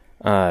 But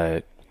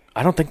I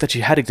don't think that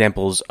she had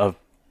examples of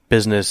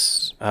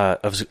business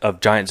of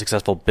giant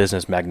successful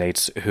business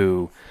magnates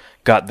who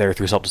got there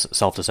through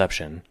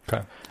self-deception.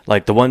 Okay.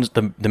 Like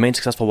the main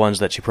successful ones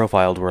that she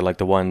profiled were like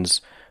the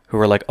ones who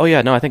were like, oh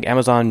yeah, no, I think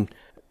Amazon,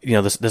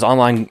 this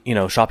online,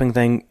 shopping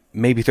thing,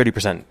 maybe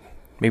 30%.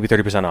 Maybe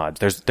 30%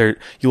 odds.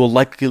 You will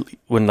likely,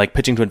 when like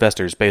pitching to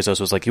investors, Bezos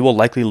was like, you will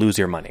likely lose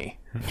your money,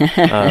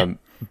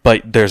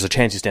 but there's a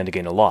chance you stand to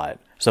gain a lot.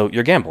 So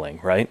you're gambling,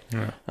 right?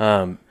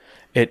 Yeah.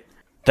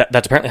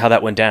 That's apparently how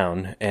that went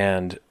down,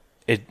 and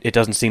it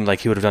doesn't seem like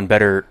he would have done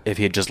better if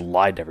he had just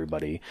lied to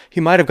everybody. He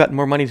might have gotten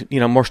more money,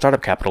 more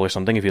startup capital or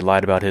something if he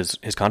lied about his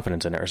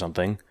confidence in it or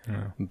something.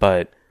 Yeah.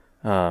 But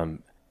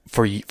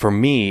for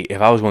me,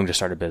 if I was going to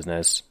start a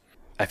business,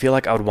 I feel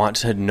like I would want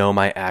to know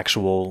my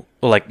actual,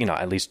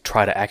 at least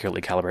try to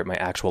accurately calibrate my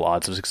actual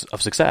odds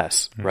of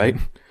success, right?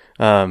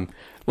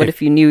 What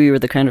if you knew you were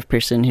the kind of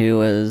person who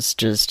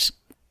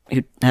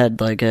had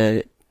like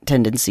a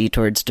tendency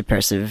towards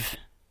depressive,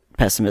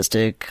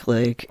 pessimistic,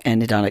 like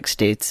anhedonic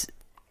states,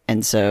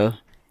 and so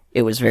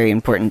it was very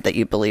important that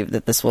you believe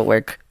that this will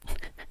work?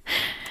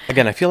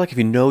 Again, I feel like if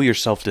you know you're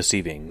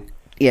self-deceiving,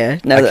 I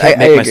can't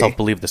make myself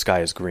believe the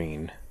sky is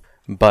green,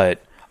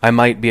 but I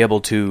might be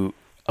able to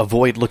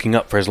avoid looking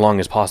up for as long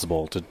as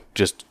possible to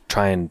just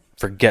try and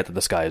forget that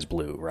the sky is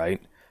blue,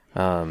 right?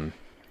 I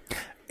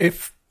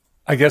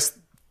guess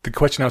the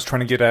question I was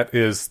trying to get at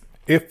is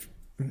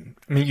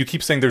you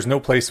keep saying there's no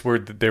place where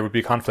there would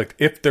be a conflict.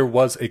 If there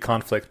was a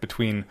conflict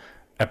between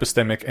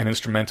epistemic and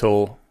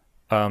instrumental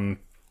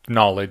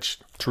knowledge,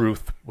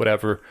 truth,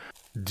 whatever,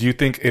 do you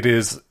think it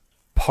is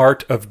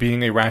part of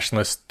being a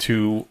rationalist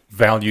to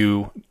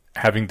value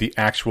having the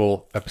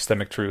actual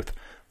epistemic truth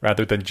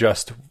rather than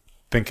just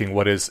thinking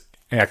what is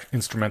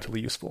instrumentally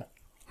useful?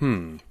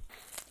 I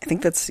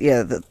think that's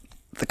the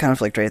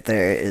conflict right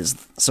there is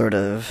sort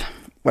of,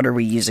 what are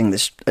we using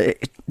this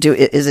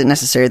is it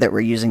necessary that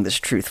we're using this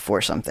truth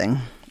for something,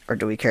 or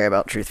do we care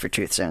about truth for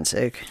truth's own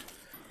sake?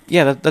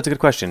 Yeah, that's a good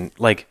question.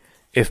 Like,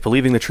 if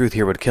believing the truth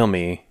here would kill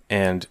me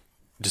and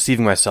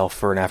deceiving myself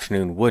for an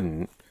afternoon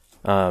wouldn't,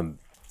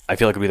 I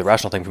feel like it would be the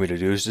rational thing for me to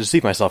do is to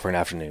deceive myself for an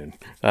afternoon.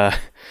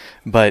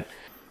 But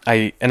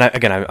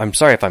I'm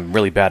sorry if I'm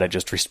really bad at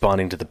just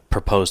responding to the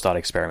proposed thought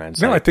experiments.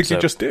 No, I think you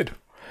just did.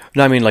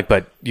 No, I mean,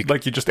 you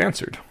just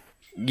answered.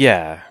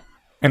 Yeah.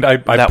 And I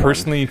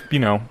personally,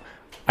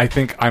 I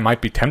think I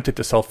might be tempted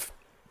to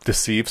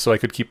self-deceive so I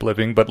could keep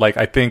living, but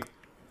I think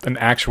an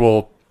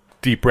actual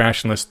deep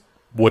rationalist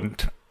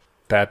wouldn't.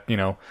 That,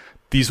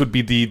 these would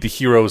be the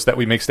heroes that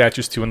we make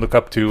statues to and look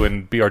up to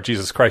and be our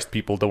Jesus Christ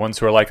people, the ones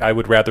who are like, I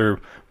would rather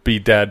be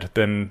dead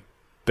than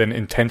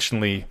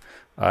intentionally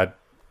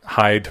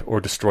hide or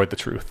destroy the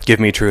truth. Give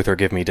me truth or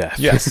give me death.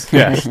 Yes,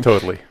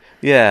 totally.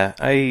 Yeah,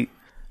 I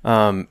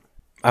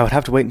would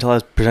have to wait until I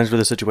was presented with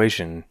a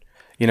situation.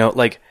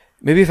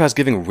 Maybe if I was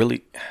giving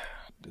really...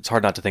 it's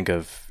hard not to think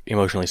of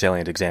emotionally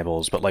salient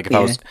examples, but like if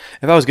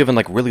I was given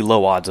like really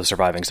low odds of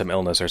surviving some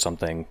illness or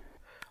something,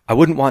 I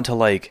wouldn't want to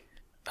like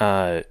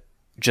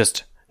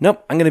just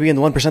nope, I'm going to be in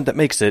the 1% that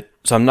makes it,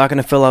 so I'm not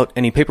going to fill out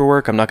any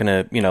paperwork, I'm not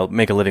going to,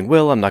 make a living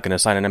will, I'm not going to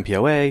sign an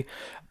MPOA,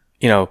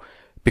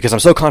 because I'm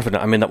so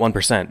confident I'm in that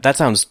 1%. That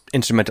sounds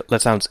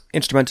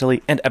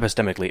instrumentally and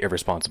epistemically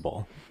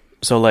irresponsible.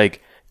 So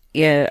like,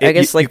 yeah, I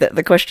guess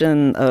the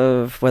question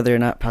of whether or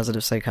not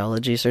positive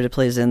psychology sort of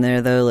plays in there,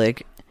 though.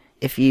 Like,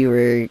 if you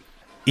were,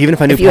 even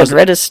if I knew, if you had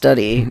read a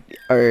study,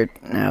 or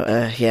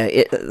no,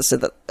 so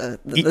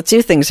the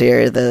two things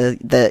here,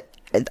 that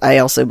I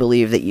also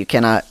believe that you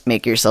cannot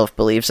make yourself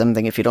believe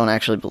something if you don't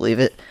actually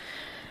believe it.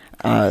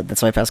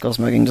 That's why Pascal's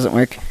mugging doesn't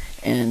work,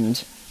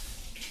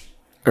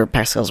 or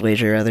Pascal's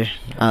wager, rather.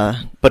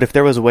 But if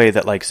there was a way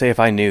that, like, say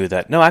if I knew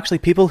that, no, actually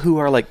people who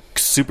are, like,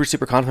 super,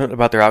 super confident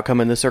about their outcome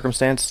in this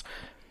circumstance,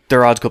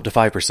 their odds go up to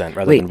 5%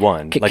 rather than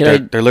 1.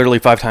 They're literally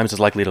 5 times as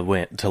likely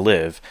to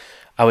live.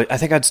 I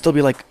think I'd still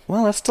be like,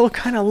 well, that's still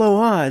kind of low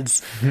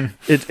odds.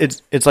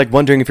 It's like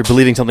wondering if you're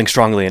believing something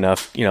strongly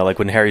enough, like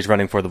when Harry's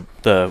running for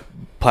the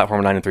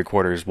platform 9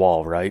 3/4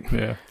 wall, right?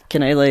 Yeah.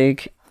 Can I,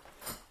 like,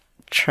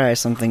 try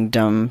something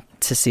dumb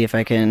to see if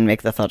I can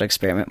make the thought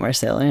experiment more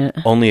salient?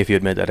 Only if you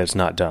admit that it's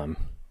not dumb.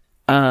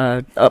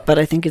 But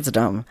I think it's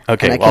dumb.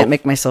 Okay, and I can't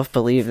make myself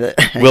believe that.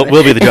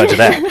 We'll be the judge of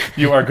that.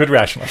 You are a good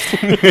rationalist.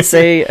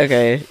 Say,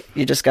 okay,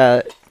 you just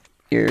got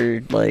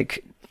your,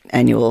 like,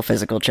 annual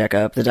physical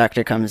checkup. The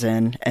doctor comes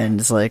in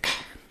and is like,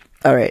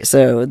 all right,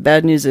 so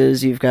bad news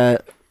is you've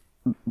got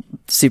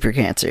super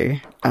cancer.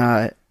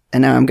 And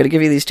now I'm going to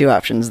give you these two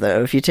options,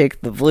 though. If you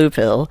take the blue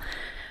pill,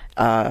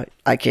 first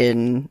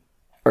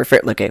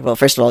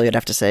of all, you'd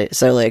have to say,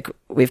 so, like,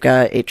 we've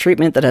got a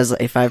treatment that has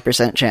a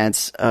 5%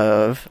 chance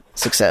of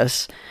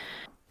success.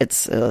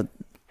 It's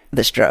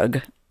this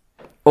drug.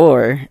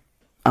 Or,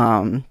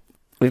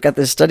 we've got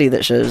this study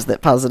that shows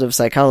that positive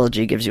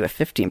psychology gives you a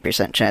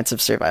 15% chance of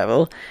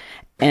survival.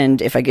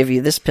 And if I give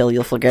you this pill,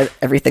 you'll forget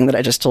everything that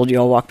I just told you.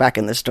 I'll walk back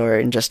in this door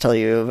and just tell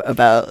you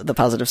about the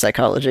positive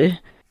psychology.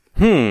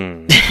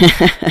 But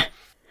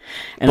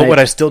what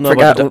I still know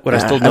about the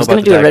diagnosis. I was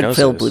going to do a red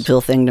pill, blue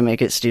pill thing to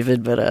make it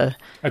stupid, but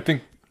I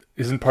think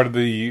is part of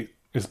the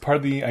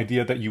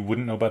idea that you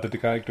wouldn't know about the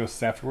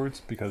diagnosis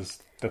afterwards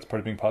because that's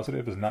part of being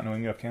positive is not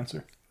knowing you have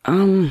cancer.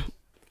 I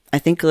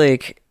think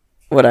like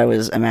what I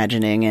was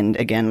imagining, and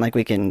again, like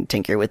we can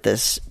tinker with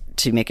this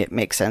to make it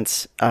make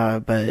sense.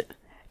 But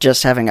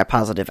just having a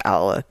positive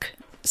outlook,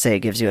 say,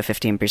 gives you a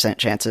 15%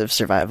 chance of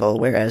survival,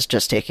 whereas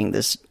just taking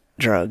this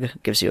drug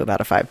gives you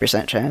about a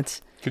 5%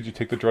 chance. Could you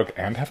take the drug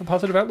and have a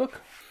positive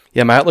outlook?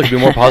 Yeah, my outlook would be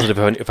more positive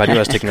if I knew I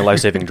was taking a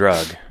life-saving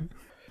drug.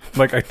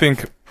 Like, I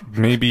think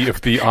maybe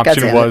if the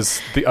option was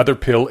the other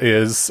pill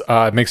is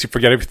makes you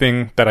forget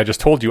everything that I just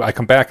told you, I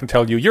come back and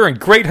tell you, you're in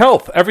great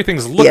health.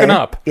 Everything's looking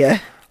up. Yeah.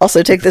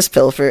 Also take this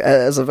pill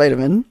as a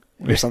vitamin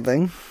or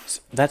something.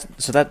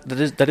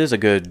 That is a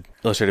good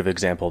illustrative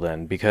example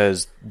then,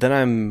 because then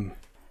I'm,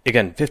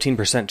 again,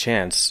 15%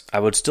 chance I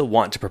would still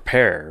want to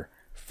prepare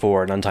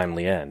for an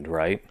untimely end,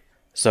 right?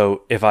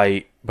 So if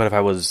I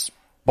was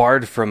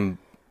barred from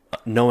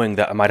knowing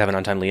that I might have an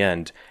untimely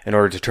end in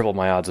order to triple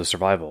my odds of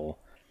survival,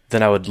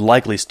 then I would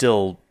likely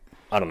still,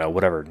 I don't know,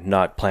 whatever,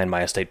 not plan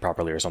my estate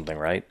properly or something,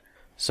 right?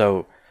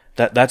 So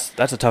that's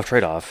a tough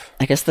trade-off.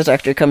 I guess the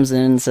doctor comes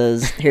in and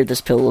says, here,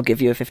 this pill will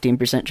give you a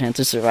 15% chance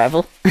of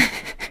survival.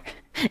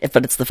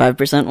 But it's the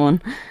 5%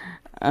 one.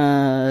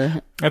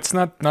 That's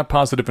not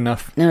positive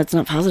enough. No, it's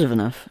not positive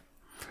enough.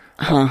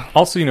 Huh.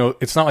 Also,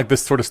 it's not like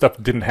this sort of stuff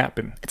didn't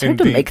happen. It's hard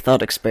to make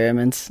thought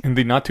experiments. In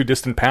the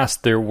not-too-distant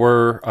past, there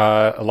were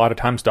a lot of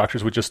times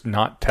doctors would just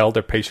not tell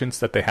their patients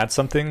that they had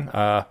something.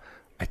 I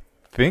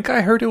think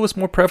I heard it was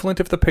more prevalent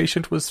if the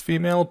patient was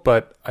female,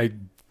 but I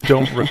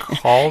don't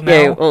recall now.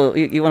 Yeah, well,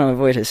 you want to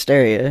avoid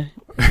hysteria.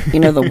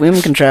 The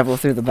whim can travel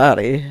through the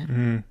body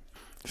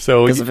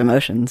because of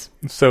emotions.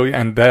 So,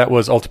 and that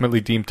was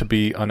ultimately deemed to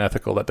be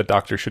unethical, that the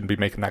doctor shouldn't be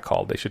making that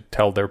call. They should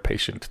tell their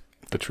patient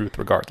the truth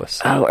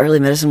regardless. Oh, early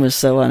medicine was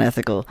so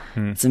unethical.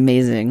 It's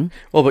amazing.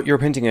 Well, but you're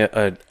painting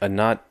a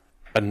not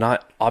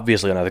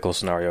obviously unethical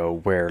scenario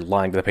where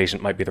lying to the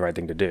patient might be the right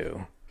thing to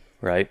do,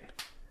 right?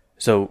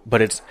 So,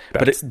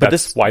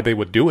 that's why they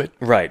would do it,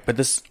 right?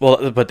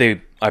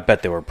 I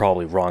bet they were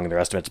probably wrong in their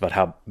estimates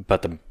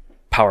about the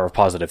power of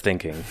positive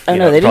thinking. Oh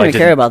no, they didn't even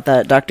care about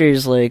that.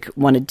 Doctors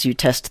wanted to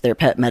test their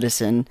pet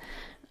medicine,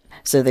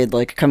 so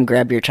they'd come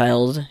grab your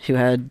child who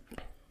had,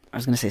 I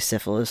was going to say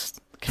syphilis.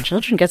 Can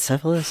children get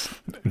syphilis?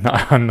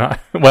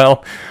 Not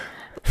well.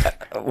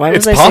 Why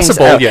was it's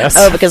possible? Yes.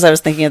 Oh, because I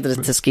was thinking of the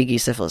Tuskegee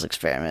syphilis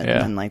experiment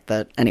and like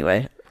that.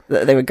 Anyway,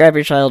 they would grab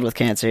your child with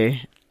cancer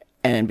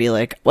and be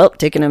like, "Well,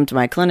 taking him to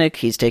my clinic.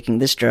 He's taking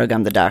this drug.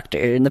 I'm the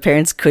doctor." And the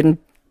parents couldn't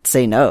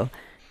say no.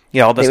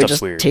 Yeah, all that stuff's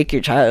just weird. Take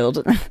your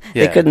child.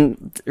 They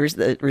couldn't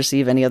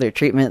receive any other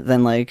treatment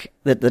than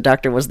the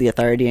doctor was the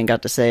authority and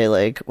got to say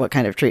what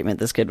kind of treatment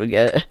this kid would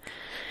get.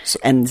 So,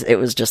 and it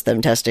was just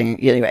them testing,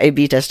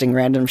 A/B testing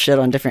random shit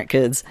on different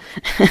kids.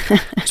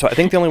 So I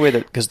think the only way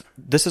because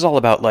this is all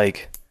about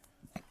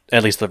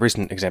at least the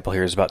recent example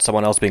here is about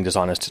someone else being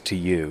dishonest to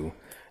you.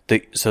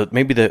 So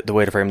maybe the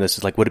way to frame this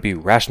is like, would it be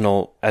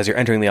rational as you're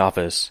entering the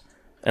office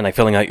and like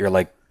filling out your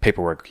like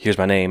paperwork? Here's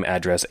my name,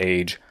 address,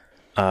 age.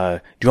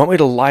 Do you want me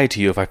to lie to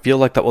you if I feel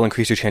like that will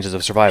increase your chances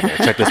of survival?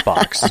 Check this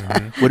box.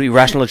 Would it be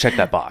rational to check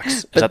that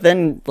box?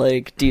 Then,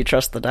 like, do you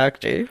trust the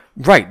doctor?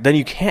 Right. Then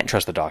you can't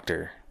trust the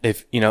doctor.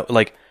 If,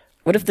 like...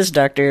 What if this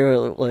doctor,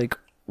 like,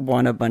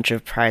 won a bunch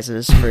of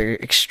prizes for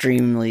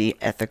extremely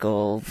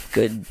ethical,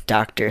 good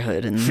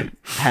doctorhood and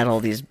had all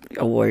these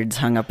awards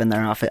hung up in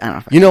their office? I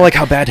don't know. Like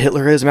how bad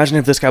Hitler is? Imagine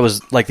if this guy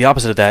was, like, the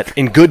opposite of that,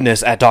 in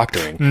goodness at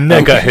doctoring.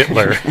 Nega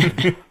Hitler.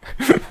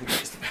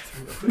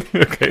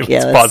 Okay,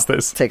 let's pause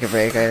this. Take a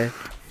break.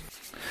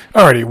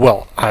 Alrighty,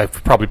 well,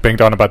 I've probably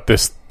banged on about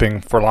this thing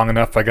for long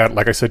enough. I got,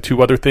 like I said,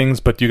 2 other things,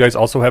 but do you guys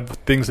also have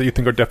things that you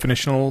think are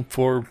definitional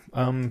for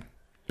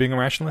being a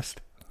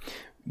rationalist?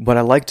 What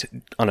I liked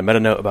on a meta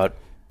note about,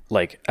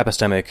 like,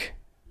 epistemic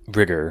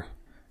rigor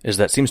is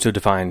that seems to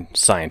define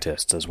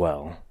scientists as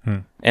well.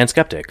 And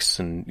skeptics.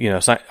 And,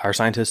 are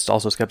scientists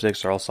also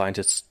skeptics? Are all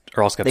skeptics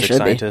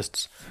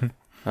scientists?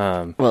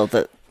 Well,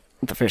 the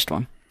first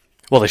one.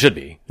 Well, they should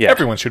be. Yeah,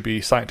 everyone should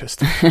be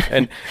scientist,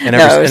 and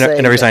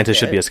every scientist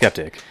should be a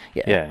skeptic.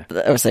 Yeah.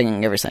 I was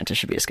saying every scientist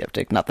should be a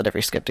skeptic, not that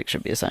every skeptic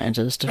should be a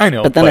scientist. I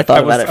know, but then I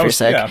thought about it for a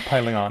sec. Yeah,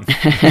 piling on.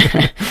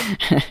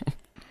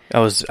 I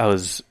was, I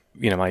was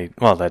going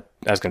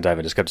to dive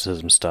into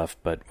skepticism stuff,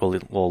 but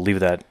we'll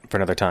leave that for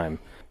another time.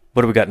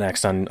 What do we got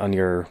next on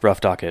your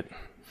rough docket?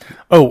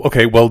 Oh,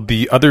 okay. Well,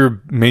 the other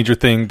major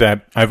thing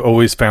that I've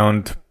always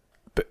found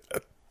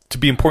to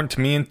be important to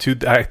me,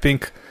 and I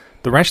think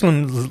the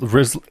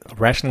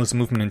rationalism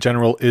movement in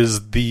general,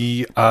 is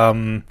the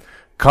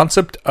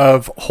concept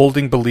of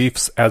holding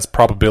beliefs as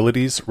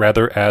probabilities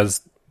rather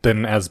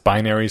than as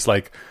binaries,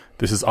 like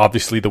this is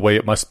obviously the way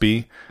it must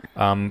be.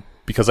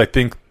 Because I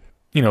think,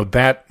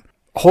 that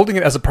holding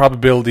it as a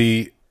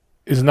probability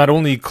is not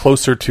only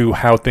closer to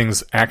how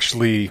things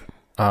actually...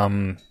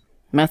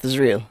 Math is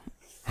real.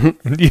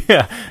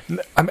 Yeah.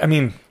 I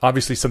mean,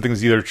 obviously something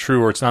is either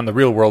true or it's not in the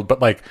real world, but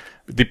like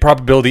the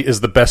probability is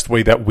the best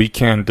way that we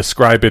can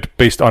describe it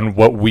based on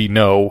what we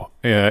know,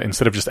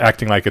 instead of just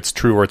acting like it's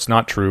true or it's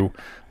not true.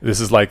 This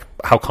is like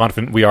how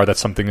confident we are that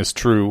something is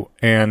true.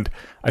 And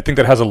I think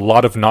that has a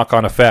lot of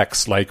knock-on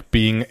effects, like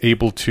being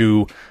able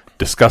to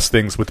discuss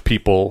things with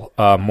people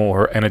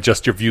more and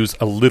adjust your views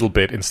a little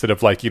bit instead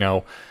of like,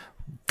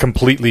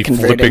 completely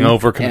flipping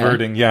over,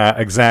 converting. Yeah,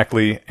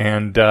 exactly.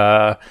 And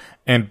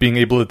being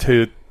able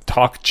to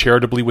talk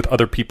charitably with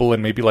other people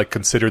and maybe like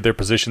consider their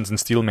positions and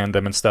steelman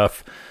them and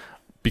stuff,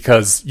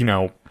 because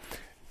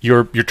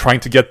you're trying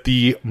to get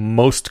the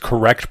most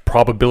correct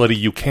probability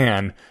you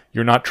can.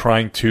 You're not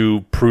trying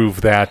to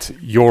prove that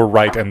you're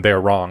right and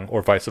they're wrong,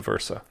 or vice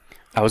versa.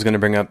 I was going to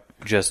bring up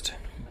just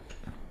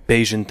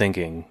Bayesian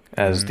thinking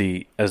as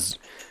as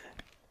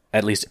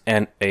at least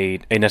a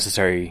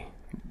necessary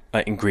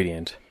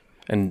ingredient,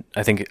 and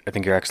I think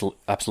you're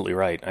absolutely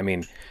right. I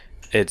mean,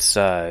 it's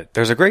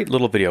there's a great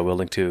little video we'll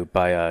link to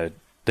by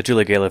that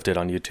Julia Galiff did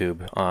on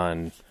YouTube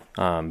on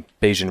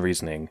Bayesian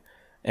reasoning,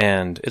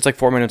 and it's like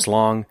 4 minutes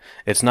long.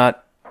 It's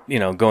not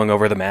going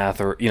over the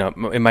math, or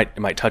it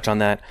might touch on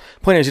that.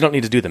 Point is, you don't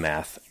need to do the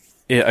math.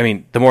 I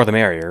mean, the more the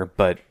merrier.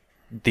 But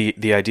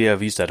the idea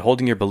of, you said,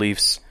 holding your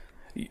beliefs.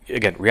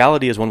 Again,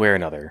 reality is one way or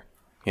another.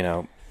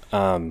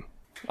 I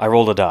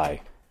rolled a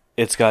die.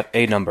 It's got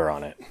a number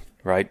on it,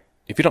 right?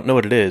 If you don't know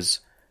what it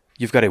is,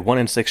 you've got a 1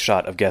 in 6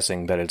 shot of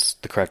guessing that it's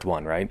the correct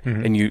one, right?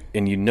 Mm-hmm.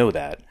 And you know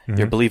that. Mm-hmm.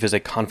 Your belief is a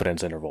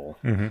confidence interval,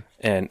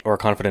 or a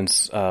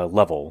confidence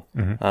level.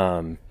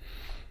 Mm-hmm.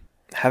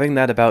 Having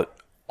that about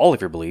all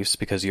of your beliefs,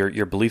 because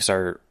your beliefs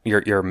are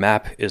your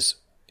map is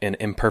an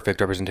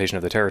imperfect representation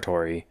of the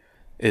territory,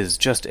 is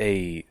just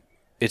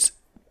it's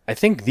I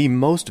think the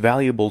most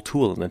valuable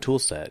tool in the tool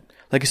set.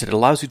 Like I said, it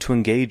allows you to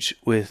engage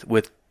with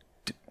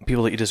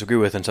people that you disagree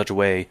with in such a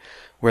way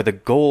where the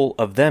goal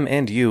of them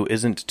and you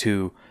isn't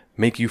to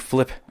make you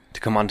flip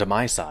to come onto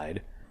my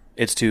side.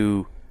 It's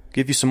to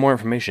give you some more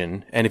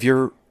information. And if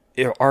you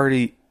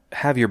already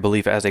have your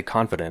belief as a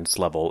confidence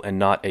level and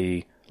not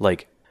a,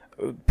 like,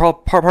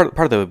 part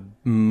of the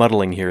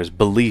muddling here is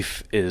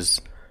belief is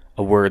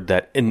a word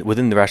that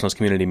within the rationalist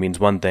community means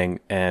one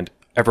thing and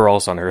everywhere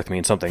else on earth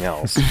means something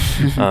else.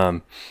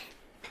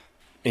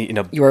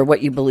 You are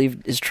what you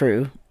believe is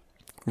true.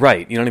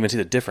 Right. You don't even see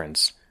the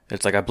difference.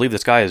 It's like, I believe the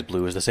sky is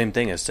blue is the same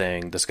thing as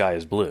saying the sky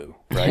is blue,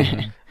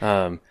 right?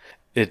 But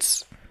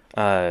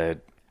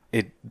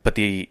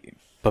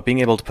being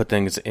able to put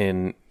things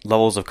in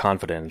levels of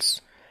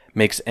confidence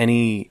makes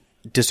any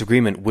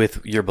disagreement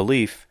with your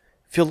belief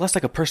feel less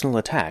like a personal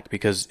attack,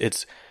 because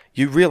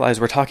you realize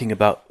we're talking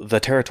about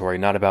the territory,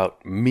 not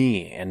about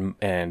me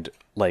and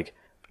like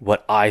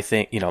what I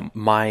think,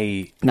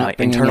 my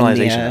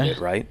internalization of it,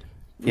 right?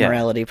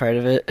 Morality part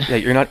of it. Yeah,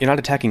 you're not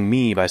attacking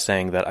me by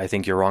saying that I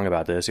think you're wrong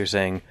about this. You're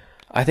saying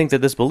I think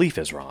that this belief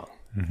is wrong.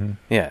 Mm-hmm.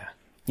 Yeah.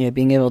 Yeah,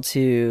 being able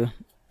to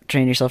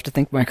train yourself to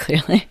think more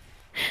clearly.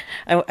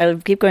 I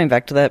keep going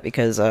back to that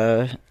because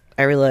I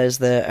realize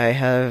that I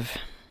have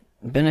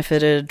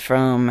benefited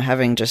from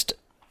having just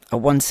a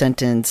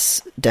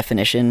one-sentence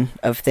definition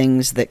of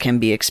things that can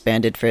be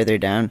expanded further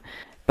down,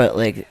 but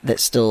like that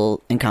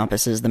still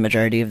encompasses the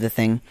majority of the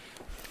thing.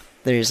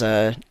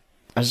 I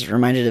was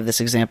reminded of this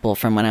example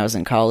from when I was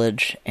in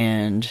college,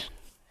 and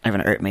I have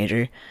an art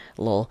major,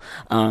 lol.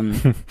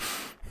 And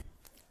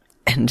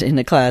in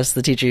a class,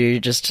 the teacher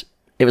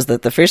it was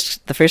the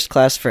first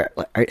class for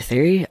art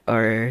theory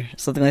or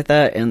something like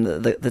that, and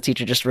the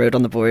teacher just wrote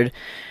on the board,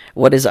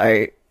 "What is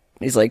art?"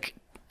 He's like,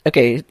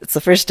 "Okay, it's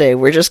the first day.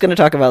 We're just going to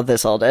talk about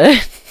this all day."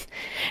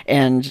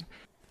 And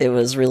it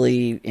was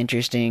really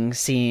interesting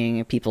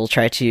seeing people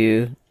try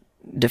to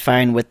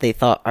define what they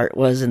thought art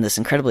was in this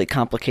incredibly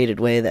complicated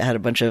way that had a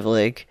bunch of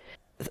like,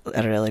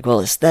 I don't know, like,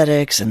 well,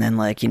 aesthetics, and then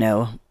like,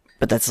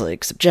 but that's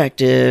like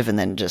subjective, and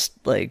then just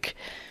like,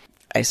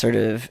 I sort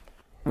of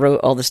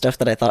wrote all the stuff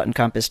that I thought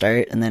encompassed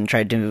art and then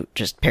tried to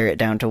just pare it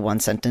down to one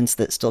sentence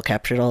that still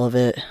captured all of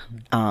it.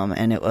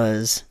 And it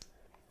was,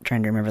 I'm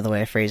trying to remember the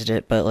way I phrased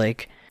it, but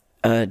like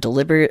a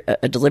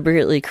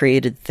deliberately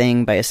created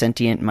thing by a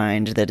sentient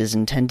mind that is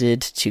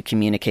intended to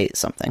communicate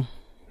something.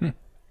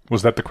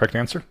 Was that the correct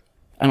answer?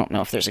 I don't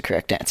know if there's a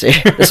correct answer.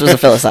 This was a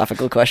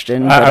philosophical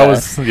question. But, I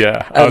was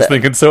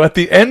thinking, so at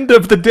the end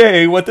of the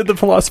day, what did the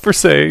philosopher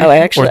say? Oh,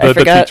 I forgot.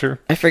 The teacher?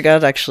 I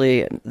forgot,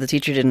 actually, the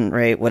teacher didn't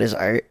write what is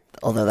art,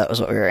 although that was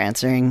what we were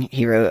answering.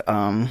 He wrote,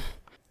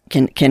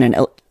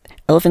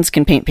 elephants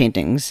can paint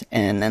paintings,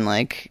 and then,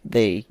 like,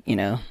 they,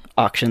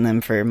 auction them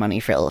for money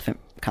for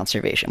elephant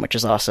conservation, which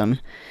is awesome.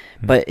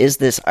 But is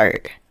this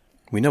art?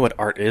 We know what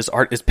art is.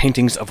 Art is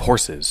paintings of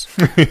horses.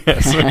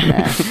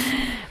 Yes.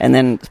 And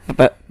then,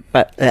 but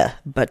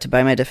to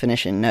by my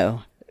definition,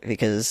 no,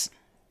 because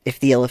if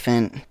the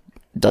elephant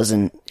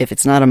if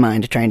it's not a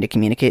mind trying to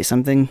communicate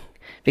something,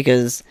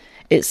 because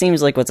it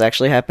seems like what's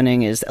actually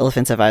happening is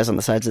elephants have eyes on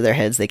the sides of their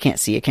heads, they can't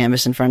see a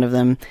canvas in front of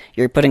them,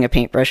 you're putting a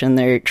paintbrush in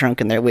their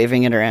trunk and they're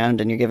waving it around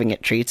and you're giving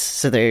it treats,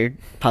 so they're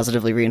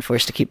positively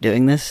reinforced to keep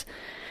doing this.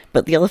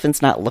 But the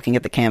elephant's not looking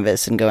at the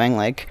canvas and going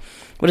like,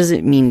 what does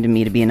it mean to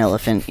me to be an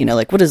elephant?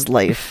 Like, what is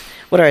life?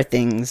 What are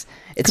things?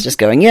 It's just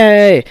going,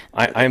 yay!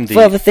 I am the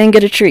flail the thing,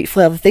 get a treat.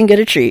 Flail the thing, get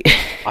a treat.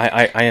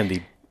 I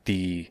am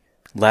the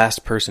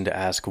last person to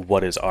ask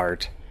what is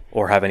art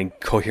or have any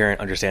coherent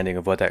understanding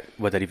of what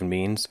that even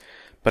means.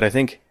 But I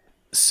think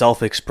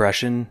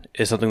self-expression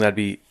is something that'd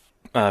be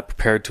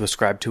prepared to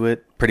ascribe to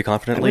it pretty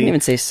confidently. I wouldn't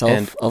even say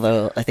self,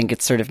 although I think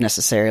it's sort of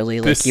necessarily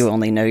like you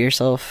only know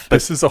yourself.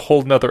 This is a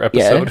whole nother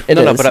episode. Yeah,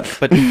 no,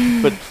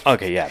 but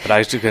okay, yeah. But I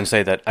was just going to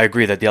say that I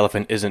agree that the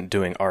elephant isn't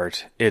doing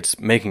art; it's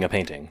making a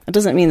painting. It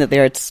doesn't mean that the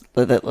art,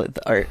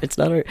 it's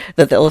not art.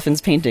 That the elephant's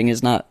painting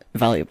is not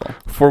valuable.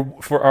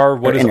 For our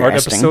What Is Art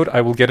episode,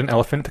 I will get an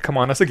elephant to come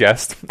on as a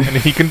guest, and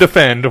he can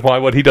defend why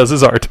what he does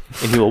is art,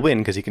 and he will win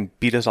because he can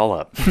beat us all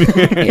up.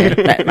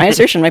 Yeah, my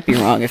assertion might be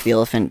wrong if the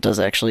elephant does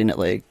actually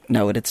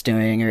know what it's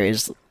doing, or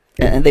is.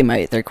 And they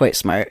might. They're quite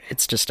smart.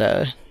 It's just,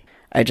 I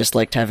just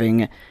liked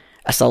having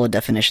a solid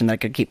definition that I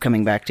could keep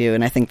coming back to.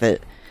 And I think that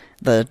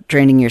the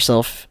training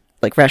yourself,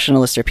 like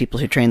rationalists are people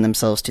who train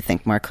themselves to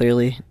think more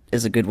clearly,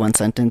 is a good one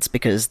sentence,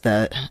 because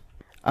that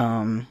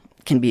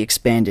can be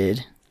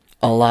expanded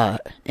a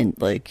lot in,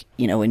 like,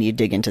 when you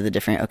dig into the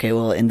different, okay,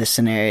 well, in this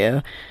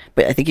scenario.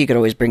 But I think you could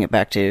always bring it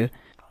back to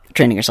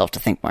training yourself to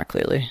think more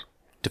clearly.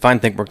 Define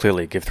think more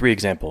clearly. Give 3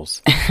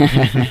 examples.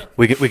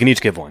 we can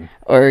each give one.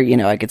 Or,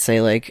 I could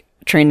say, like,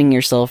 training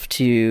yourself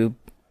to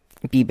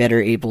be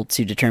better able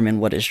to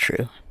determine what is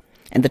true.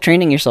 And the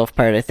training yourself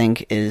part, I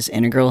think, is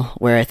integral,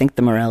 where I think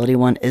the morality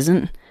one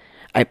isn't.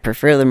 I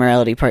prefer the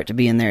morality part to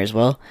be in there as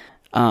well.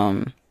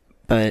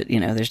 But,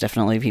 there's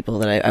definitely people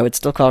that I would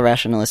still call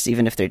rationalists,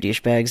 even if they're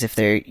douchebags,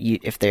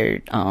 if they're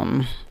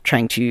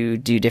trying to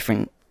do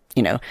different,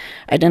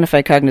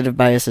 identify cognitive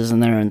biases in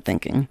their own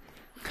thinking.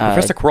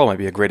 Professor Quirrell might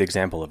be a great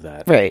example of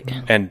that, right?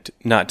 And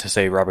not to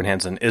say Robin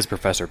Hanson is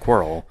Professor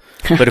Quirrell,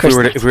 but if we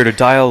were to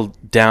dial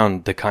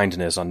down the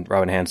kindness on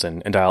Robin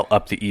Hanson and dial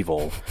up the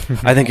evil,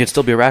 I think he'd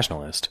still be a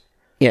rationalist.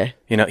 Yeah,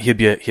 he'd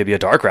be a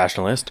dark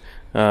rationalist,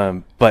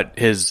 but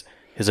his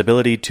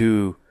ability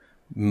to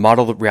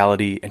model the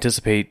reality,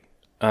 anticipate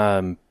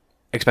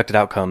expected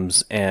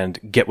outcomes, and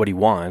get what he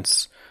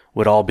wants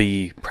would all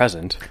be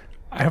present.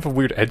 I have a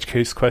weird edge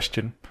case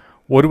question.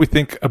 What do we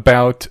think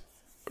about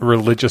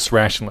religious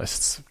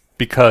rationalists?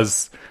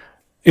 Because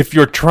if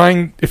you're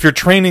training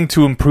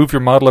to improve your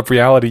model of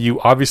reality, you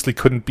obviously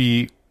couldn't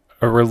be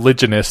a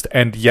religionist,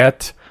 and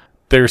yet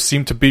there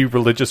seem to be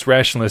religious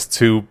rationalists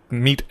who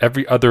meet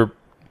every other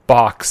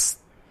box,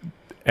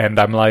 and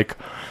I'm like,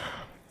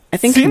 I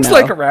think seems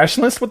like a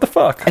rationalist. What the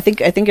fuck? I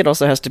think it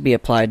also has to be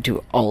applied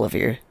to all of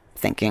your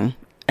thinking.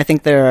 I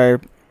think there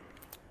are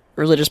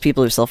religious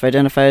people who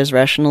self-identify as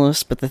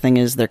rationalists, but the thing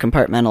is, they're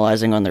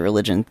compartmentalizing on the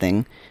religion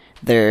thing.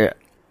 They're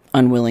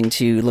unwilling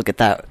to look at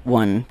that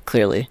one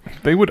clearly.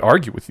 They would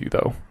argue with you,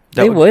 though.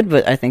 They would,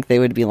 but I think they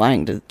would be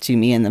lying to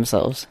me and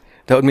themselves.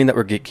 That would mean that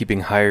we're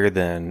gatekeeping higher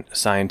than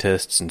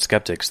scientists and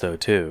skeptics, though,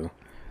 too.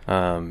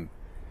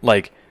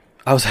 Like,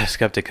 I was at a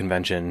skeptic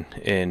convention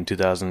in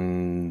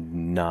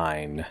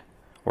 2009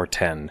 or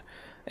 10,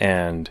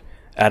 and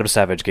Adam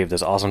Savage gave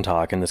this awesome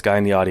talk, and this guy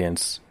in the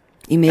audience.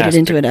 You made it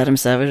into an Adam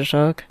Savage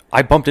talk?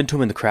 I bumped into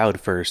him in the crowd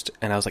first,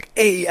 and I was like,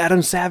 "Hey,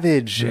 Adam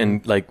Savage!"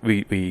 And like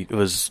it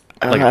was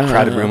like a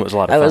crowded room. It was a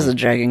lot of fun. I was at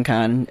Dragon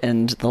Con,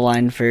 and the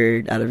line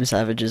for Adam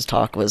Savage's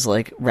talk was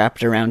like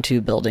wrapped around 2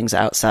 buildings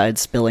outside,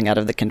 spilling out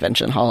of the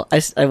convention hall.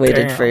 I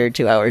waited for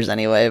 2 hours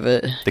anyway,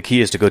 but the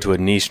key is to go to a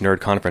niche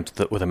nerd conference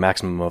with a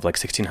maximum of like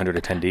 1,600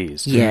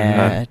 attendees.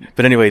 Yeah.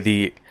 But anyway,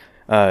 the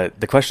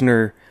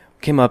questioner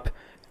came up,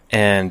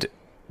 and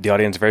the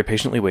audience very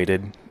patiently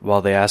waited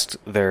while they asked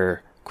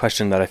their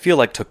question that I feel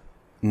like took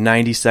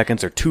 90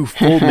 seconds or 2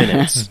 full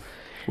minutes,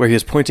 where he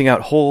was pointing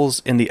out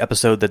holes in the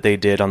episode that they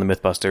did on the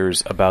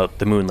Mythbusters about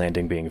the moon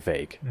landing being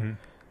fake. Mm-hmm.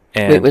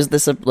 And wait, was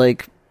this a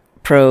like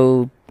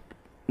pro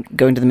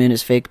going to the moon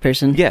is fake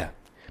person? Yeah,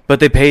 but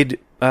they paid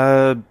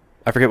I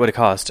forget what it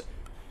cost,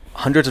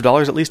 hundreds of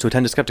dollars at least to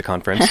attend a Skeptic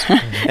conference,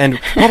 and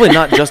probably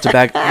not just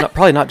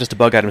to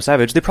bug Adam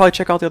Savage. They probably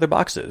check all the other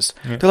boxes.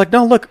 Yeah. They're like,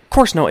 no, look, of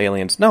course, no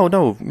aliens,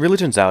 no,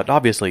 religion's out,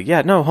 obviously,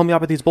 yeah, no,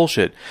 homeopathy's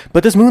bullshit.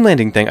 But this moon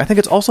landing thing, I think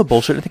it's also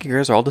bullshit. I think you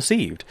guys are all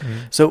deceived.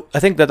 So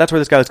I think that's where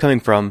this guy was coming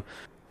from,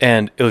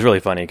 and it was really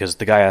funny because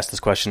the guy asked this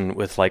question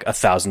with like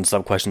 1,000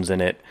 sub questions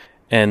in it,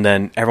 and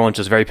then everyone's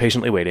just very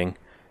patiently waiting,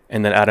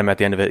 and then Adam at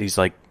the end of it, he's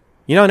like,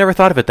 I never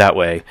thought of it that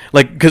way.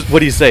 Like, because what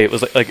do you say? It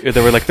was like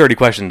there were like 30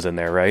 questions in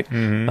there, right?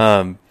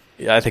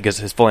 Mm-hmm. I think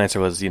his full answer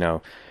was,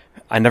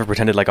 I never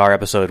pretended like our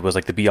episode was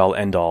like the be-all,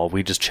 end-all.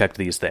 We just checked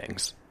these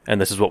things, and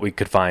this is what we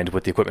could find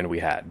with the equipment we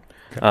had.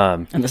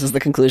 Okay. And this is the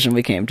conclusion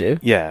we came to.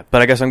 Yeah,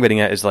 but I guess what I'm getting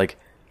at is, like,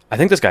 I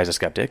think this guy's a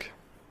skeptic.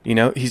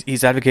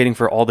 He's advocating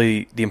for all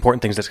the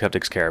important things that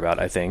skeptics care about,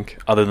 I think,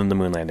 other than the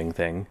moon landing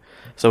thing.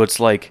 So it's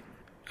like,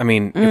 I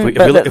mean, if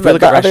we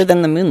look at other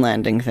than the moon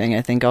landing thing,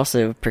 I think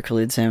also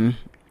precludes him.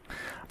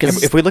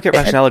 If we look at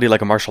rationality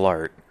like a martial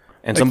art,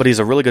 and somebody's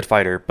a really good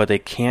fighter, but they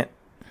can't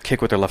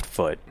kick with their left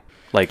foot,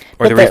 or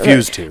they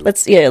refuse to.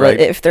 Right? Like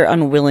if they're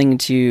unwilling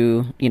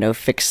to,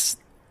 fix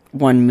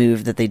one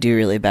move that they do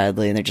really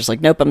badly, and they're just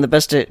like, nope, I'm the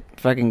best at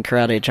fucking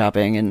karate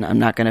chopping, and I'm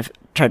not going to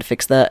try to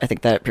fix that. I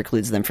think that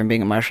precludes them from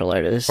being a martial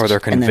artist. Or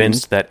they're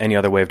convinced that any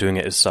other way of doing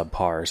it is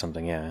subpar or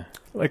something. Yeah.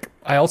 Like,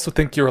 I also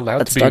think you're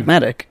allowed to be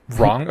dogmatic.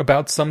 Wrong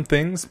about some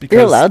things because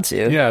you're allowed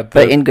to. Yeah,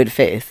 but in good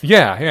faith.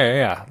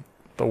 Yeah.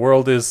 The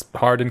world is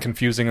hard and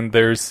confusing, and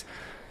there's,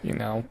 you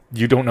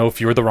don't know if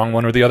you're the wrong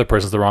one or the other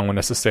person's the wrong one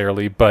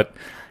necessarily. But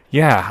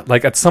yeah,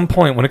 like at some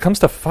point when it comes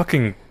to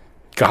fucking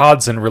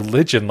gods and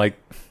religion, like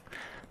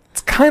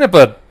it's kind of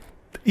a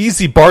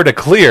easy bar to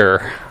clear.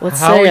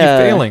 How are you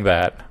failing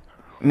that?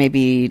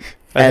 Maybe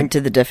add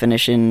to the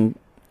definition.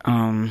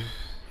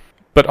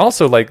 But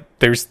also, like,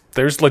 there's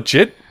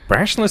legit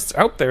rationalists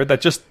out there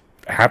that just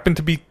happen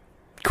to be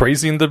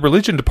crazy in the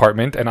religion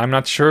department, and I'm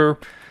not sure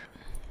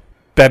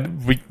that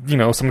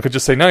someone could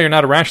just say, no, you're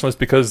not a rationalist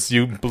because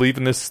you believe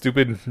in this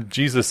stupid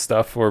Jesus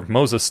stuff or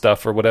Moses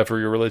stuff or whatever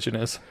your religion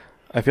is.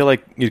 I feel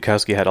like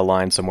Yudkowsky had a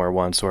line somewhere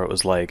once where it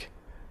was like,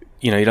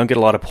 you don't get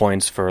a lot of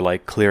points for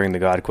like clearing the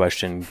God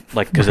question,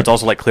 like, because it's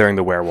also like clearing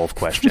the werewolf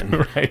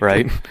question,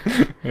 right?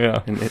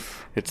 Yeah. And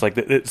it's like,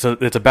 so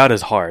it's about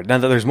as hard. Now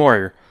that there's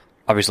more,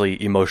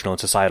 obviously, emotional and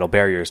societal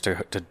barriers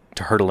to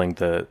hurdling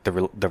the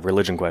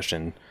religion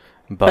question.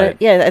 But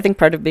yeah, I think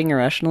part of being a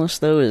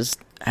rationalist, though, is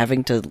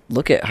having to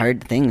look at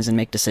hard things and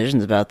make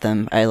decisions about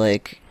them.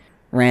 I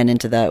ran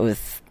into that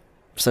with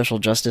social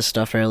justice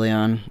stuff early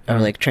on, or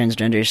like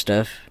transgender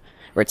stuff,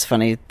 where it's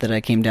funny that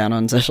I came down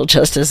on social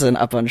justice and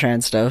up on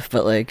trans stuff,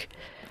 but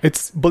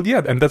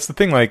yeah, and that's the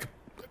thing, like,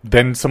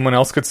 then someone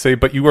else could say,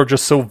 but you are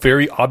just so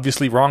very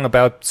obviously wrong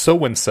about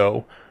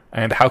so-and-so,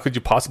 and how could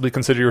you possibly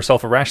consider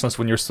yourself a rationalist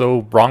when you're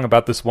so wrong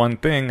about this one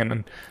thing? And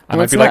then I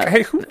might be like,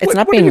 hey, it's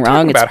not being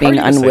wrong, it's being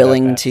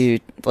unwilling to,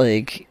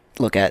 like,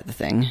 look at the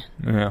thing.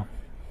 Yeah.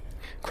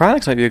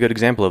 Cryonics might be a good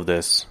example of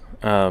this.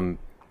 A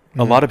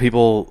lot of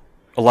people,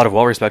 a lot of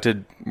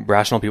well-respected,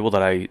 rational people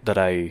that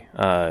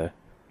I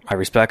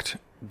respect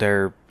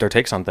their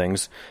takes on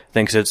things,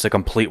 thinks it's a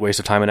complete waste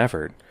of time and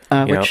effort.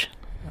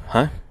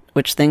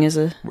 Which thing is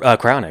it?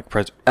 Cryonic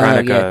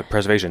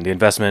preservation. The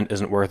investment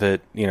isn't worth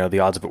it. The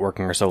odds of it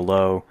working are so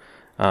low.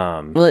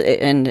 Well,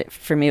 and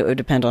for me, it would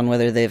depend on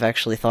whether they've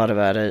actually thought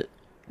about it,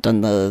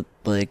 done the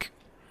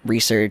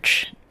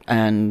research,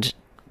 and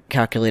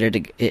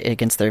calculated it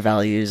against their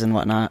values and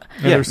whatnot.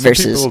 Yeah,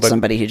 versus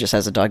somebody who just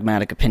has a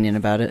dogmatic opinion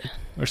about it.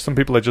 There's some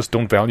people that just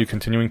don't value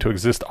continuing to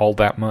exist all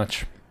that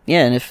much.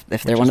 Yeah, and if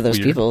they're one of those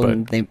people,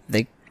 and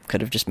they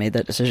could have just made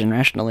that decision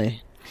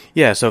rationally.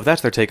 Yeah, so if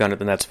that's their take on it,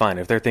 then that's fine.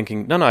 If they're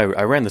thinking, no,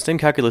 I ran the same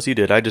calculus you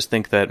did, I just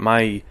think that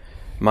my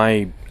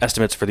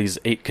estimates for these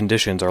 8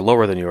 conditions are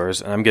lower than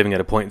yours, and I'm giving it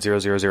a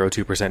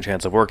 0.0002%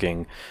 chance of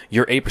working.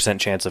 Your 8%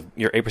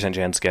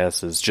 chance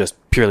guess is just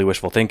purely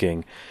wishful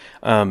thinking.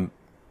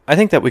 I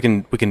think that we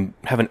can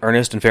have an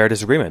earnest and fair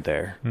disagreement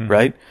there,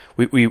 right?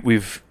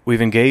 We've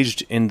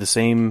engaged in the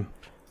same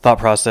thought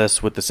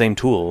process with the same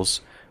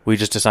tools. We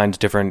just assigned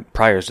different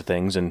priors to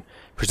things, and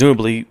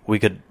presumably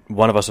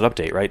one of us would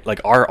update, right?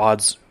 Like our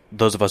odds,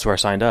 those of us who are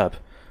signed up,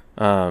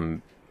 our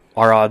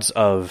odds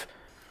of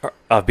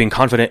being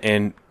confident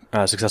in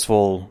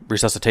successful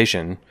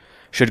resuscitation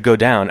should go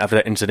down after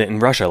that incident in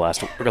Russia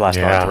last month,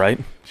 right?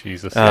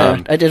 Jesus.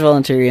 I did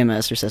voluntary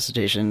EMS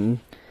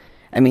resuscitation.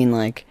 I mean,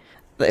 like,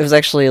 it was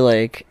actually,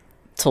 like,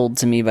 told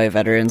to me by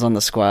veterans on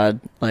the squad,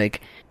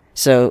 like,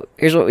 so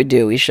here's what we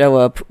do. We show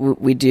up,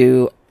 we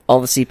do all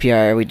the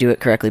CPR, we do it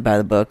correctly by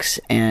the books,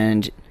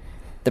 and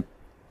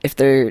if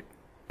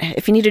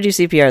you need to do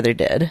CPR, they're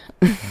dead.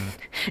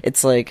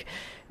 It's like,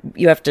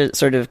 you have to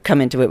sort of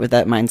come into it with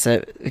that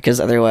mindset, because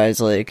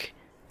otherwise, like,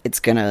 it's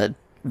gonna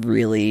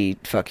really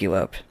fuck you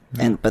up.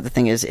 But the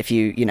thing is, if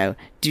you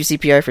do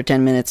CPR for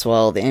 10 minutes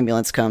while the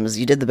ambulance comes,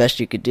 you did the best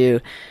you could do.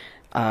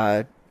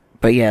 But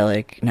yeah,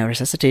 like, no,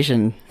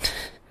 resuscitation,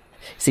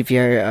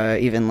 CPR,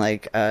 even,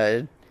 like,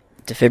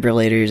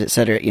 defibrillators,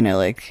 etc.,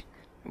 like,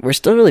 we're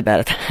still really bad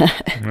at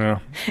that. Yeah.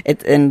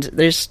 And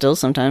there's still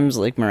sometimes,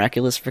 like,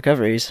 miraculous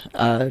recoveries.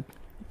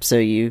 So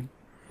you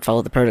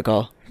follow the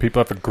protocol.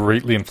 People have a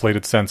greatly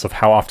inflated sense of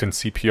how often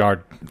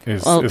CPR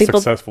is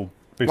successful.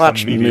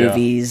 Watch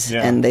movies,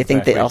 and they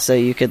think that also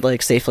you could,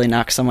 like, safely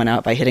knock someone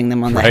out by hitting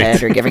them on the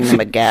head or giving them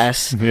a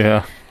gas.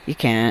 Yeah. You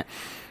can't.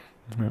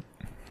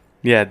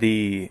 Yeah,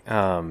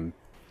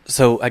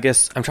 so I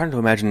guess I'm trying to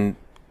imagine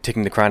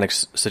taking the chronic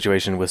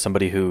situation with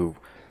somebody who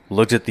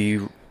looked at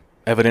the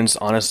evidence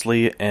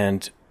honestly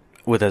and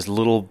with as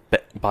little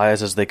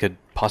bias as they could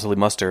possibly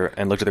muster,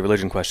 and looked at the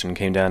religion question and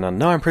came down on,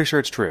 no, I'm pretty sure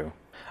it's true.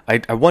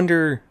 I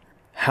wonder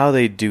how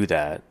they do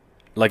that.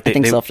 Like, I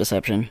think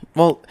self-deception.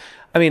 Well,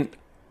 I mean,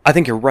 I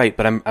think you're right,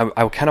 but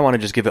I kind of want to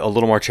just give it a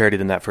little more charity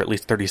than that for at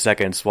least 30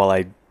 seconds while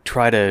I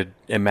try to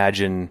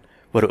imagine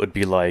what it would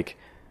be like.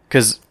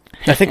 Because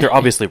I think they're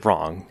obviously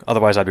wrong.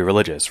 Otherwise, I'd be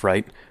religious,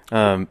 right?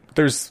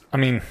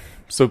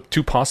 So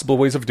two possible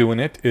ways of doing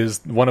it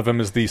is, one of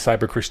them is the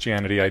cyber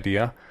Christianity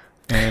idea,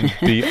 and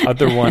the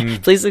other one...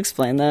 Please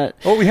explain that.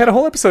 Oh, we had a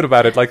whole episode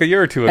about it like a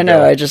year or two ago. I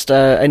know,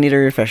 I need a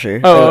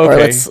refresher. Oh, okay. Or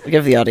let's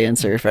give the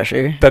audience a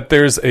refresher. That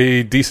there's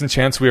a decent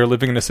chance we are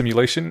living in a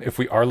simulation. If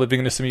we are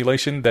living in a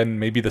simulation, then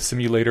maybe the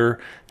simulator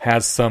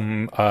has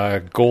some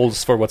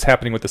goals for what's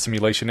happening with the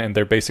simulation, and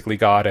they're basically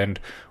God, and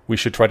we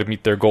should try to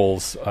meet their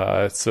goals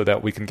so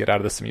that we can get out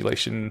of the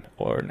simulation,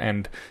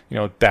 and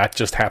that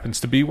just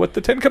happens to be what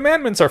the Ten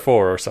Commandments are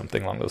for, or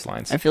something along those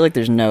lines. I feel like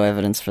there's no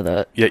evidence for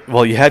that. Yeah,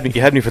 well, you had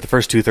me for the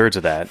first 2/3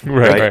 of that,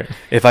 right?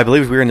 If I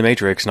believed we were in the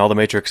Matrix and all the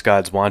Matrix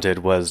gods wanted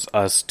was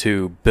us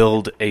to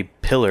build a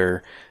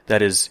pillar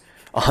that is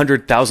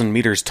 100,000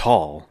 meters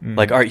tall,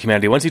 like, all right,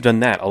 humanity, once you've done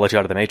that, I'll let you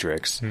out of the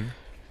Matrix.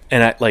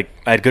 And I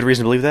had good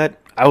reason to believe that.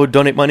 I would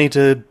donate money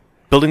to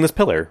building this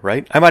pillar,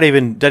 right? I might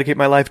even dedicate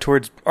my life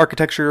towards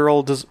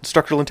architectural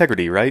structural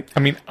integrity, right? I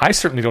mean, I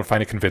certainly don't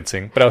find it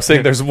convincing, but I was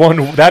saying there's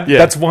one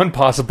that's one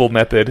possible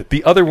method.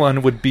 The other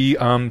one would be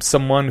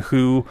someone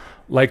who,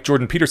 like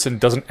Jordan Peterson,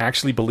 doesn't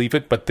actually believe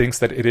it, but thinks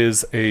that it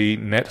is a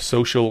net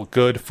social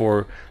good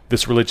for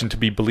this religion to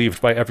be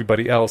believed by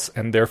everybody else,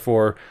 and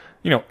therefore,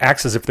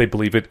 acts as if they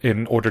believe it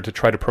in order to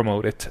try to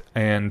promote it.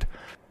 And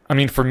I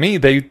mean, for me,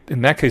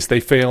 in that case,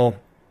 they fail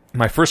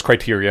my first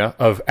criteria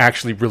of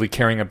actually really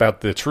caring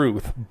about the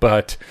truth,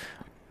 but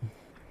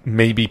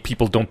maybe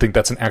people don't think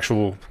that's an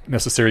actual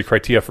necessary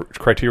criteria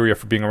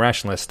for being a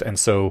rationalist, and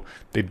so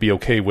they'd be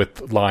okay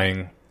with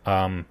lying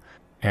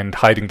and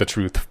hiding the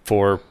truth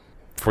for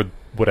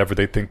whatever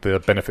they think the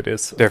benefit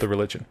is of the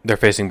religion. They're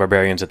facing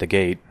barbarians at the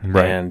gate,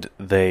 and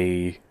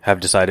they have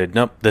decided,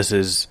 nope, this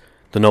is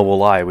the noble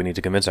lie we need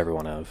to convince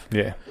everyone of.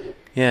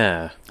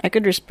 Yeah. I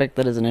could respect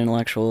that as an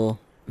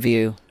intellectual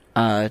view.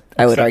 I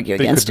would argue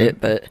against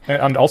it, but...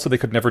 And also they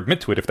could never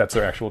admit to it if that's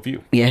their actual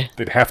view. Yeah.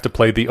 They'd have to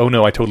play the, oh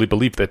no, I totally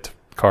believed it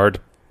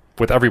card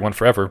with everyone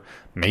forever.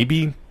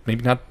 Maybe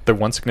not their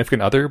one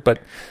significant other,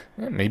 but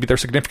maybe their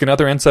significant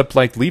other ends up,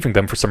 like, leaving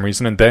them for some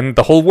reason, and then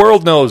the whole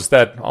world knows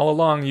that all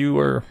along you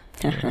were...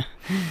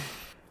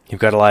 You've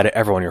got to lie to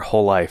everyone your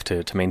whole life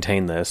to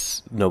maintain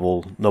this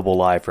noble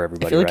lie for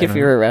everybody. I feel like if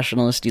you were a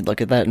rationalist, you'd look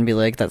at that and be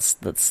like,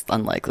 that's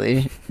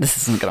unlikely. This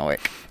isn't going to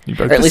work.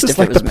 Or at least if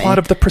it was the plot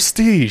of The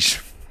Prestige.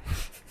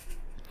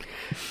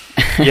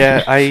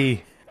 Yeah,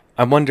 I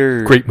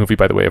wonder... Great movie,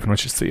 by the way. Everyone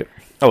should see it.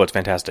 Oh, it's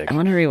fantastic. I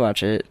want to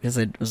rewatch it, because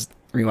I was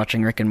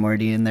rewatching Rick and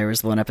Morty, and there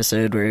was one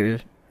episode where...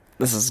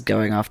 This is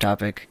going off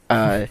topic.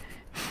 Let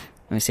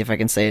me see if I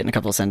can say it in a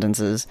couple of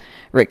sentences.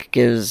 Rick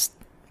gives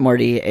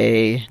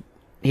Morty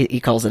he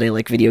calls it a,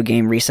 like, video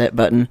game reset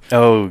button.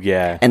 Oh,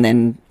 yeah. And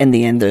then, in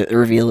the end, the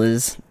reveal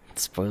is...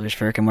 Spoilers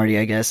for Rick and Morty,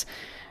 I guess.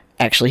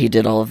 Actually, he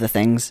did all of the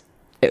things.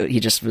 He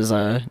just was,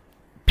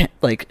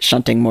 like,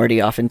 shunting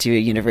Morty off into a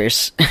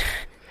universe...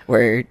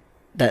 where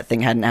that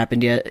thing hadn't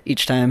happened yet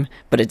each time,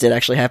 but it did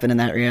actually happen in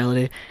that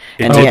reality.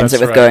 And he ends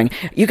it with going,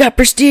 "You got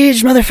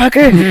prestige,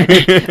 motherfucker!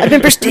 I've been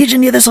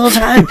prestiging you this whole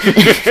time."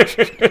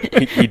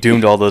 he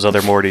doomed all those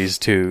other Mortys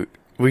to...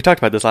 We talked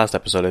about this last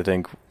episode, I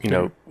think.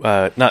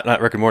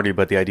 Not Rick and Morty,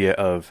 but the idea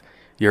of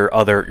your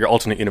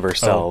alternate universe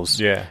selves.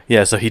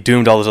 Yeah, so he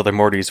doomed all those other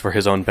Mortys for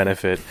his own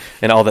benefit,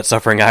 and all that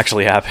suffering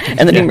actually happened.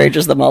 And then he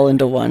merges them all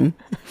into one.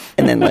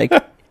 And then, like...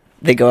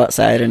 They go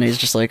outside, and he's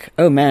just like,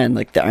 "Oh man,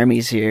 like, the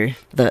army's here.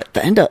 The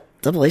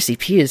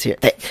NAACP is here.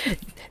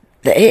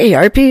 The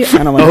AARP?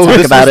 I don't want to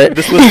talk about it.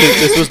 This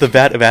was the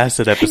Vat of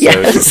Acid episode.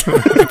 Yes,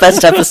 the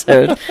best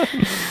episode.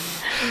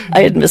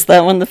 I had missed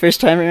that one the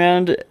first time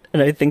around,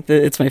 and I think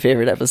that it's my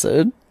favorite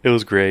episode. It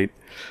was great.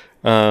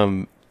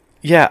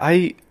 Yeah,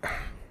 I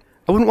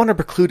wouldn't want to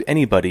preclude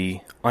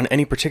anybody on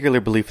any particular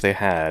belief they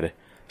had,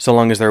 so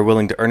long as they're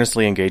willing to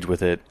earnestly engage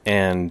with it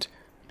and,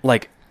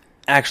 like,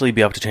 actually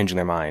be up to changing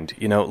their mind.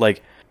 You know,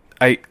 like,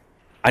 I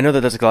know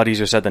that that's a lot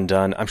easier said than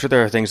done. I'm sure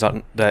there are things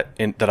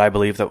that I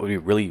believe that would be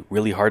really,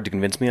 really hard to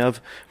convince me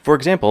of. For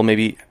example,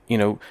 maybe, you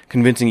know,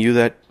 convincing you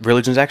that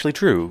religion is actually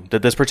true,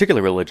 that this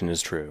particular religion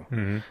is true.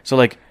 Mm-hmm. So,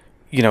 like,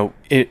 you know,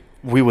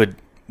 we would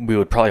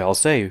probably all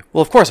say,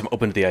 well, of course I'm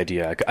open to the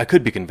idea. I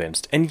could be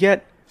convinced. And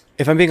yet,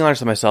 if I'm being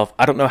honest with myself,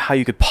 I don't know how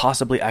you could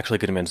possibly actually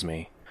convince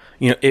me.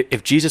 You know,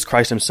 if Jesus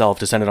Christ himself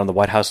descended on the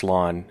White House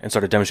lawn and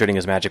started demonstrating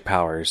his magic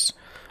powers,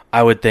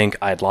 I would think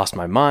I had lost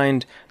my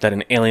mind, that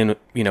an alien,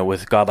 you know,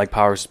 with godlike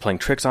powers was playing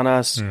tricks on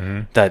us,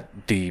 mm-hmm.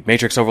 that the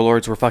Matrix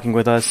overlords were fucking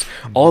with us.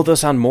 Mm-hmm. All of those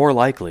sound more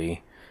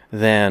likely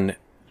than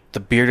the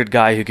bearded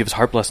guy who gives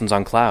harp lessons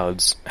on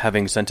clouds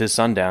having sent his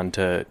son down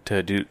to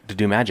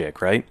do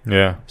magic, right?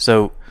 Yeah.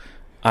 So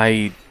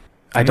I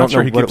don't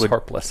sure know he what gives it would...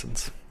 harp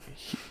lessons.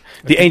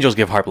 The angels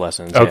give harp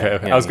lessons. Okay,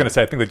 yeah. I was going to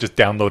say, I think they just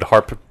download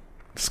harp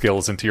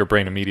skills into your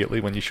brain immediately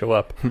when you show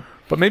up.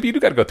 But maybe you do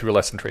got to go through a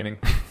lesson training.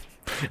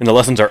 And the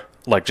lessons are,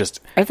 like,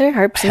 just Are there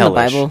harps hellish.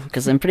 in the Bible?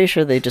 Because I'm pretty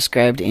sure they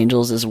described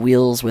angels as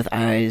wheels with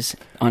eyes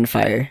on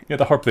fire. Yeah,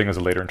 the harp thing is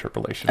a later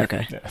interpolation.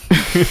 Okay. Yeah.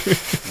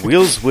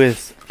 wheels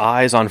with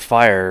eyes on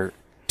fire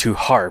to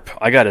harp.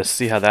 I got to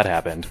see how that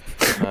happened.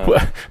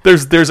 Well,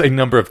 there's a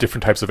number of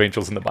different types of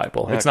angels in the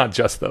Bible. It's not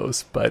just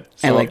those, but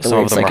I like the some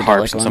weird of them are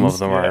harps psychedelic and some of ones.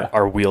 them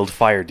are wheeled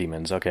fire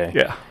demons. Okay.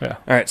 yeah. All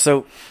right,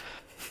 so,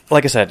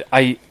 like I said,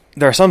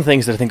 there are some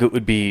things that I think it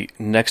would be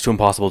next to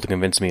impossible to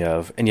convince me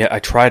of, and yet I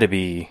try to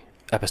be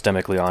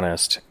epistemically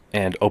honest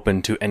and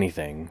open to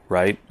anything,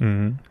 right?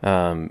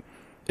 Mm-hmm.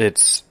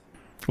 It's...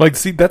 Like,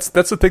 see, that's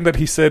the thing that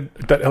he said,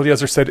 that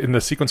Eliezer said in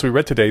the sequence we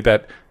read today,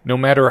 that no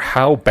matter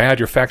how bad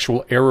your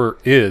factual error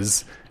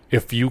is,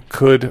 if you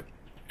could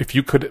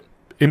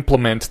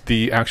implement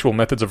the actual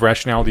methods of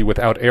rationality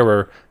without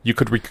error, you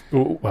could,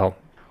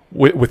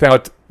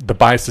 without the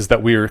biases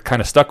that we're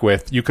kind of stuck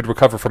with, you could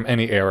recover from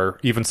any error,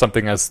 even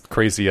something as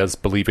crazy as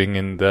believing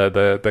in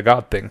the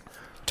God thing.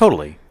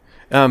 Totally.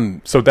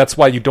 So that's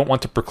why you don't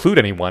want to preclude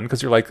anyone,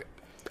 because you're like,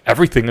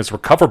 everything is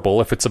recoverable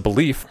if it's a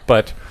belief,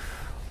 but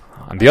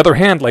on the other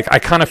hand, like, I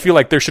kind of feel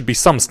like there should be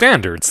some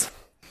standards.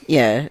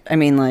 Yeah, I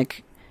mean,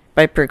 like,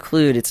 by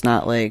preclude, it's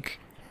not like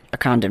a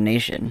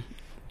condemnation.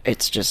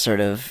 It's just sort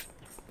of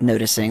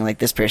noticing, like,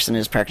 this person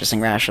is practicing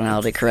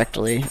rationality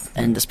correctly,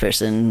 and this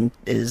person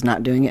is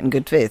not doing it in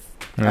good faith.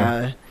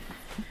 Yeah.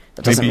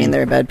 That doesn't mean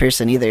they're a bad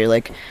person either.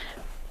 Like,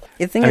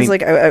 the thing is,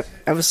 like, I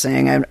was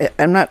saying,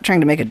 I'm not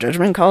trying to make a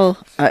judgment call.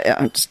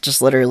 I'm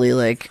just literally,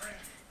 like,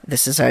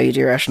 this is how you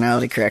do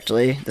rationality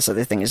correctly. This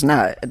other thing is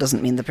not. It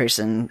doesn't mean the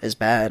person is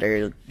bad,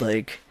 or,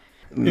 like,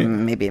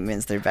 maybe it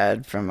means they're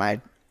bad from my...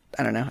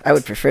 I don't know. I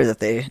would prefer that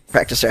they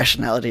practice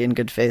rationality in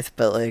good faith,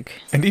 but, like...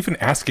 And even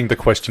asking the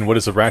question, what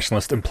is a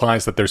rationalist,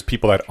 implies that there's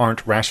people that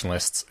aren't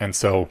rationalists, and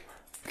so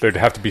there'd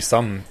have to be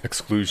some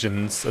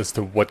exclusions as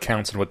to what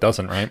counts and what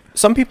doesn't, right?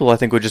 Some people, I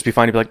think, would just be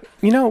fine to be like,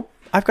 you know,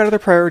 I've got other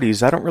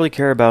priorities. I don't really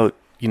care about,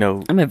 you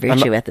know... I'm a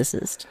virtue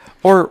ethicist.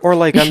 Or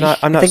like, I'm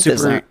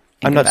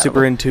not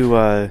super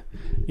into,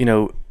 you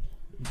know...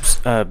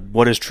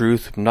 what is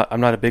truth?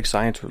 I'm not a big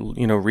science,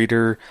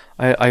 reader.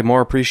 I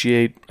more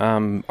appreciate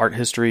art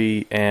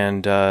history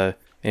and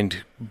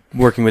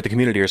working with the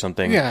community or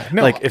something. Yeah,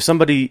 no. Like if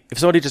somebody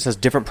just has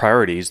different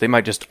priorities, they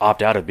might just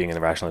opt out of being in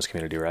the rationalist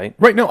community, right?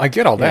 Right. No, I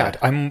get all that.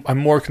 I'm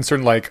more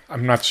concerned. Like,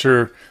 I'm not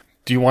sure.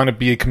 Do you want to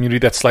be a community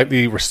that's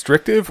slightly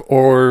restrictive,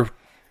 or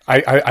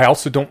I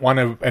also don't want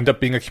to end up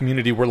being a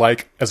community where,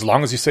 like, as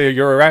long as you say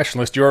you're a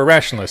rationalist,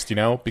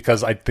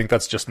 because I think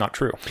that's just not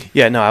true.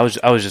 Yeah, no, I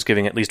was just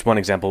giving at least one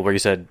example where you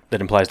said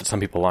that implies that some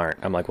people aren't.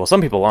 I'm like, well,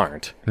 some people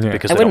aren't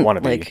because they don't want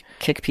to be. Like,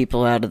 kick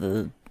people out of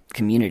the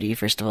community.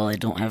 First of all, I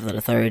don't have that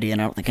authority, and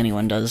I don't think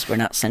anyone does. We're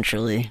not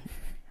centrally,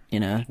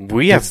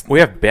 We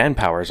have ban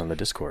powers on the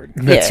Discord.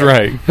 That's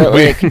right. But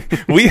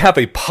we have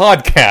a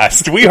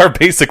podcast. We are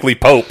basically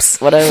popes.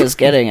 What I was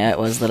getting at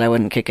was that I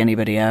wouldn't kick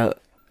anybody out,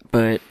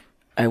 but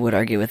I would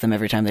argue with them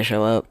every time they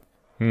show up.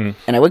 And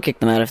I would kick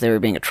them out if they were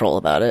being a troll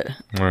about it.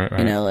 Right.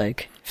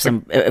 Like,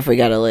 if we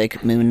got a,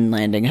 like, moon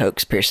landing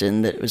hoax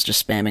person that was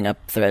just spamming up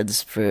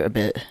threads for a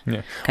bit.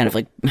 Yeah. Kind of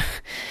like...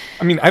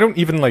 I mean, I don't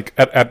even, like,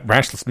 at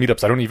rationalist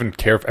meetups, I don't even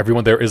care if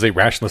everyone there is a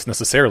rationalist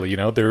necessarily,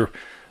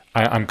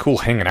 I'm cool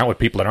hanging out with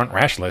people that aren't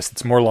rationalists.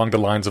 It's more along the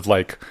lines of,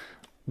 like,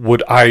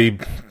 would I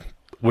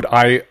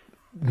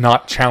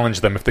not challenge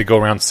them if they go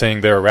around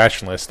saying they're a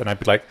rationalist? And I'd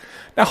be like,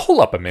 now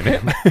hold up a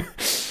minute.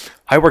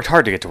 I worked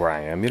hard to get to where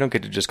I am. You don't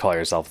get to just call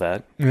yourself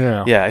that.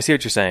 Yeah. Yeah, I see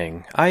what you're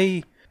saying.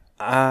 I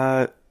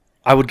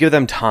would give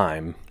them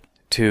time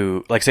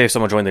to, like, say if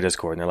someone joined the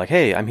Discord and they're like,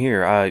 hey, I'm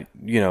here. I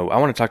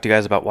want to talk to you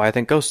guys about why I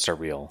think ghosts are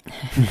real.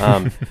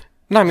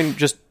 No, I mean,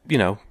 just,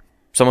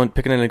 someone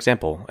picking an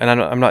example, and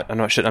I'm not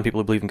shitting on people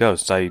who believe in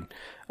ghosts.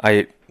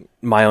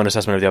 My own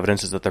assessment of the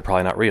evidence is that they're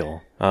probably not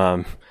real.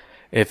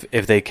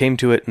 If they came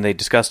to it and they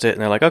discussed it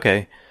and they're like,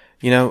 okay,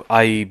 you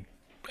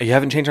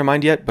haven't changed our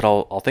mind yet, but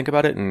I'll think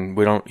about it, and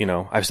we don't,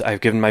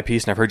 I've given my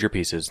piece and I've heard your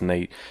pieces, and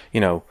they,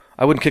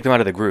 I wouldn't kick them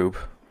out of the group.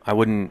 I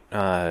wouldn't,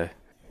 I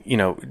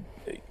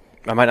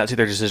might not see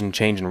their decision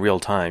change in real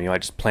time. I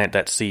just plant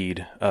that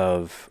seed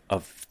of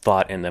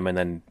thought in them, and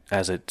then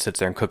as it sits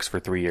there and cooks for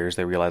 3 years,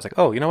 they realize like,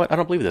 oh, you know what? I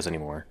don't believe this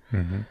anymore.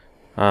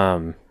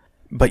 Mm-hmm.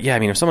 But yeah, I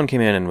mean, if someone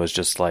came in and was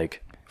just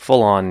like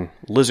full on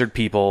lizard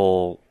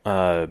people,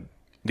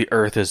 the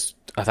Earth is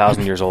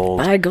 1,000 years old.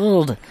 Buy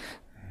gold.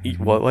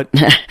 What?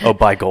 Oh,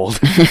 buy gold.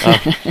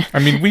 I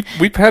mean,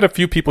 we've had a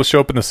few people show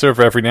up in the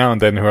server every now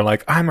and then who are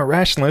like, I'm a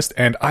rationalist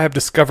and I have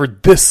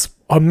discovered this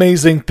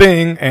amazing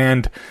thing,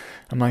 and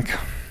I'm like,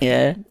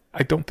 yeah,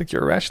 I don't think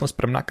you're a rationalist,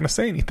 but I'm not going to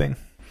say anything.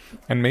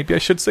 And maybe I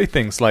should say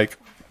things like,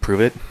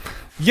 prove it.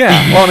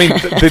 Yeah, well, I mean,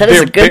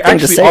 they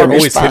actually are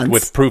always hit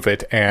with prove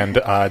it, and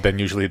then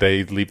usually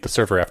they leave the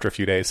server after a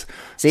few days.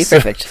 See,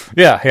 perfect.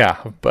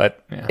 Yeah,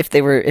 but yeah.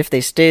 If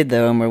they stayed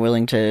though and were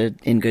willing to,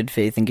 in good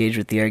faith, engage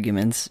with the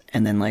arguments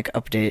and then like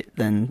update,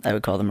 then I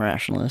would call them a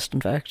rationalist. In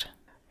fact,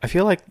 I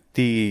feel like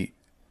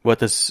what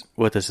this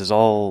is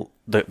all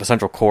the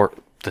central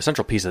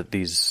piece that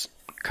these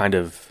kind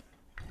of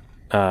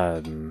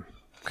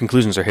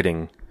conclusions are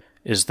hitting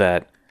is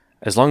that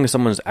as long as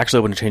someone's actually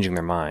open to changing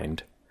their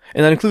mind.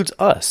 And that includes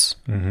us.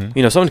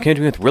 Mm-hmm. Someone came to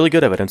me with really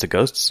good evidence of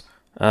ghosts.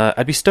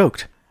 I'd be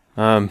stoked.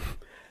 I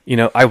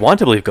want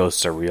to believe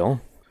ghosts are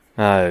real.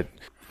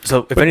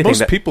 So, if anything,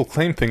 most people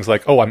claim things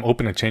like, "Oh, I'm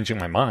open to changing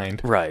my mind."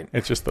 Right.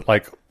 It's just that,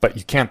 but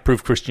you can't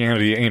prove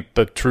Christianity ain't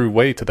the true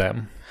way to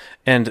them.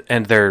 And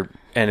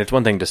it's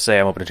one thing to say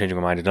I'm open to changing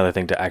my mind. Another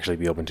thing to actually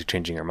be open to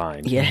changing your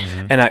mind. Yeah.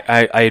 Mm-hmm. And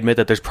I admit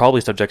that there's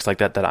probably subjects like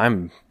that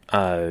I'm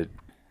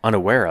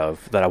unaware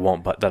of that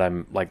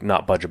I'm like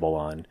not budgeable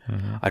on.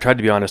 Mm-hmm. I tried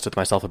to be honest with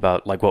myself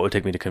about like what would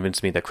take me to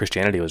convince me that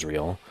Christianity was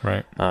real.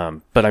 Right.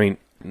 But I mean,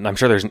 I'm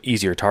sure there's an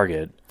easier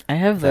target. I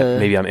have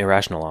maybe I'm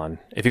irrational on.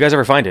 If you guys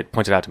ever find it,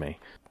 point it out to me.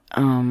 I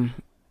mean,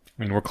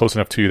 we're close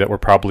enough to you that we're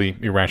probably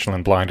irrational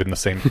and blind in the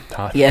same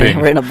yeah, thing.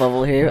 We're in a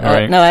bubble here.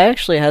 Right. No, I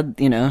actually had,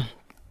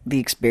 the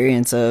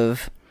experience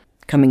of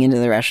coming into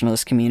the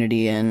rationalist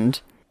community, and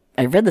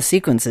I read the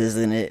sequences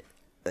in it.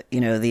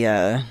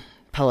 The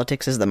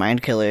politics is the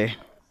mind killer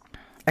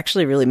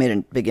actually really made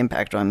a big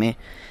impact on me.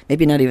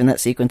 Maybe not even that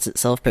sequence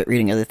itself, but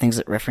reading other things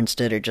that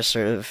referenced it, or just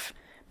sort of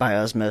by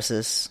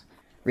osmosis,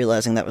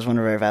 realizing that was one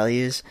of our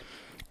values.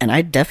 And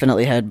I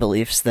definitely had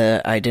beliefs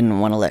that I didn't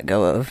want to let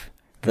go of,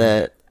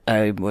 that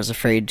I was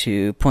afraid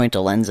to point a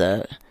lens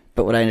at.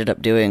 But what I ended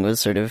up doing was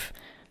sort of,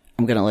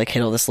 I'm going to like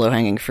hit all this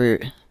low-hanging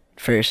fruit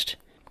first.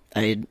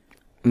 I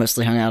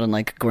mostly hung out on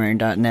like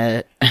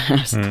Gwern.net,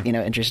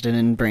 interested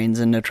in brains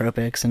and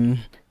nootropics and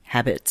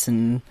habits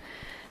and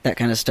that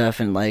kind of stuff,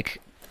 and like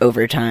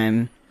over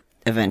time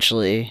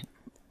eventually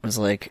was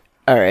like,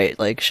 all right,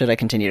 like should I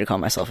continue to call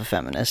myself a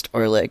feminist,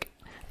 or like,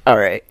 all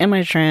right, am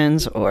I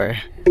trans, or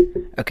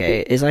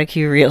okay, is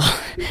IQ real?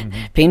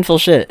 Mm-hmm. Painful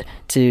shit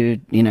to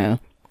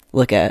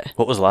look at.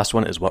 What was the last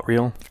one? Is what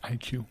real?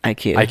 IQ. I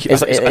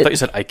thought you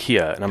said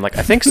IKEA, and I'm like,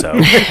 I think so.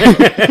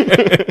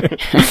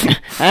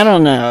 I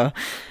don't know.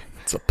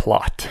 It's a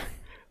plot.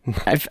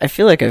 I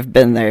feel like I've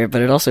been there,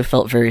 but it also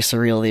felt very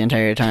surreal the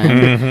entire time.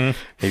 Mm-hmm.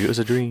 Maybe it was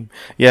a dream.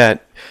 Yeah,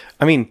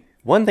 I mean,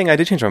 one thing I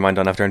did change my mind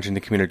on after entering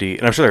the community,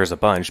 and I'm sure there's a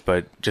bunch,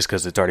 but just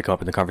because it's already come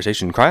up in the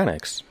conversation,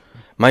 cryonics.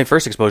 My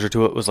first exposure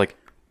to it was like,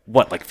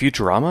 what, like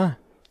Futurama?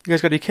 You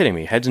guys got to be kidding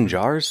me. Heads in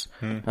jars?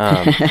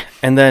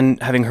 And then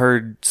having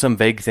heard some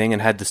vague thing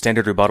and had the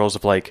standard rebuttals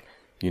of like,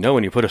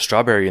 when you put a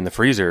strawberry in the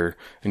freezer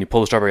and you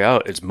pull the strawberry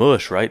out, it's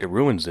mush, right? It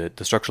ruins it,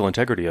 the structural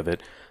integrity of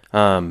it.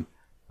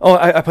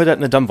 I put that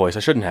in a dumb voice.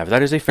 I shouldn't have.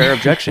 That is a fair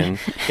objection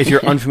if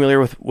you're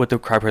unfamiliar with the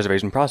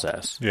cryopreservation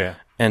process. Yeah.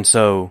 And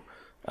so...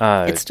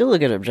 it's still a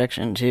good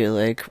objection, too.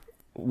 Like,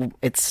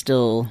 it's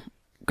still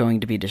going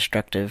to be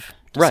destructive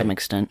to some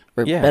extent.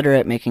 We're better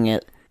at making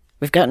it...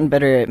 We've gotten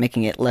better at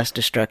making it less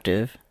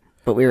destructive,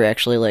 but we were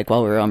actually, like,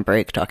 while we were on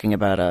break, talking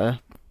about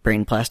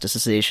brain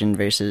plasticization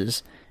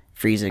versus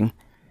freezing.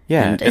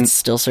 Yeah. And it's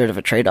still sort of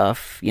a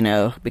trade-off,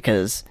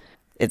 because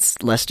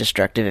it's less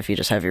destructive if you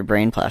just have your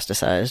brain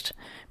plasticized.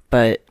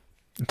 But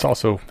it's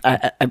also...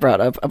 I brought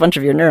up a bunch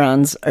of your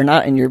neurons are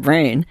not in your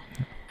brain.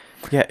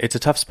 Yeah, it's a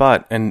tough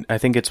spot, and I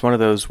think it's one of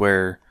those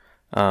where,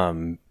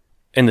 and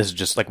this is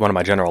just like one of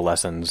my general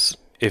lessons,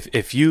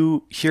 if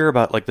you hear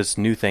about like this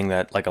new thing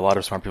that like a lot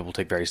of smart people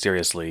take very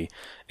seriously,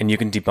 and you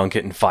can debunk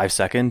it in 5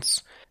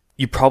 seconds,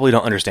 you probably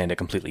don't understand it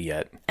completely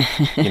yet.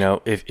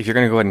 If you're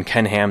going to go ahead and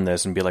Ken Ham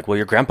this and be like, well,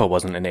 your grandpa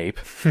wasn't an ape,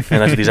 and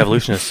that's what these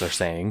evolutionists are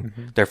saying,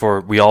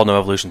 therefore we all know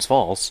evolution's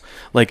false.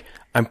 Like,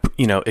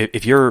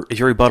 if your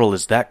rebuttal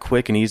is that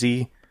quick and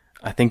easy,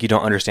 I think you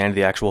don't understand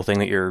the actual thing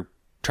that you're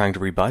trying to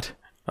rebut.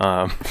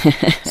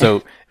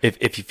 So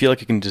if you feel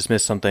like you can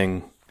dismiss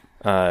something,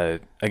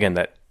 again,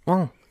 that,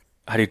 well,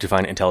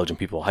 define intelligent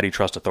people? How do you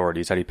trust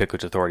authorities? How do you pick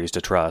which authorities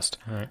to trust?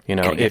 Right. You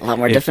know, Gotta get a lot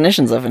more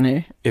definitions of in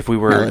here. If we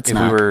were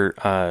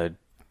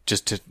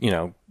just to, you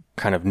know,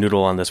 kind of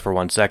noodle on this for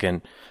 1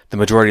 second, the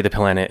majority of the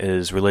planet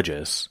is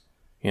religious.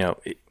 You know,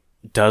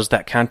 does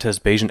that count as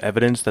Bayesian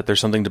evidence that there's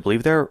something to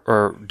believe there,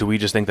 or do we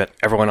just think that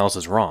everyone else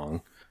is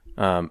wrong?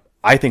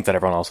 I think that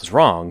everyone else is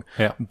wrong,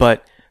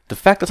 but the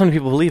fact that some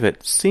people believe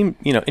it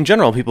in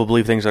general, people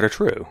believe things that are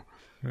true.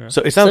 Yeah.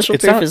 So social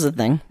proof is the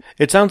thing.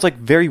 It sounds like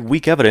very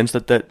weak evidence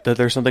that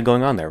there's something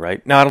going on there,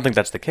 right? Now, I don't think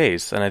that's the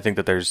case, and I think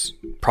that there's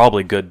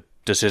probably good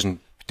decision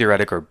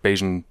theoretic or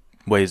Bayesian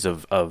ways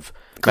of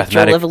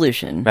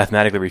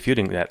mathematically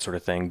refuting that sort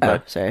of thing.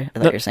 But sorry, I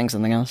thought you were saying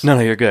something else. No,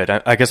 you're good.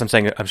 I guess I'm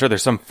saying I'm sure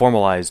there's some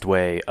formalized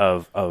way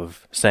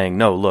of saying,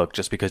 no, look,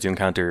 just because you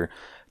encounter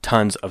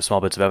tons of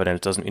small bits of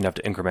evidence doesn't mean you have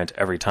to increment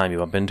every time you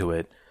bump into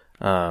it.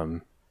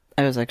 I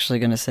was actually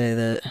going to say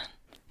that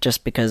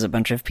just because a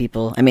bunch of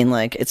people, I mean,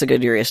 like, it's a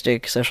good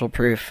heuristic, social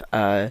proof,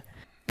 the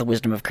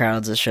wisdom of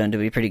crowds is shown to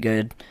be pretty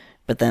good,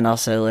 but then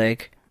also,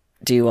 like,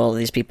 do all of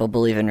these people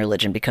believe in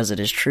religion because it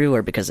is true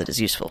or because it is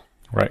useful?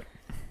 Right.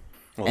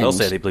 Well, they'll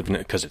say they believe in it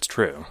because it's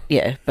true.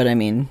 Yeah, but I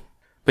mean...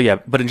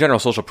 But in general,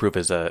 social proof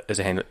is a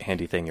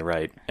handy thing, you're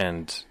right,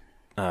 and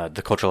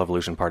the cultural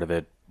evolution part of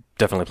it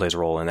definitely plays a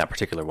role in that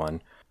particular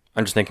one.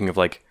 I'm just thinking of,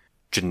 like,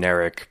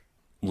 generic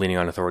leaning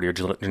on authority or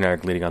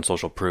generic leaning on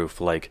social proof.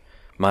 Like,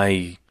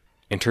 my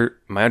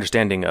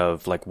understanding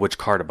of, like, which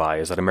car to buy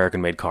is that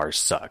American-made cars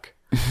suck.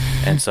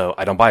 And so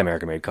I don't buy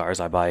American-made cars,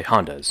 I buy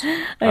Hondas.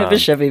 I have a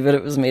Chevy, but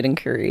it was made in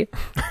Korea.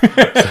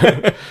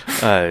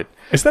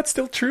 Is that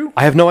still true?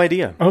 I have no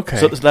idea. Okay.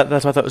 So that's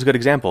what I thought was a good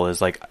example,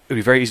 is like, it would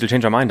be very easy to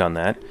change my mind on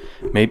that.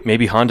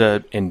 Maybe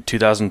Honda in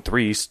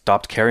 2003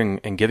 stopped caring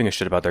and giving a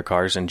shit about their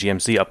cars, and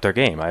GMC upped their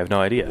game. I have no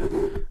idea.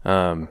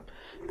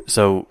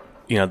 So,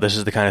 you know, this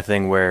is the kind of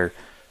thing where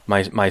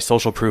my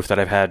social proof that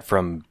I've had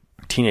from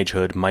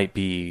teenagehood might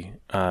be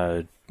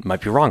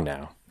wrong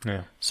now.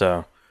 Yeah.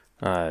 So,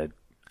 I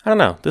don't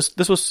know.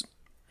 This was...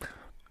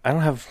 I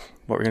don't have...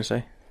 What were you going to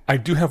say? I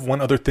do have one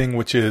other thing,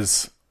 which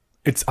is...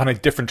 It's on a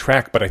different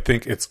track, but I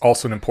think it's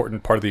also an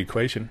important part of the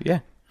equation. Yeah.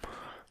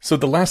 So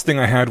the last thing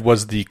I had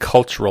was the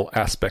cultural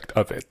aspect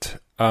of it.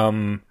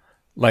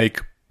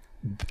 Like,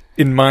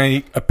 in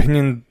my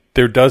opinion,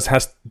 there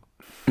has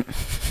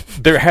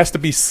to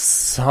be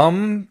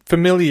some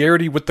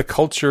familiarity with the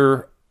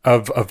culture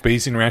of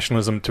Bayesian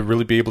rationalism to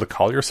really be able to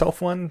call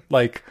yourself one.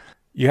 Like,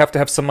 you have to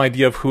have some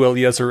idea of who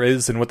Eliezer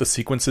is and what the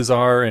sequences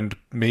are, and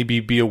maybe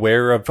be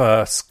aware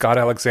of Scott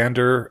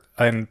Alexander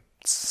and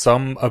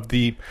some of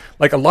the,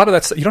 like, a lot of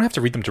that stuff, you don't have to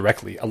read them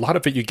directly. A lot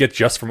of it you get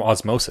just from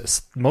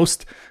osmosis.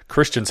 Most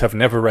Christians have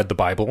never read the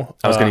Bible.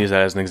 I was going to use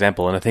that as an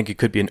example, and I think you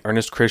could be an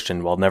earnest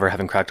Christian while never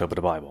having cracked open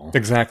a Bible.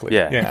 Exactly.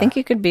 Yeah. I think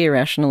you could be a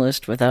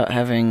rationalist without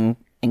having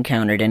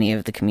encountered any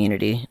of the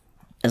community,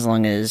 as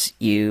long as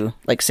you,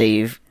 like,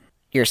 say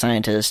you're a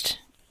scientist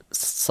 /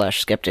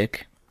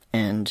 skeptic,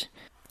 and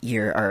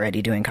you're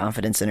already doing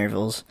confidence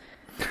intervals.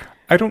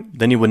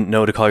 Then you wouldn't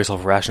know to call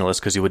yourself a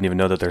rationalist because you wouldn't even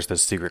know that there's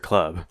this secret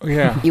club.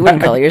 Yeah. You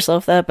wouldn't call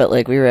yourself that, but,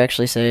 like, we were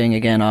actually saying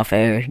again off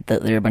air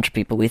that there are a bunch of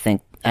people we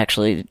think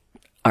actually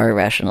are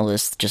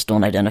rationalists, just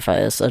don't identify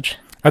as such.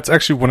 That's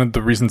actually one of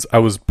the reasons I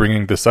was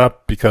bringing this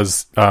up,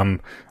 because, I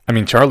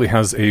mean, Charlie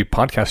has a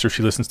podcaster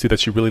she listens to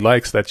that she really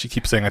likes, that she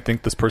keeps saying, I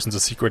think this person's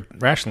a secret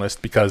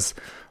rationalist, because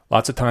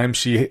lots of times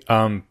she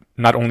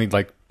not only,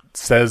 like,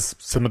 says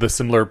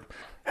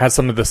has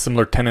some of the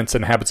similar tenets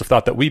and habits of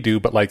thought that we do,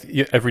 but, like,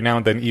 every now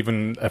and then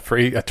even a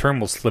term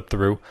will slip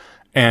through.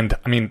 And,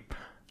 I mean,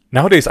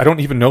 nowadays I don't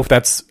even know if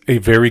that's a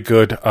very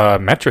good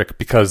metric,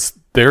 because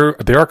there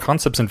are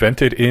concepts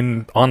invented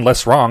on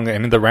Less Wrong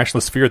and in the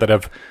rationalist sphere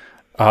that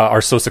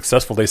are so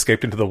successful they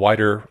escaped into the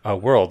wider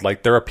world.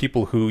 Like, there are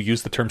people who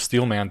use the term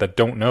steelman that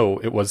don't know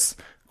it was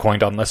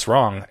coined on Less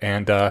Wrong,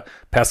 and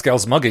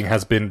Pascal's mugging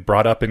has been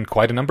brought up in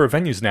quite a number of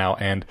venues now,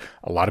 and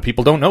a lot of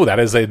people don't know that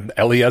as an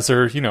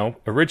Eliezer,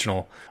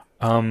 original.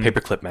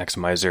 Paperclip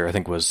Maximizer, I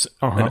think, was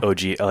an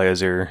OG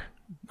Eliezer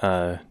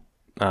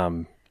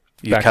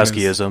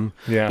Yudkowskyism.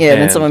 Yeah,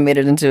 and then someone made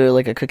it into,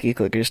 like, a cookie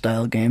clicker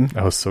style game.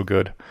 That was so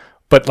good.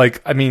 But,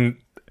 like, I mean,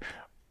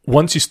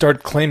 once you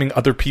start claiming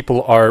other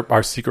people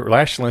are secret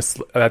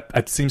rationalists,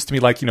 that seems to me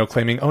like,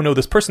 claiming, oh no,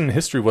 this person in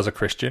history was a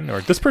Christian,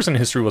 or this person in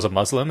history was a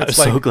Muslim. I'm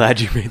so glad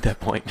you made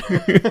that point.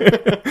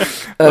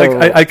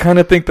 I kind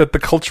of think that the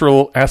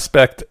cultural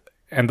aspect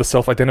and the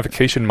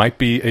self-identification might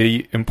be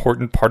a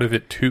important part of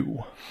it too.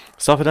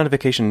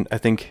 Self-identification, I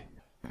think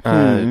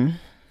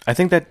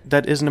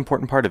that is an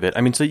important part of it.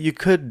 I mean, so you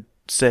could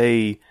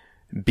say,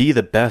 be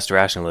the best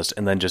rationalist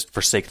and then just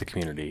forsake the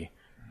community.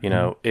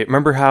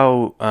 Remember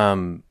how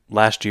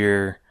last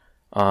year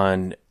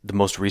on the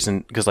most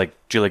recent, because, like,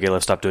 Julia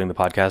Galiff stopped doing the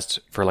podcast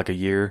for, like, a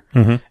year,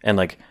 and,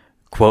 like,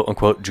 quote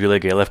unquote Julia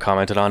Galiff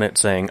commented on it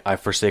saying,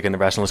 I've forsaken the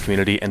rationalist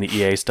community and the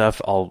EA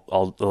stuff.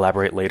 I'll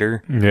elaborate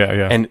later.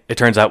 Yeah. And it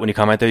turns out when you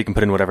comment there, you can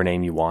put in whatever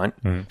name you want.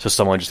 So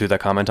someone just threw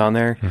that comment on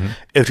there.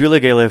 If Julia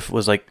Galiff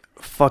was like,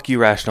 fuck you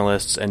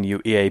rationalists and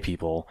you EA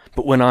people,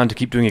 but went on to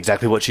keep doing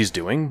exactly what she's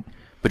doing,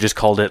 but just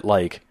called it,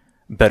 like,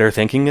 better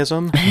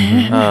thinkingism.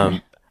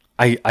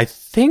 I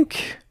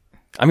think.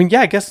 I mean,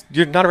 yeah, I guess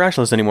you're not a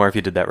rationalist anymore if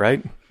you did that,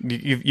 right?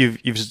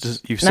 You've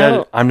said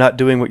No. I'm not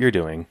doing what you're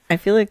doing. I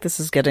feel like this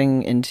is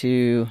getting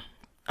into,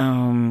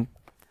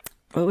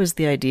 what was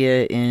the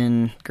idea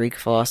in Greek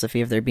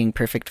philosophy of there being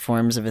perfect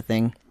forms of a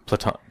thing?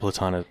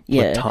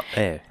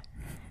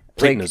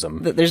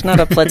 Platonism. Like, there's not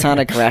a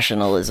Platonic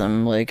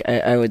rationalism. Like,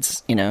 I would,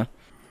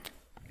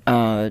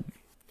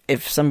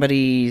 if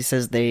somebody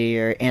says they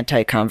are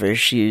anti-Converse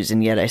shoes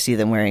and yet I see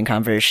them wearing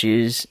Converse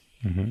shoes,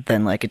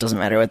 then, like, it doesn't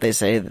matter what they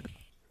say,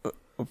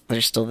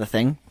 they're still the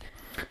thing.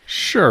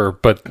 Sure,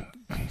 but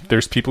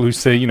there's people who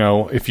say,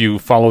 if you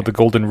follow the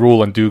golden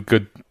rule and do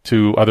good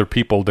to other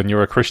people, then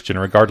you're a Christian,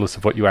 regardless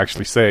of what you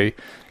actually say.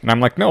 And I'm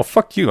like, no,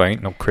 fuck you, I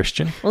ain't no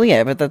Christian. Well,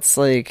 yeah, but that's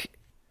like...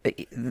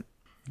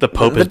 The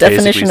Pope the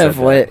definition of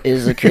what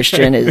is a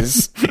Christian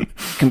is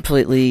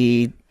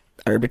completely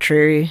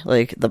arbitrary.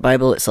 Like, the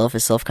Bible itself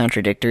is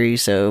self-contradictory,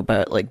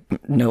 but like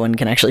no one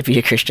can actually be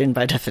a Christian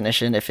by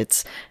definition if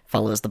it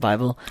follows the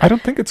Bible. I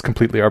don't think it's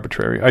completely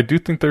arbitrary. I do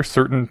think there's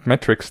certain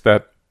metrics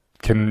that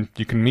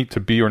you can meet to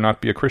be or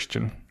not be a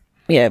Christian.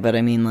 Yeah, but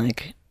I mean,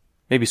 like,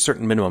 maybe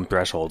certain minimum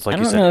thresholds. Like I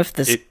you don't said, know if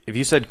this... if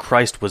you said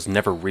Christ was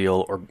never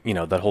real, or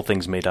that whole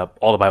thing's made up,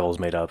 all the Bible is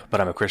made up, but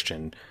I'm a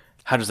Christian,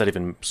 how does that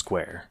even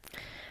square?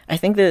 I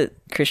think that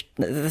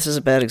this is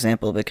a bad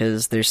example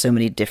because there's so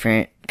many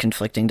different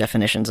conflicting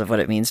definitions of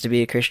what it means to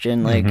be a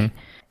Christian. Like,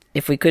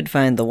 if we could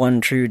find the one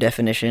true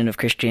definition of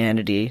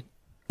Christianity,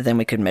 then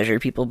we could measure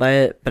people by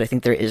it. But I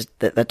think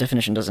that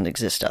definition doesn't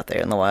exist out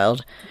there in the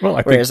wild. Well,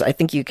 I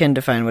think you can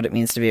define what it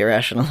means to be a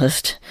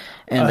rationalist,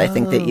 and I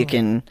think that you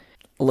can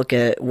look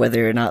at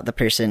whether or not the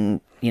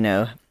person,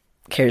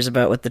 cares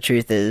about what the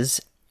truth is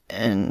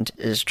and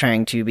is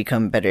trying to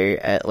become better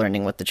at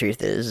learning what the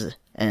truth is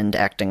and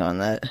acting on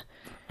that.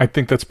 I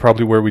think that's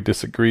probably where we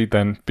disagree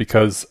then,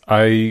 because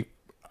I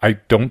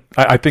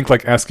think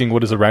like asking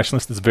what is a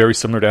rationalist is very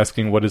similar to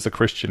asking what is a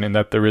Christian, in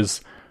that there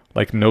is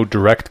like no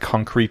direct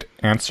concrete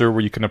answer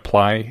where you can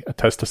apply a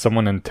test to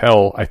someone and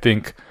tell. I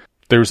think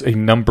there's a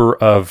number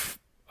of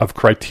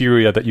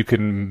criteria that you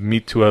can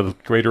meet to a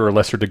greater or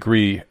lesser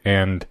degree,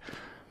 and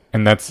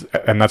that's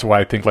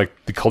why I think like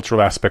the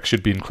cultural aspect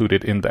should be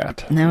included in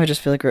that. Now I just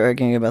feel like we're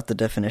arguing about the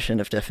definition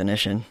of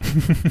definition.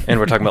 And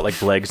we're talking about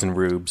like Legs and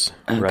Rubes,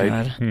 right?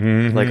 God.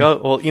 Mm-hmm. Like, oh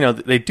well,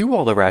 they do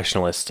all the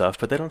rationalist stuff,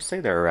 but they don't say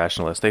they're a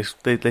rationalist. They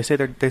say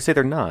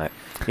they're not.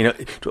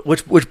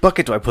 Which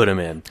bucket do I put them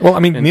in? Well, I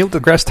mean, Neil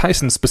deGrasse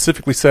Tyson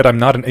specifically said, "I'm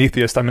not an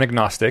atheist. I'm an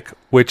agnostic,"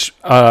 which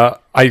I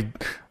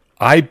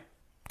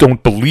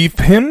don't believe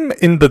him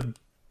in the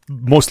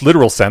most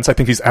literal sense. I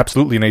think he's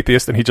absolutely an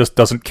atheist, and he just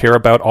doesn't care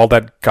about all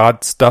that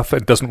God stuff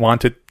and doesn't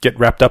want to get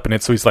wrapped up in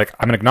it. So he's like,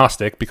 I'm an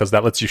agnostic, because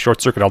that lets you short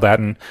circuit all that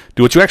and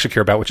do what you actually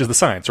care about, which is the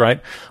science, right?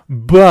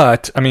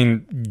 But I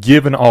mean,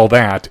 given all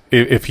that,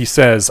 if he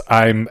says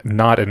I'm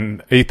not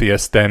an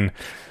atheist, then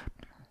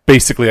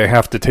basically I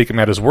have to take him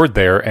at his word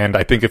there. And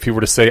I think if he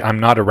were to say I'm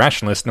not a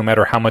rationalist, no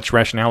matter how much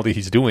rationality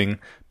he's doing,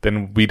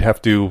 then we'd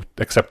have to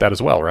accept that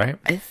as well, right?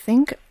 I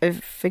think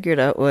I've figured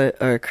out what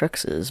our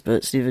crux is,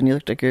 but Stephen, you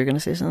looked like you were going to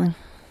say something.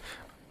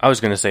 I was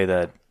going to say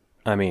that.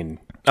 I mean,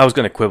 I was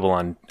going to quibble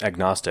on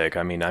agnostic.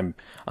 I mean,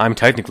 I'm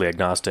technically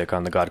agnostic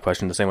on the God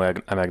question, the same way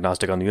I'm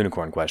agnostic on the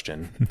unicorn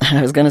question.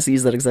 I was going to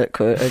use that exact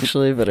quote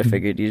actually, but I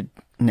figured you'd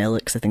nail it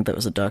because I think that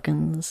was a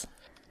Dawkins.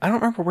 I don't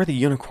remember where the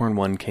unicorn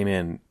one came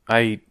in.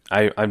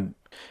 I'm.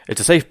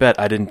 It's a safe bet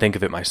I didn't think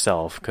of it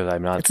myself, because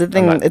I'm not... It's a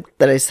thing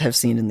that I have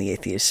seen in the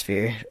atheist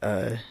sphere,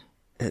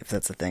 if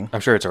that's a thing. I'm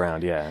sure it's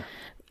around, yeah.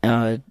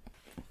 I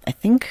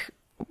think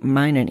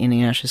mine and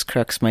Inuyasha's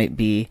crux might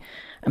be,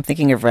 I'm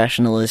thinking of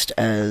rationalist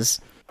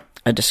as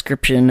a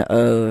description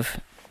of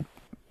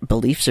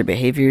beliefs or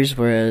behaviors,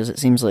 whereas it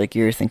seems like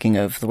you're thinking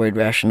of the word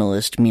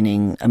rationalist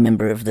meaning a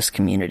member of this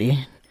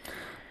community.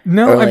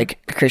 No, or like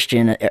a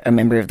Christian, a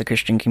member of the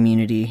Christian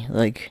community,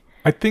 like...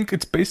 I think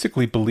it's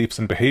basically beliefs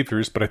and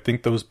behaviors, but I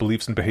think those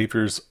beliefs and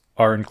behaviors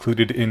are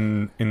included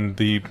in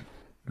the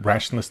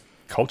rationalist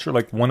culture.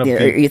 Like one of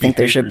the you think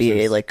there should be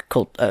is... a like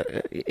cult,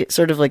 it's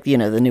sort of like the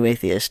new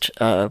atheist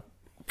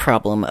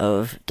problem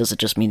of, does it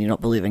just mean you don't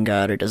believe in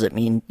God, or does it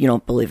mean you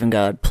don't believe in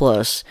God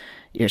plus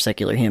you're a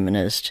secular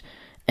humanist,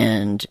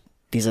 and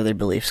these other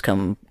beliefs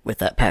come with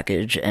that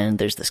package, and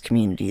there's this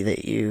community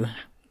that you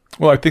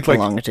I think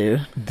belong to.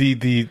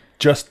 The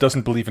just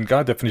doesn't believe in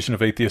God definition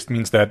of atheist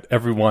means that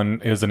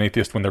everyone is an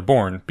atheist when they're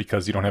born,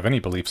 because you don't have any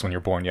beliefs when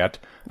you're born yet.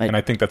 And I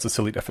think that's a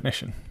silly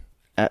definition.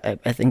 I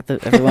think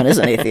that everyone is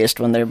an atheist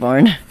when they're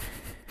born.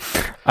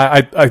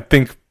 I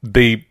think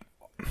they're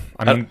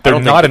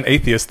not an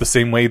atheist the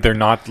same way they're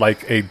not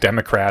like a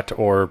Democrat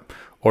or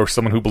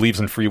someone who believes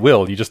in free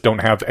will. You just don't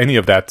have any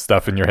of that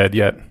stuff in your head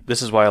yet.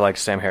 This is why I like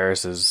Sam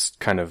Harris's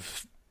kind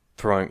of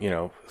throwing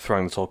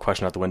this whole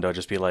question out the window.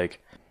 Just be like,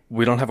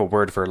 we don't have a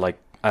word for, like,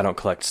 I don't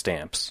collect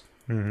stamps,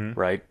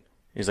 right?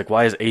 He's like,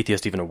 why is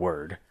atheist even a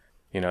word?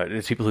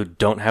 It's people who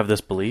don't have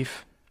this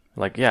belief.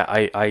 Like, yeah,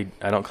 I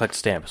don't collect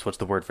stamps. What's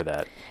the word for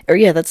that? Or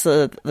yeah, that's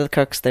the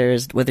crux there,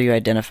 is whether you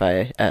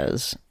identify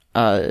as,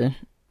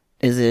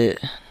 is it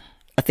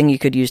a thing you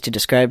could use to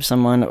describe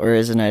someone, or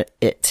is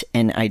it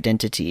an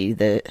identity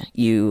that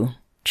you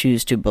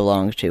choose to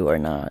belong to or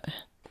not?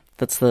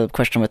 That's the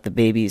question with the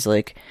babies.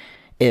 Like,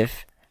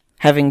 if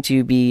having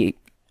to be...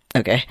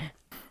 Okay.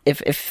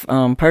 If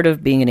part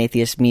of being an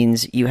atheist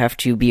means you have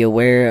to be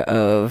aware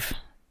of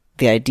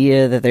the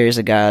idea that there is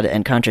a God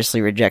and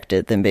consciously reject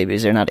it, then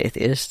babies are not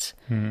atheists.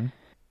 Mm-hmm.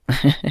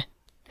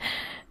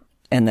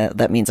 And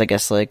that means, I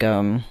guess, like,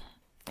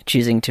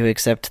 choosing to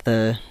accept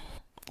the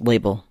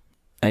label,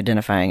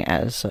 identifying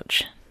as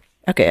such.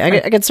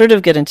 Okay, I could sort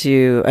of get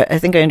into... I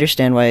think I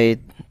understand why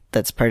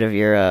that's part of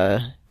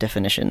your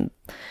definition.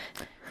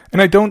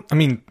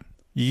 And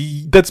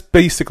that's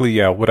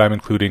basically, what I'm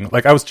including.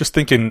 Like, I was just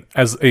thinking,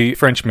 as a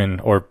Frenchman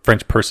or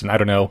French person, I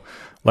don't know,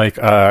 like,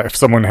 if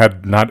someone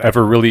had not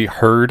ever really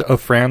heard of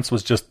France,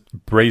 was just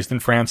raised in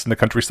France in the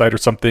countryside or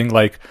something,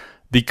 like,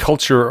 the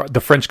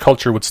French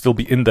culture would still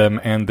be in them,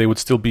 and they would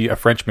still be a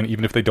Frenchman,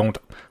 even if they don't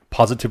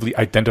positively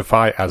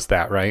identify as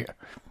that, right?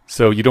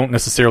 So you don't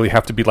necessarily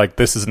have to be like,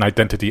 this is an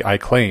identity I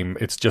claim.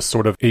 It's just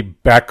sort of a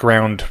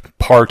background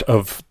part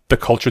of the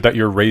culture that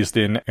you're raised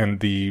in and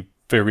the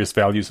various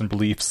values and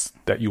beliefs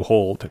that you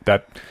hold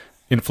that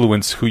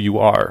influence who you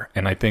are.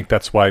 And I think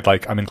that's why,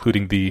 like, I'm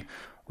including the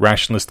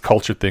rationalist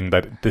culture thing,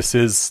 that this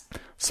is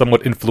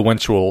somewhat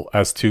influential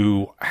as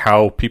to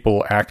how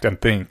people act and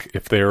think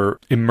if they're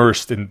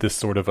immersed in this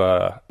sort of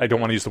I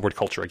don't want to use the word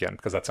culture again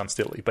because that sounds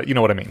silly, but you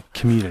know what I mean.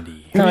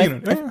 Community.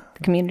 No,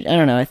 community. I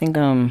don't know. I think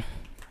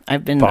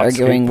I've been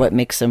arguing what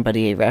makes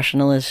somebody a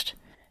rationalist,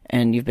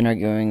 and you've been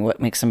arguing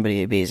what makes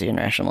somebody a Bayesian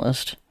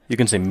rationalist. You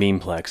can say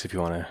memeplex if you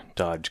want to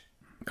dodge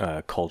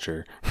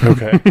culture.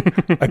 Okay.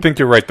 I think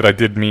you're right that I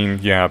did mean,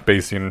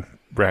 Bayesian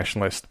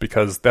rationalist,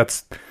 because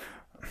that's...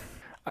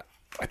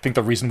 I think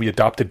the reason we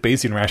adopted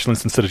Bayesian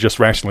rationalist instead of just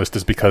rationalist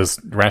is because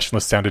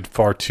rationalist sounded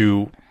far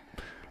too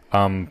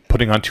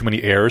putting on too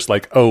many airs,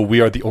 like, oh,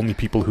 we are the only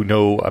people who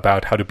know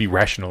about how to be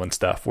rational and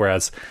stuff.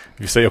 Whereas if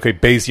you say, okay,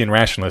 Bayesian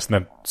rationalist,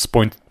 and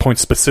then point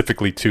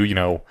specifically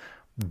to,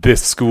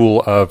 this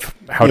school of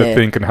how to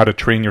think and how to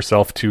train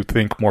yourself to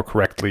think more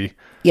correctly.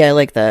 Yeah, I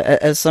like that.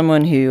 As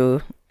someone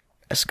who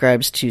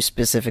ascribes to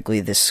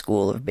specifically this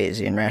school of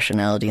Bayesian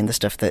rationality and the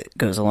stuff that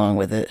goes along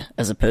with it,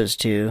 as opposed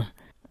to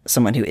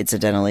someone who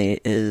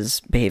incidentally is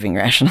behaving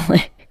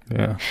rationally.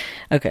 Yeah.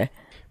 Okay.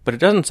 But it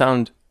doesn't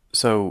sound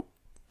so,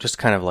 just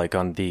kind of like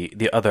on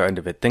the other end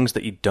of it, things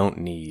that you don't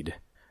need.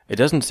 It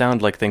doesn't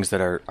sound like things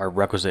that are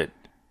requisite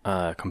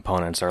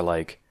components are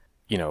like,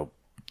 the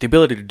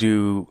ability to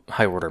do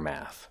high order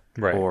math.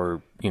 Right.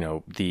 Or,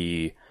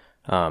 the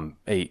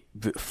a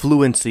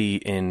fluency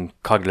in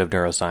cognitive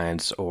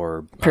neuroscience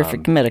or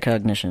perfect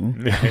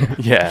metacognition.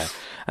 Yeah.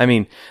 I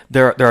mean,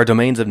 there are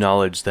domains of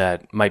knowledge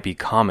that might be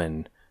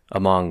common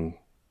among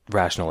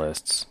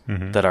rationalists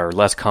that are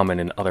less common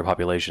in other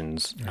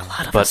populations. A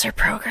lot of us are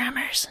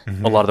programmers.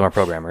 A lot of them are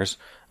programmers.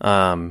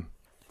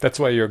 That's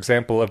why your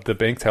example of the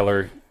bank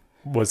teller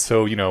was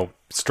so,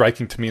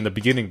 striking to me in the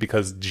beginning,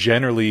 because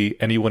generally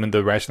anyone in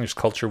the rationalist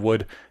culture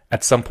would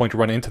at some point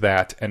run into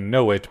that and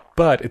know it,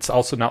 but it's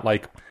also not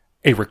like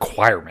a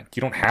requirement.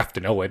 You don't have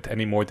to know it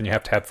any more than you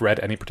have to have read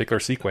any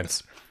particular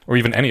sequence, or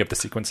even any of the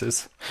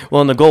sequences.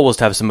 Well, and the goal was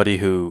to have somebody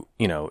who,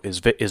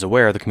 is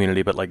aware of the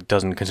community, but like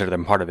doesn't consider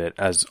them part of it,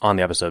 as on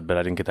the episode. But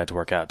I didn't get that to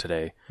work out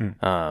today.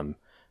 And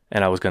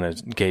I was going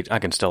to gauge. I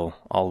can still.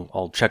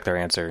 I'll check their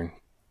answer.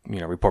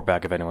 Report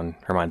back if anyone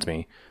reminds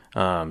me.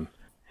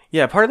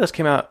 Yeah, part of this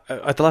came out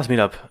at the last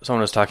meetup. Someone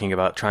was talking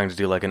about trying to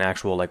do like an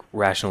actual like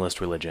rationalist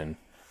religion,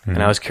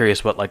 and I was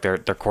curious what like their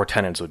core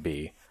tenets would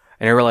be.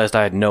 And I realized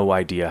I had no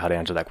idea how to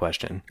answer that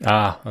question.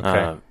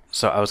 Okay.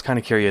 So I was kind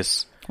of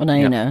curious. Well, now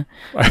you know.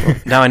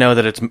 Now I know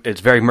that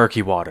it's very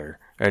murky water,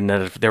 and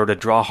that if they were to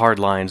draw hard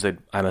lines,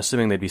 I'm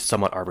assuming they'd be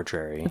somewhat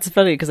arbitrary. It's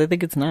funny because I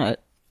think it's not.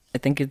 I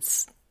think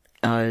it's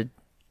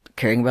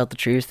caring about the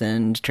truth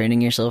and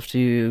training yourself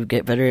to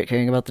get better at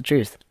caring about the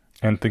truth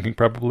and thinking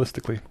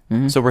probabilistically.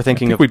 Mm-hmm. So we're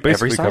thinking of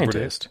every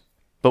scientist.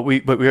 But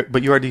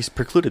you already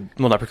precluded.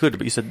 Well, not precluded,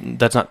 but you said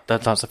that's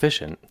not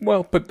sufficient.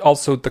 Well, but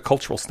also the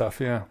cultural stuff,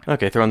 yeah.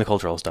 Okay, throw in the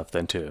cultural stuff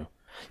then too.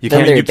 You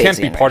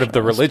can't be part of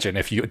the religion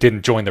if you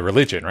didn't join the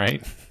religion,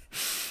 right?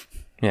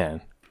 Yeah,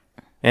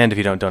 and if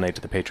you don't donate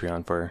to the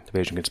Patreon for the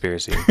Bayesian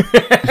conspiracy.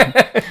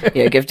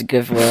 Yeah,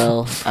 give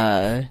well,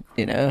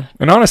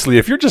 And honestly,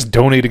 if you're just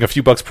donating a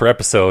few bucks per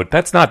episode,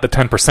 that's not the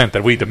 10%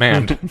 that we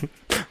demand.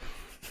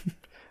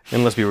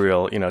 And let's be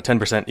real,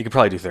 10%. You could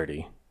probably do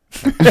 30.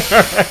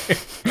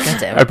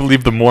 I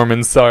believe the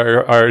Mormons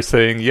are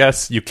saying,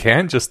 yes, you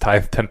can just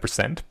tithe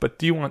 10%, but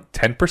do you want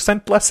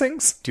 10%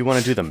 blessings? Do you want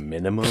to do the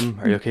minimum?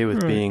 Are you okay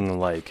with being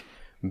like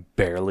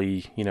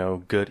barely,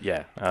 good?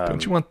 Yeah.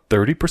 Don't you want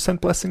 30%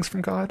 blessings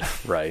from God?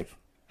 Right.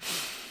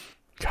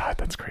 God,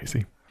 that's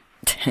crazy.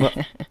 Well,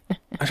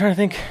 I'm trying to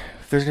think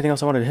if there's anything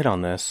else I wanted to hit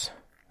on this.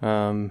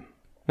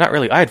 Not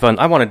really. I had fun.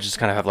 I wanted to just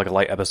kind of have like a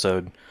light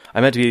episode.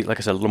 I meant to be, like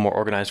I said, a little more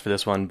organized for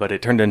this one, but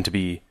it turned into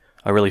be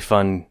a really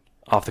fun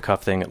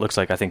off-the-cuff thing. It looks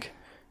like I think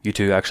you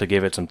two actually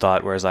gave it some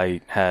thought, whereas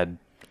I had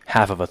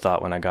half of a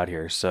thought when I got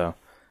here, so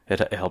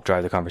it helped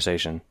drive the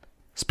conversation.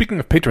 Speaking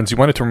of patrons, you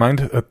wanted to remind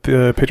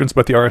the patrons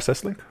about the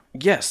RSS link?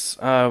 Yes.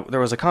 There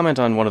was a comment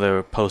on one of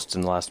the posts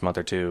in the last month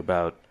or two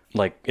about,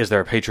 like, is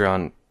there a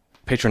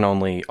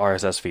patron-only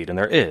RSS feed? And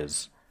there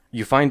is.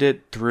 You find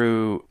it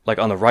through, like,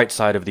 on the right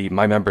side of the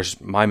My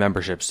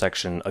Membership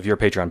section of your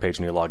Patreon page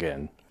when you log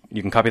in.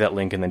 You can copy that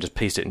link and then just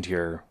paste it into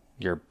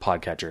your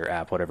podcatcher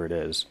app, whatever it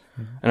is.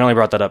 Mm-hmm. And I only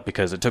brought that up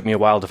because it took me a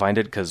while to find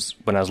it, because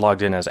when I was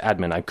logged in as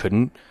admin, I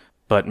couldn't.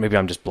 But maybe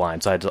I'm just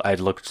blind. So I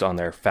looked on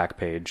their fact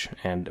page,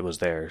 and it was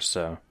there.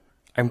 So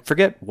I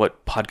forget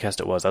what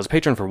podcast it was. I was a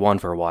patron for one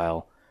for a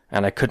while,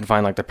 and I couldn't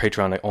find, like, the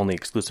Patreon-only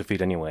exclusive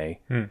feed anyway.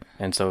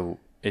 And so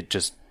it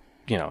just,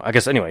 I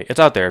guess, anyway, it's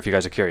out there if you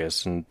guys are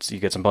curious. And you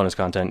get some bonus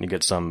content, you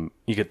get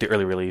the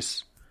early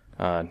release,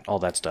 all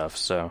that stuff.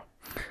 So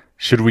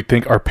should we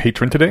thank our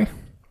patron today?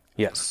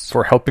 Yes.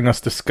 For helping us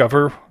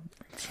discover...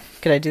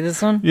 Could I do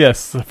this one?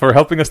 Yes, for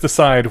helping us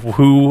decide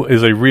who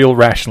is a real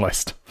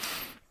rationalist.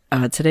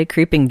 Today,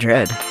 Creeping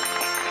Dread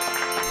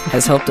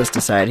has helped us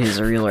decide who's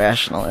a real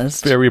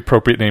rationalist. Very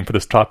appropriate name for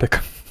this topic.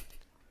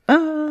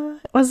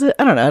 Was it?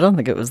 I don't know. I don't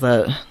think it was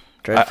that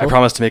dreadful. I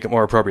promise to make it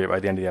more appropriate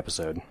by the end of the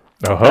episode.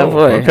 Oh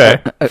boy.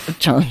 Okay.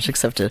 Challenge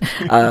accepted.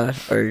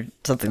 Or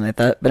something like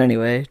that. But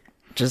anyway,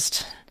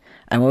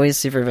 I'm always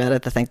super bad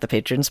at the thank the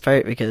patrons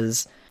part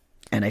because...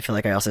 And I feel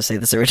like I also say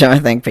this every time I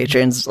thank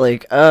patrons,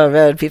 like, oh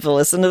man, people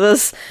listen to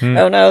this?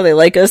 Oh no, they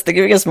like us, they're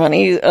giving us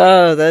money.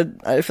 Oh,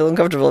 I feel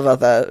uncomfortable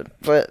about that.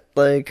 But,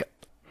 like,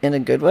 in a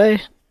good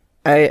way,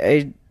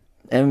 I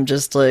am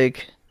just,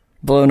 like,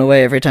 blown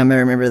away every time I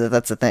remember that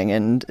that's a thing,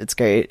 and it's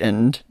great,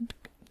 and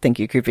thank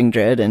you, Creeping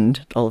Dread,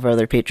 and all of our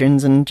other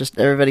patrons, and just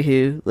everybody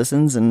who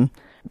listens and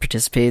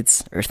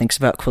participates or thinks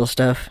about cool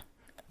stuff.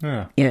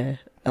 Yeah. Yeah,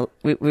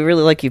 we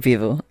really like you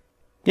people.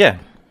 Yeah,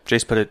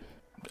 Jace put it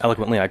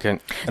eloquently.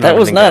 That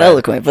was not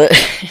eloquent, but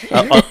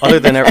other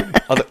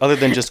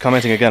than just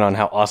commenting again on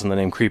how awesome the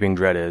name Creeping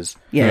Dread is.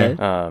 Yeah.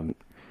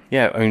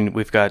 I mean,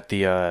 we've got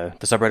the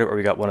subreddit where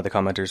we got one of the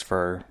commenters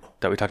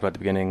that we talked about at the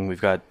beginning.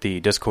 We've got the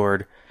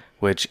Discord,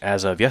 which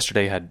as of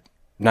yesterday had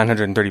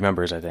 930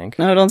 members, I think.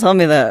 No, don't tell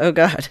me that. Oh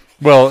God.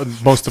 Well,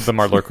 most of them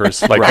are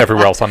lurkers, like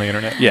everywhere else on the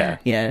internet. Yeah.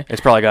 Yeah.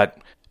 It's probably got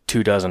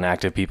 24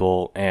 active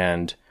people,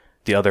 and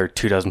the other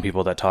 24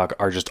 people that talk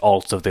are just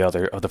alts of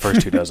the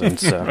first 24.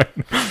 So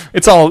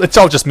it's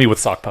all just me with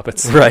sock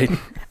puppets. Right.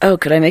 Oh,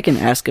 could I make an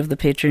ask of the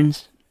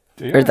patrons?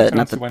 Yeah, or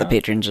not the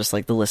patrons, just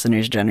like the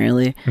listeners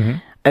generally. Mm-hmm.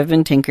 I've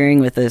been tinkering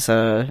with this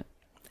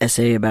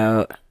essay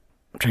about...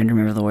 I'm trying to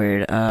remember the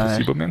word.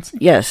 Placebomancy?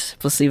 Yes,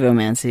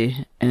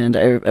 placebomancy. And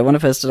I want to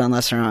post it on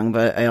Less Wrong,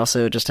 but I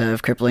also just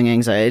have crippling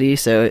anxiety.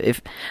 So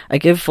if I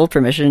give full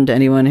permission to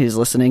anyone who's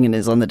listening and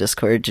is on the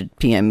Discord to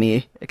PM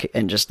me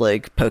and just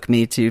like poke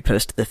me to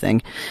post the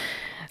thing,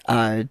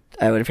 I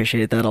would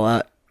appreciate that a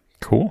lot.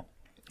 Cool.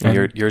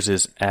 And yours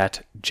is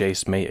at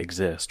Jace May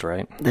Exist,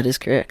 right? That is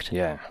correct.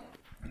 Yeah.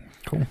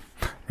 Cool.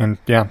 And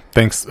yeah,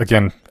 thanks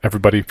again,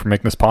 everybody, for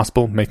making this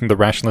possible, making the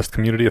rationalist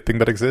community a thing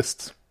that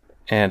exists.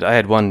 And I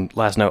had one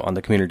last note on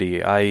the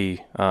community.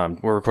 We're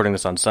recording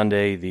this on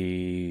Sunday,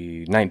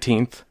 the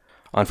 19th.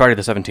 On Friday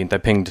the 17th, I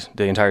pinged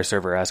the entire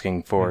server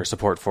asking for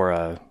support for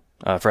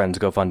a friend's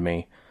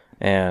GoFundMe.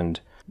 And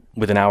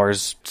within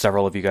hours,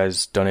 several of you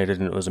guys donated,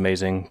 and it was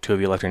amazing. 2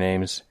 of you left your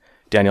names.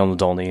 Daniel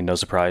Nadolny, no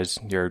surprise.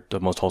 You're the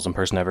most wholesome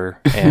person ever.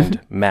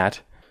 And Matt.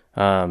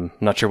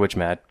 Not sure which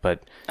Matt,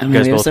 but you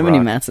guys we have both so rock.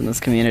 many Matts in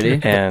this community.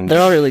 And they're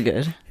all really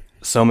good.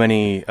 So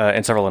many,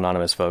 and several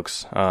anonymous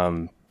folks.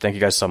 Thank you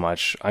guys so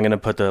much. I'm going to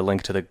put the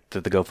link to the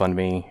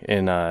GoFundMe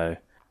in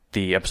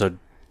the episode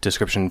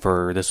description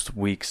for this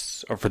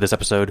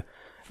episode.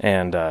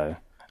 And on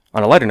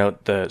a lighter note,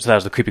 so that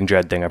was the Creeping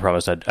Dread thing I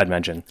promised I'd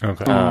mention.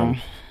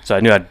 Okay. So I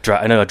knew I'd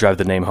drive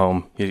the name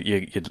home.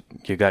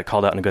 You got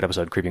called out in a good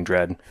episode, Creeping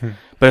Dread.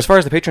 But as far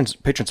as the patron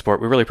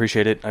support, we really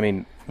appreciate it. I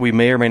mean, we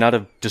may or may not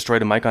have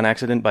destroyed a mic on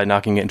accident by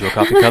knocking it into a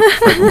coffee cup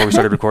right before we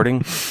started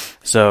recording.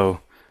 So...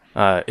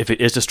 if it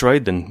is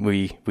destroyed, then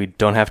we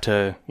don't have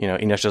to,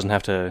 Inesh doesn't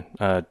have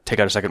to take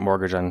out a second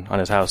mortgage on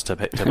his house to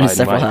buy a new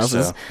several mic.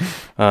 houses.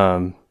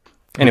 So,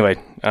 anyway,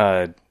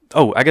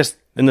 I guess,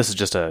 and this is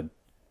just a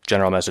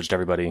general message to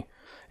everybody.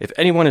 If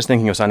anyone is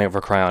thinking of signing up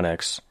for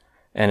Cryonics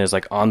and is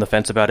like on the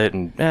fence about it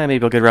and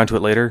maybe I'll get around to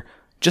it later,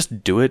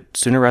 just do it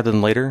sooner rather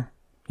than later.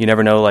 You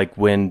never know, like,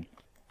 when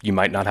you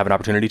might not have an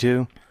opportunity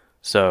to.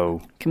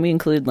 So, can we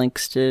include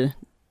links to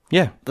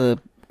the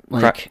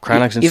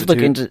Cryonics Institute? You've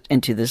looked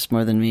into this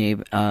more than me,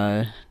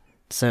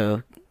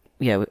 so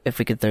yeah, if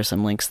we could throw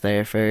some links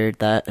there for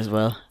that as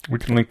well. We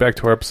can link back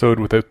to our episode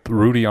with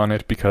Rudy on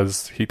it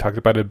because he talked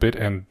about it a bit,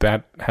 and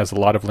that has a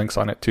lot of links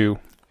on it too.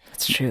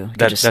 That's true.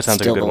 That sounds like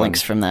a steal good the one.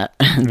 links from that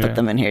and put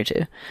them in here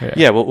too.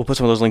 Yeah, we'll put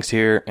some of those links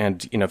here,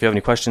 and if you have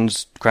any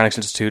questions, Cryonics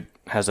Institute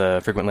has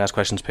a frequently asked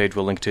questions page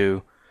we'll link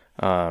to.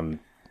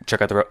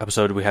 Check out the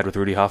episode we had with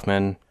Rudy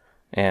Hoffman,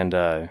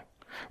 and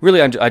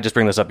really, I just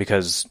bring this up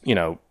because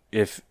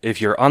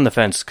if you're on the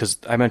fence, because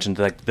I mentioned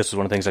that this was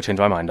one of the things I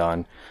changed my mind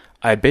on,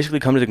 I had basically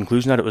come to the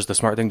conclusion that it was the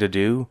smart thing to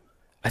do,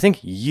 I think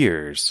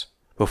years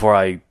before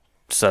I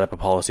set up a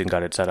policy and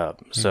got it set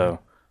up. So,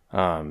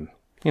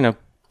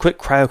 quit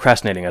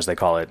cryocrastinating, as they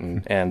call it,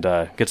 and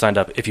get signed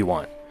up if you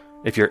want.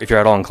 If you're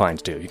at all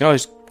inclined to. You can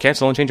always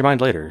cancel and change your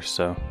mind later,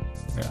 so...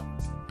 Yeah.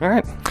 All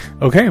right.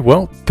 Okay,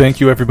 well, thank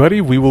you, everybody.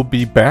 We will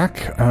be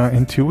back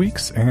in 2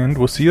 weeks, and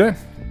we'll see you then.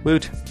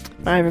 Woot.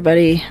 Bye,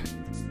 everybody.